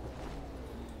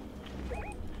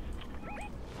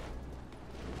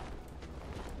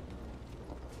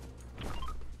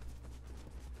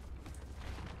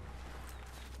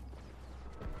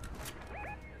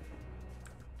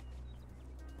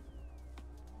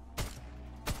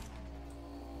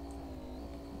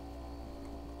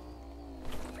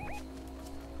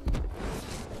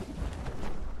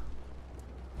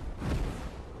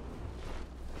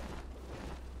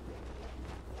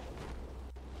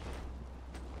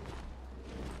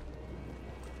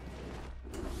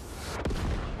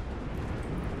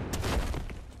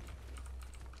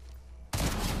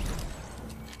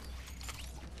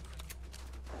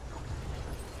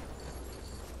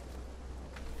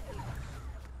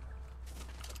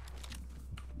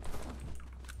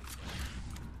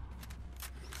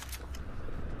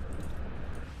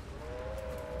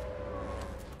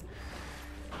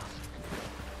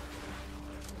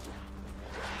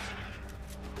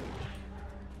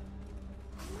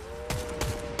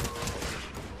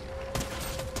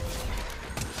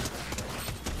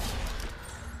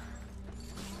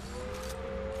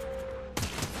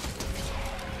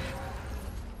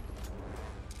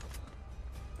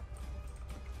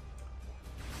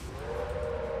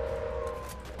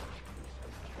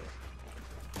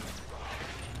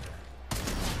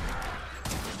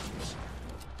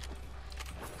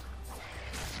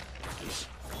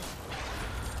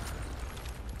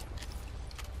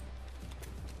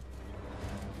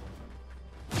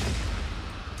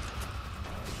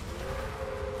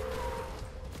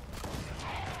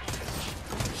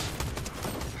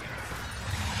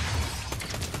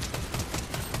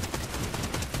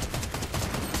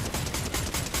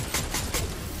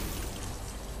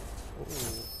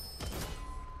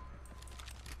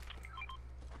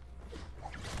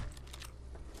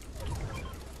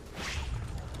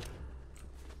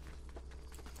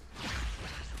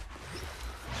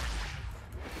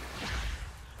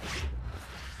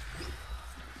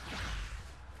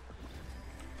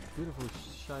 Beautiful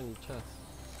shiny chest.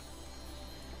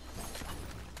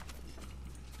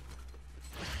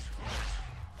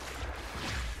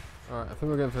 Alright, I think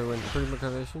we're going for a win. Pretty much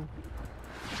elevation.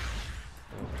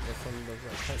 There's some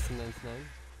pets in 99.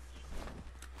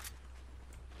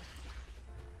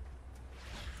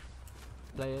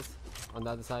 Players on the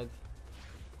other side.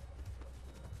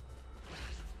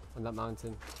 On that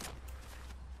mountain.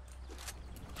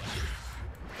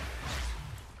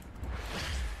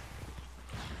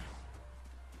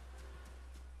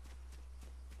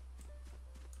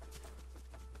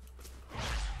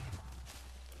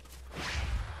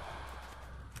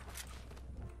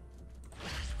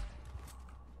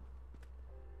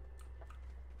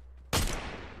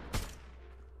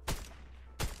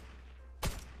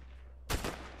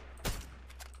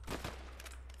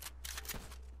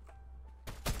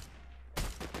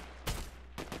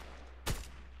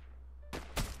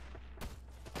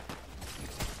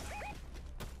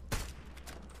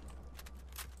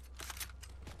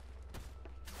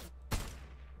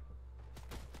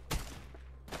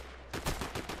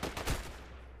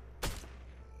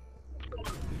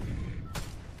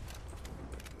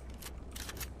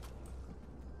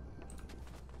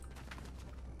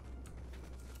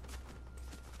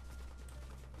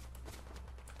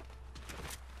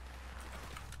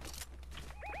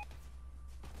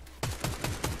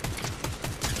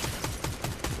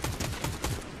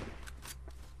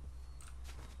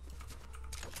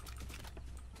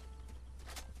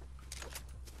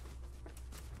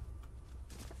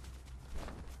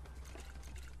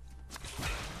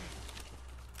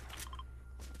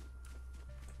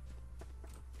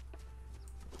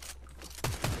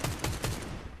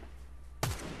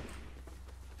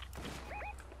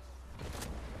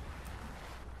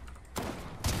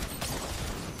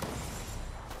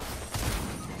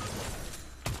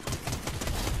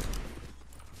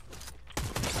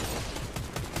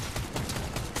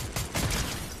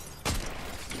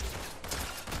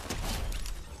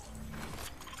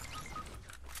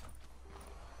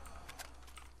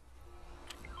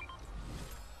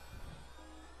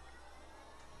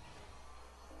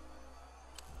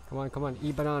 Come on, come on,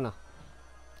 eat banana.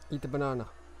 Eat the banana.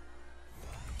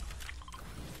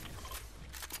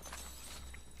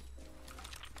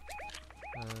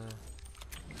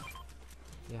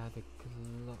 Yeah, the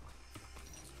glove.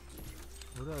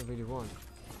 What do I really want?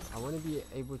 I want to be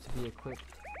able to be equipped.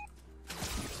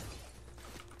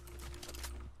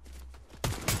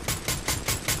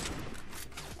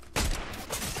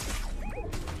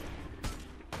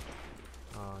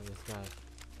 Oh, this guy.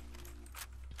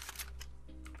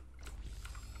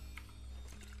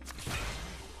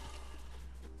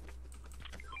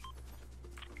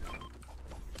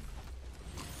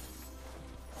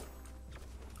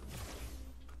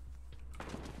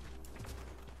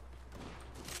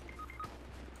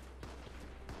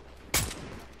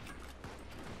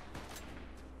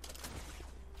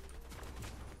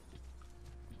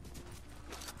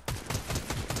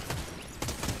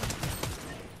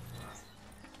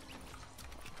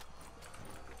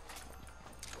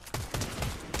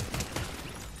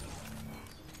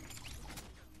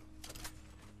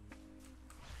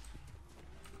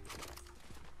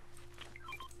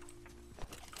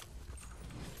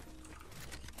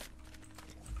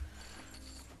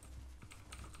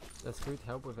 Does fruit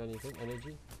help with anything?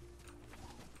 Energy?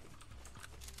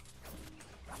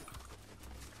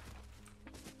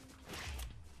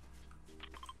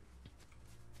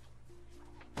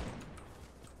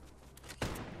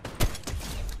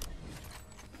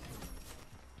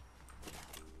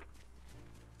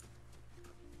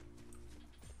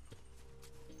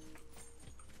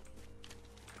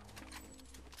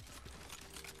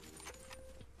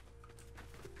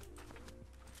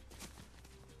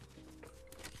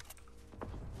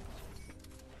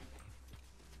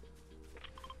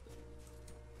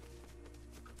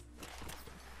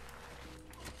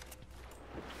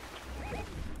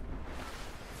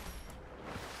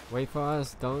 Wait for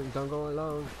us, don't go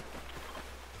alone.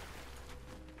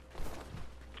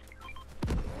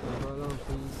 Don't go alone,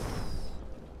 please.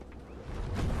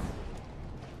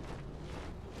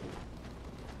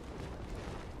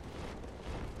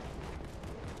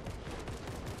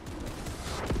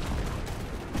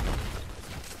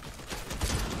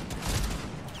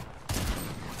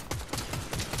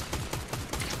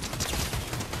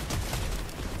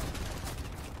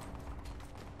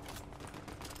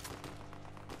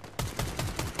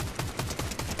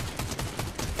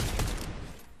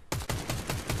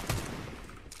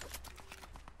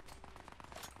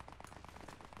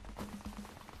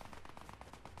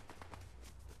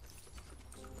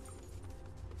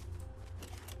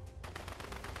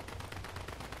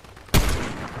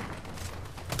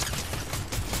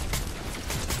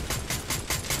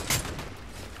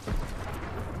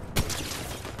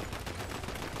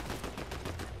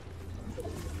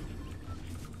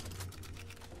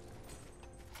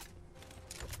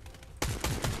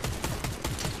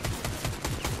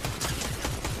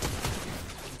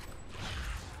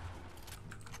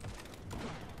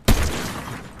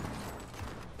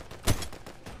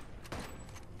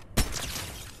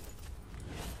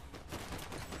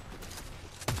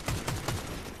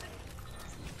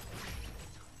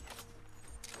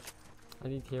 I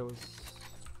need heals.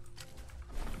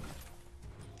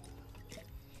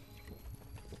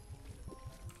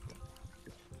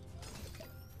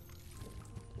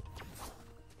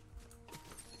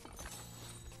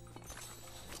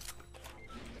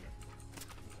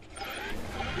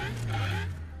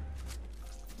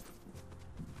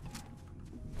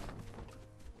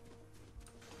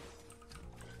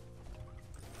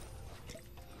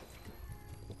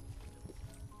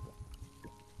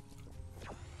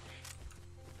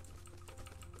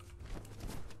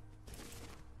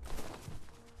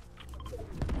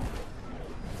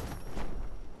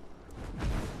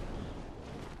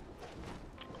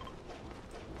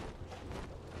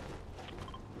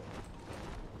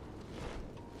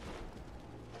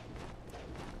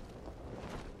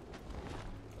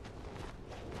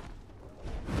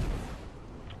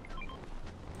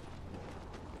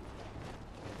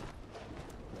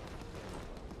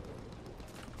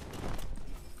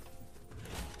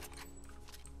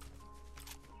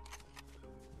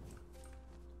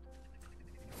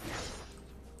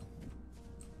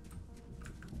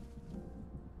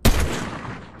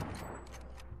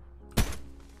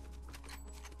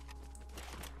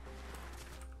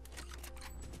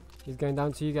 He's going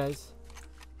down to you guys.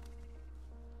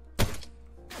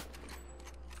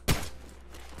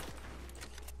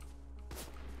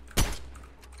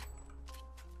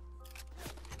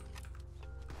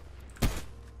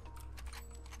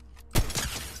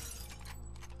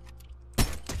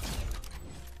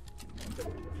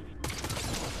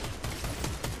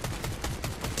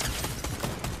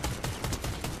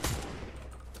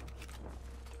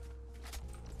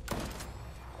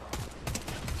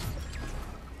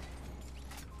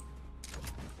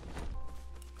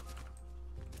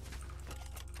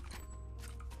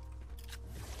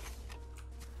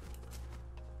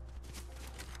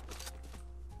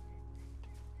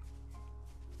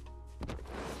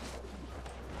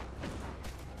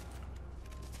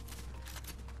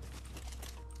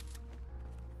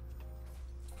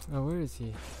 Oh, where is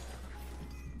he?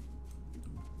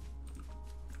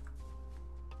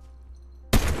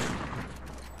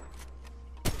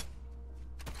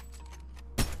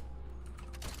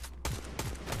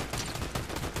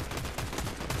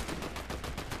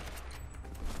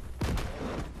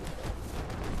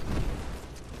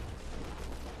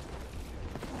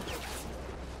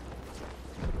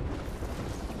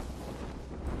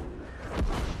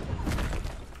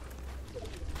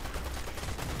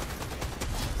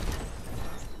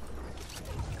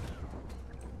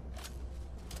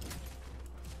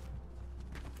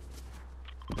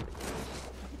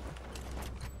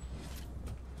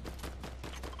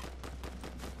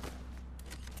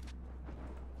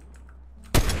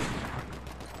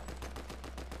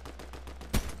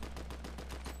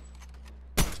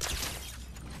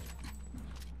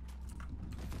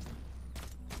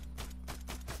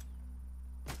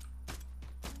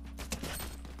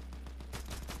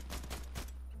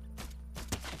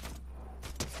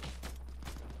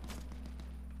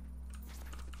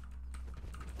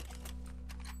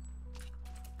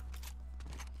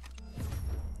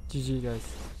 GG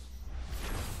guys.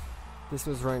 This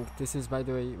was ranked. This is, by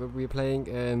the way, we were playing,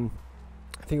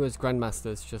 I think it was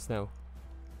Grandmasters just now.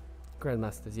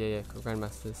 Grandmasters, yeah,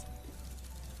 Grandmasters.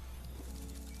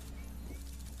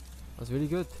 That was really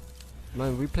good.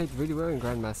 Man, we played really well in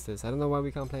Grandmasters. I don't know why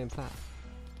we can't play in Plat.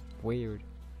 Weird.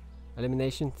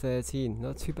 Elimination 13.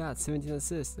 Not too bad. 17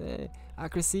 assists.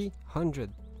 Accuracy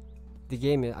 100. The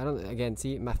game is, I don't, again,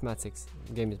 see, mathematics.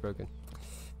 The game is broken.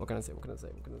 What can I say?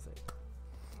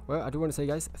 Well, I do want to say,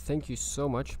 guys, thank you so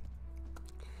much.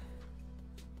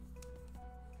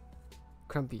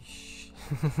 Crumpy.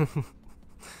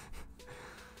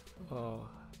 Oh,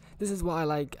 this is what I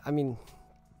like. I mean,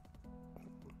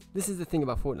 this is the thing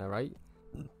about Fortnite, right?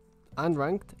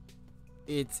 Unranked,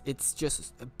 it's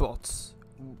just bots.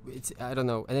 It's, I don't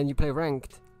know. And then you play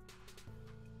ranked,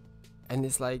 and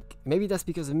it's like, maybe that's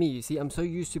because of me. You see, I'm so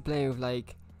used to playing with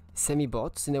like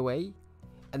semi-bots in a way,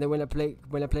 and then when I play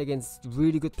against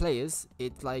really good players,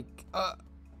 it's like,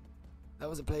 that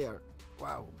was a player.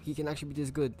 Wow, he can actually be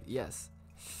this good. Yes.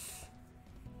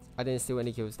 I didn't steal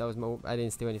any kills. That was my. I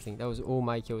didn't steal anything. That was all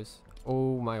my kills,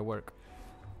 all my work.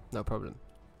 No problem.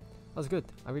 That was good.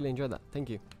 I really enjoyed that. Thank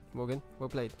you, Morgan. Well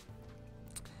played.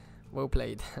 Well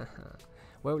played.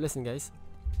 Well, listen, guys.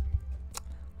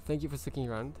 Thank you for sticking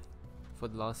around for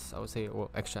the last, I would say, well,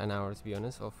 extra an hour to be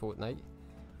honest, of Fortnite.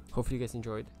 Hopefully, you guys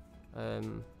enjoyed. That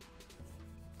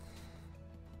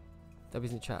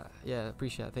was in the chat. Yeah,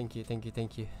 appreciate it. Thank you.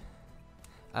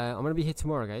 I'm gonna be here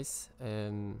tomorrow, guys.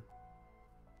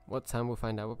 What time we'll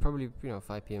find out. We'll probably,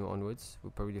 5 PM onwards.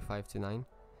 We'll probably do 5 to 9.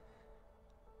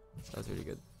 That's really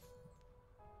good.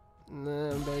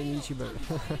 Nah, I'm very YouTuber.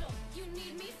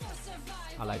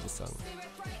 I like this song.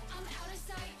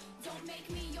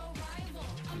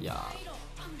 Yeah.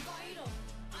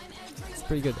 It's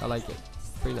pretty good. I like it.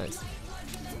 Pretty nice.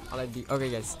 I like the.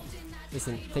 Okay, guys.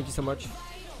 Listen, thank you so much.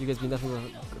 You guys be nothing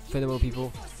but phenomenal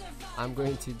people. I'm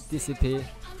going to disappear.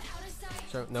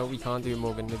 So, no, we can't do it,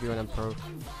 Morgan. Maybe when I'm pro.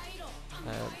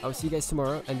 I'll see you guys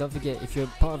tomorrow. And don't forget, if you're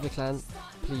part of the clan,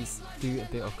 please do a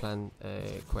bit of clan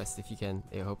quest if you can.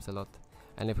 It helps a lot.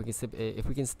 And if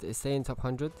we can stay in top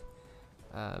 100,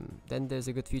 then there's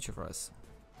a good future for us.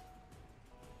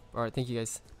 Alright, thank you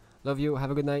guys. Love you.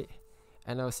 Have a good night.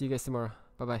 And I'll see you guys tomorrow.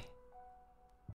 Bye bye.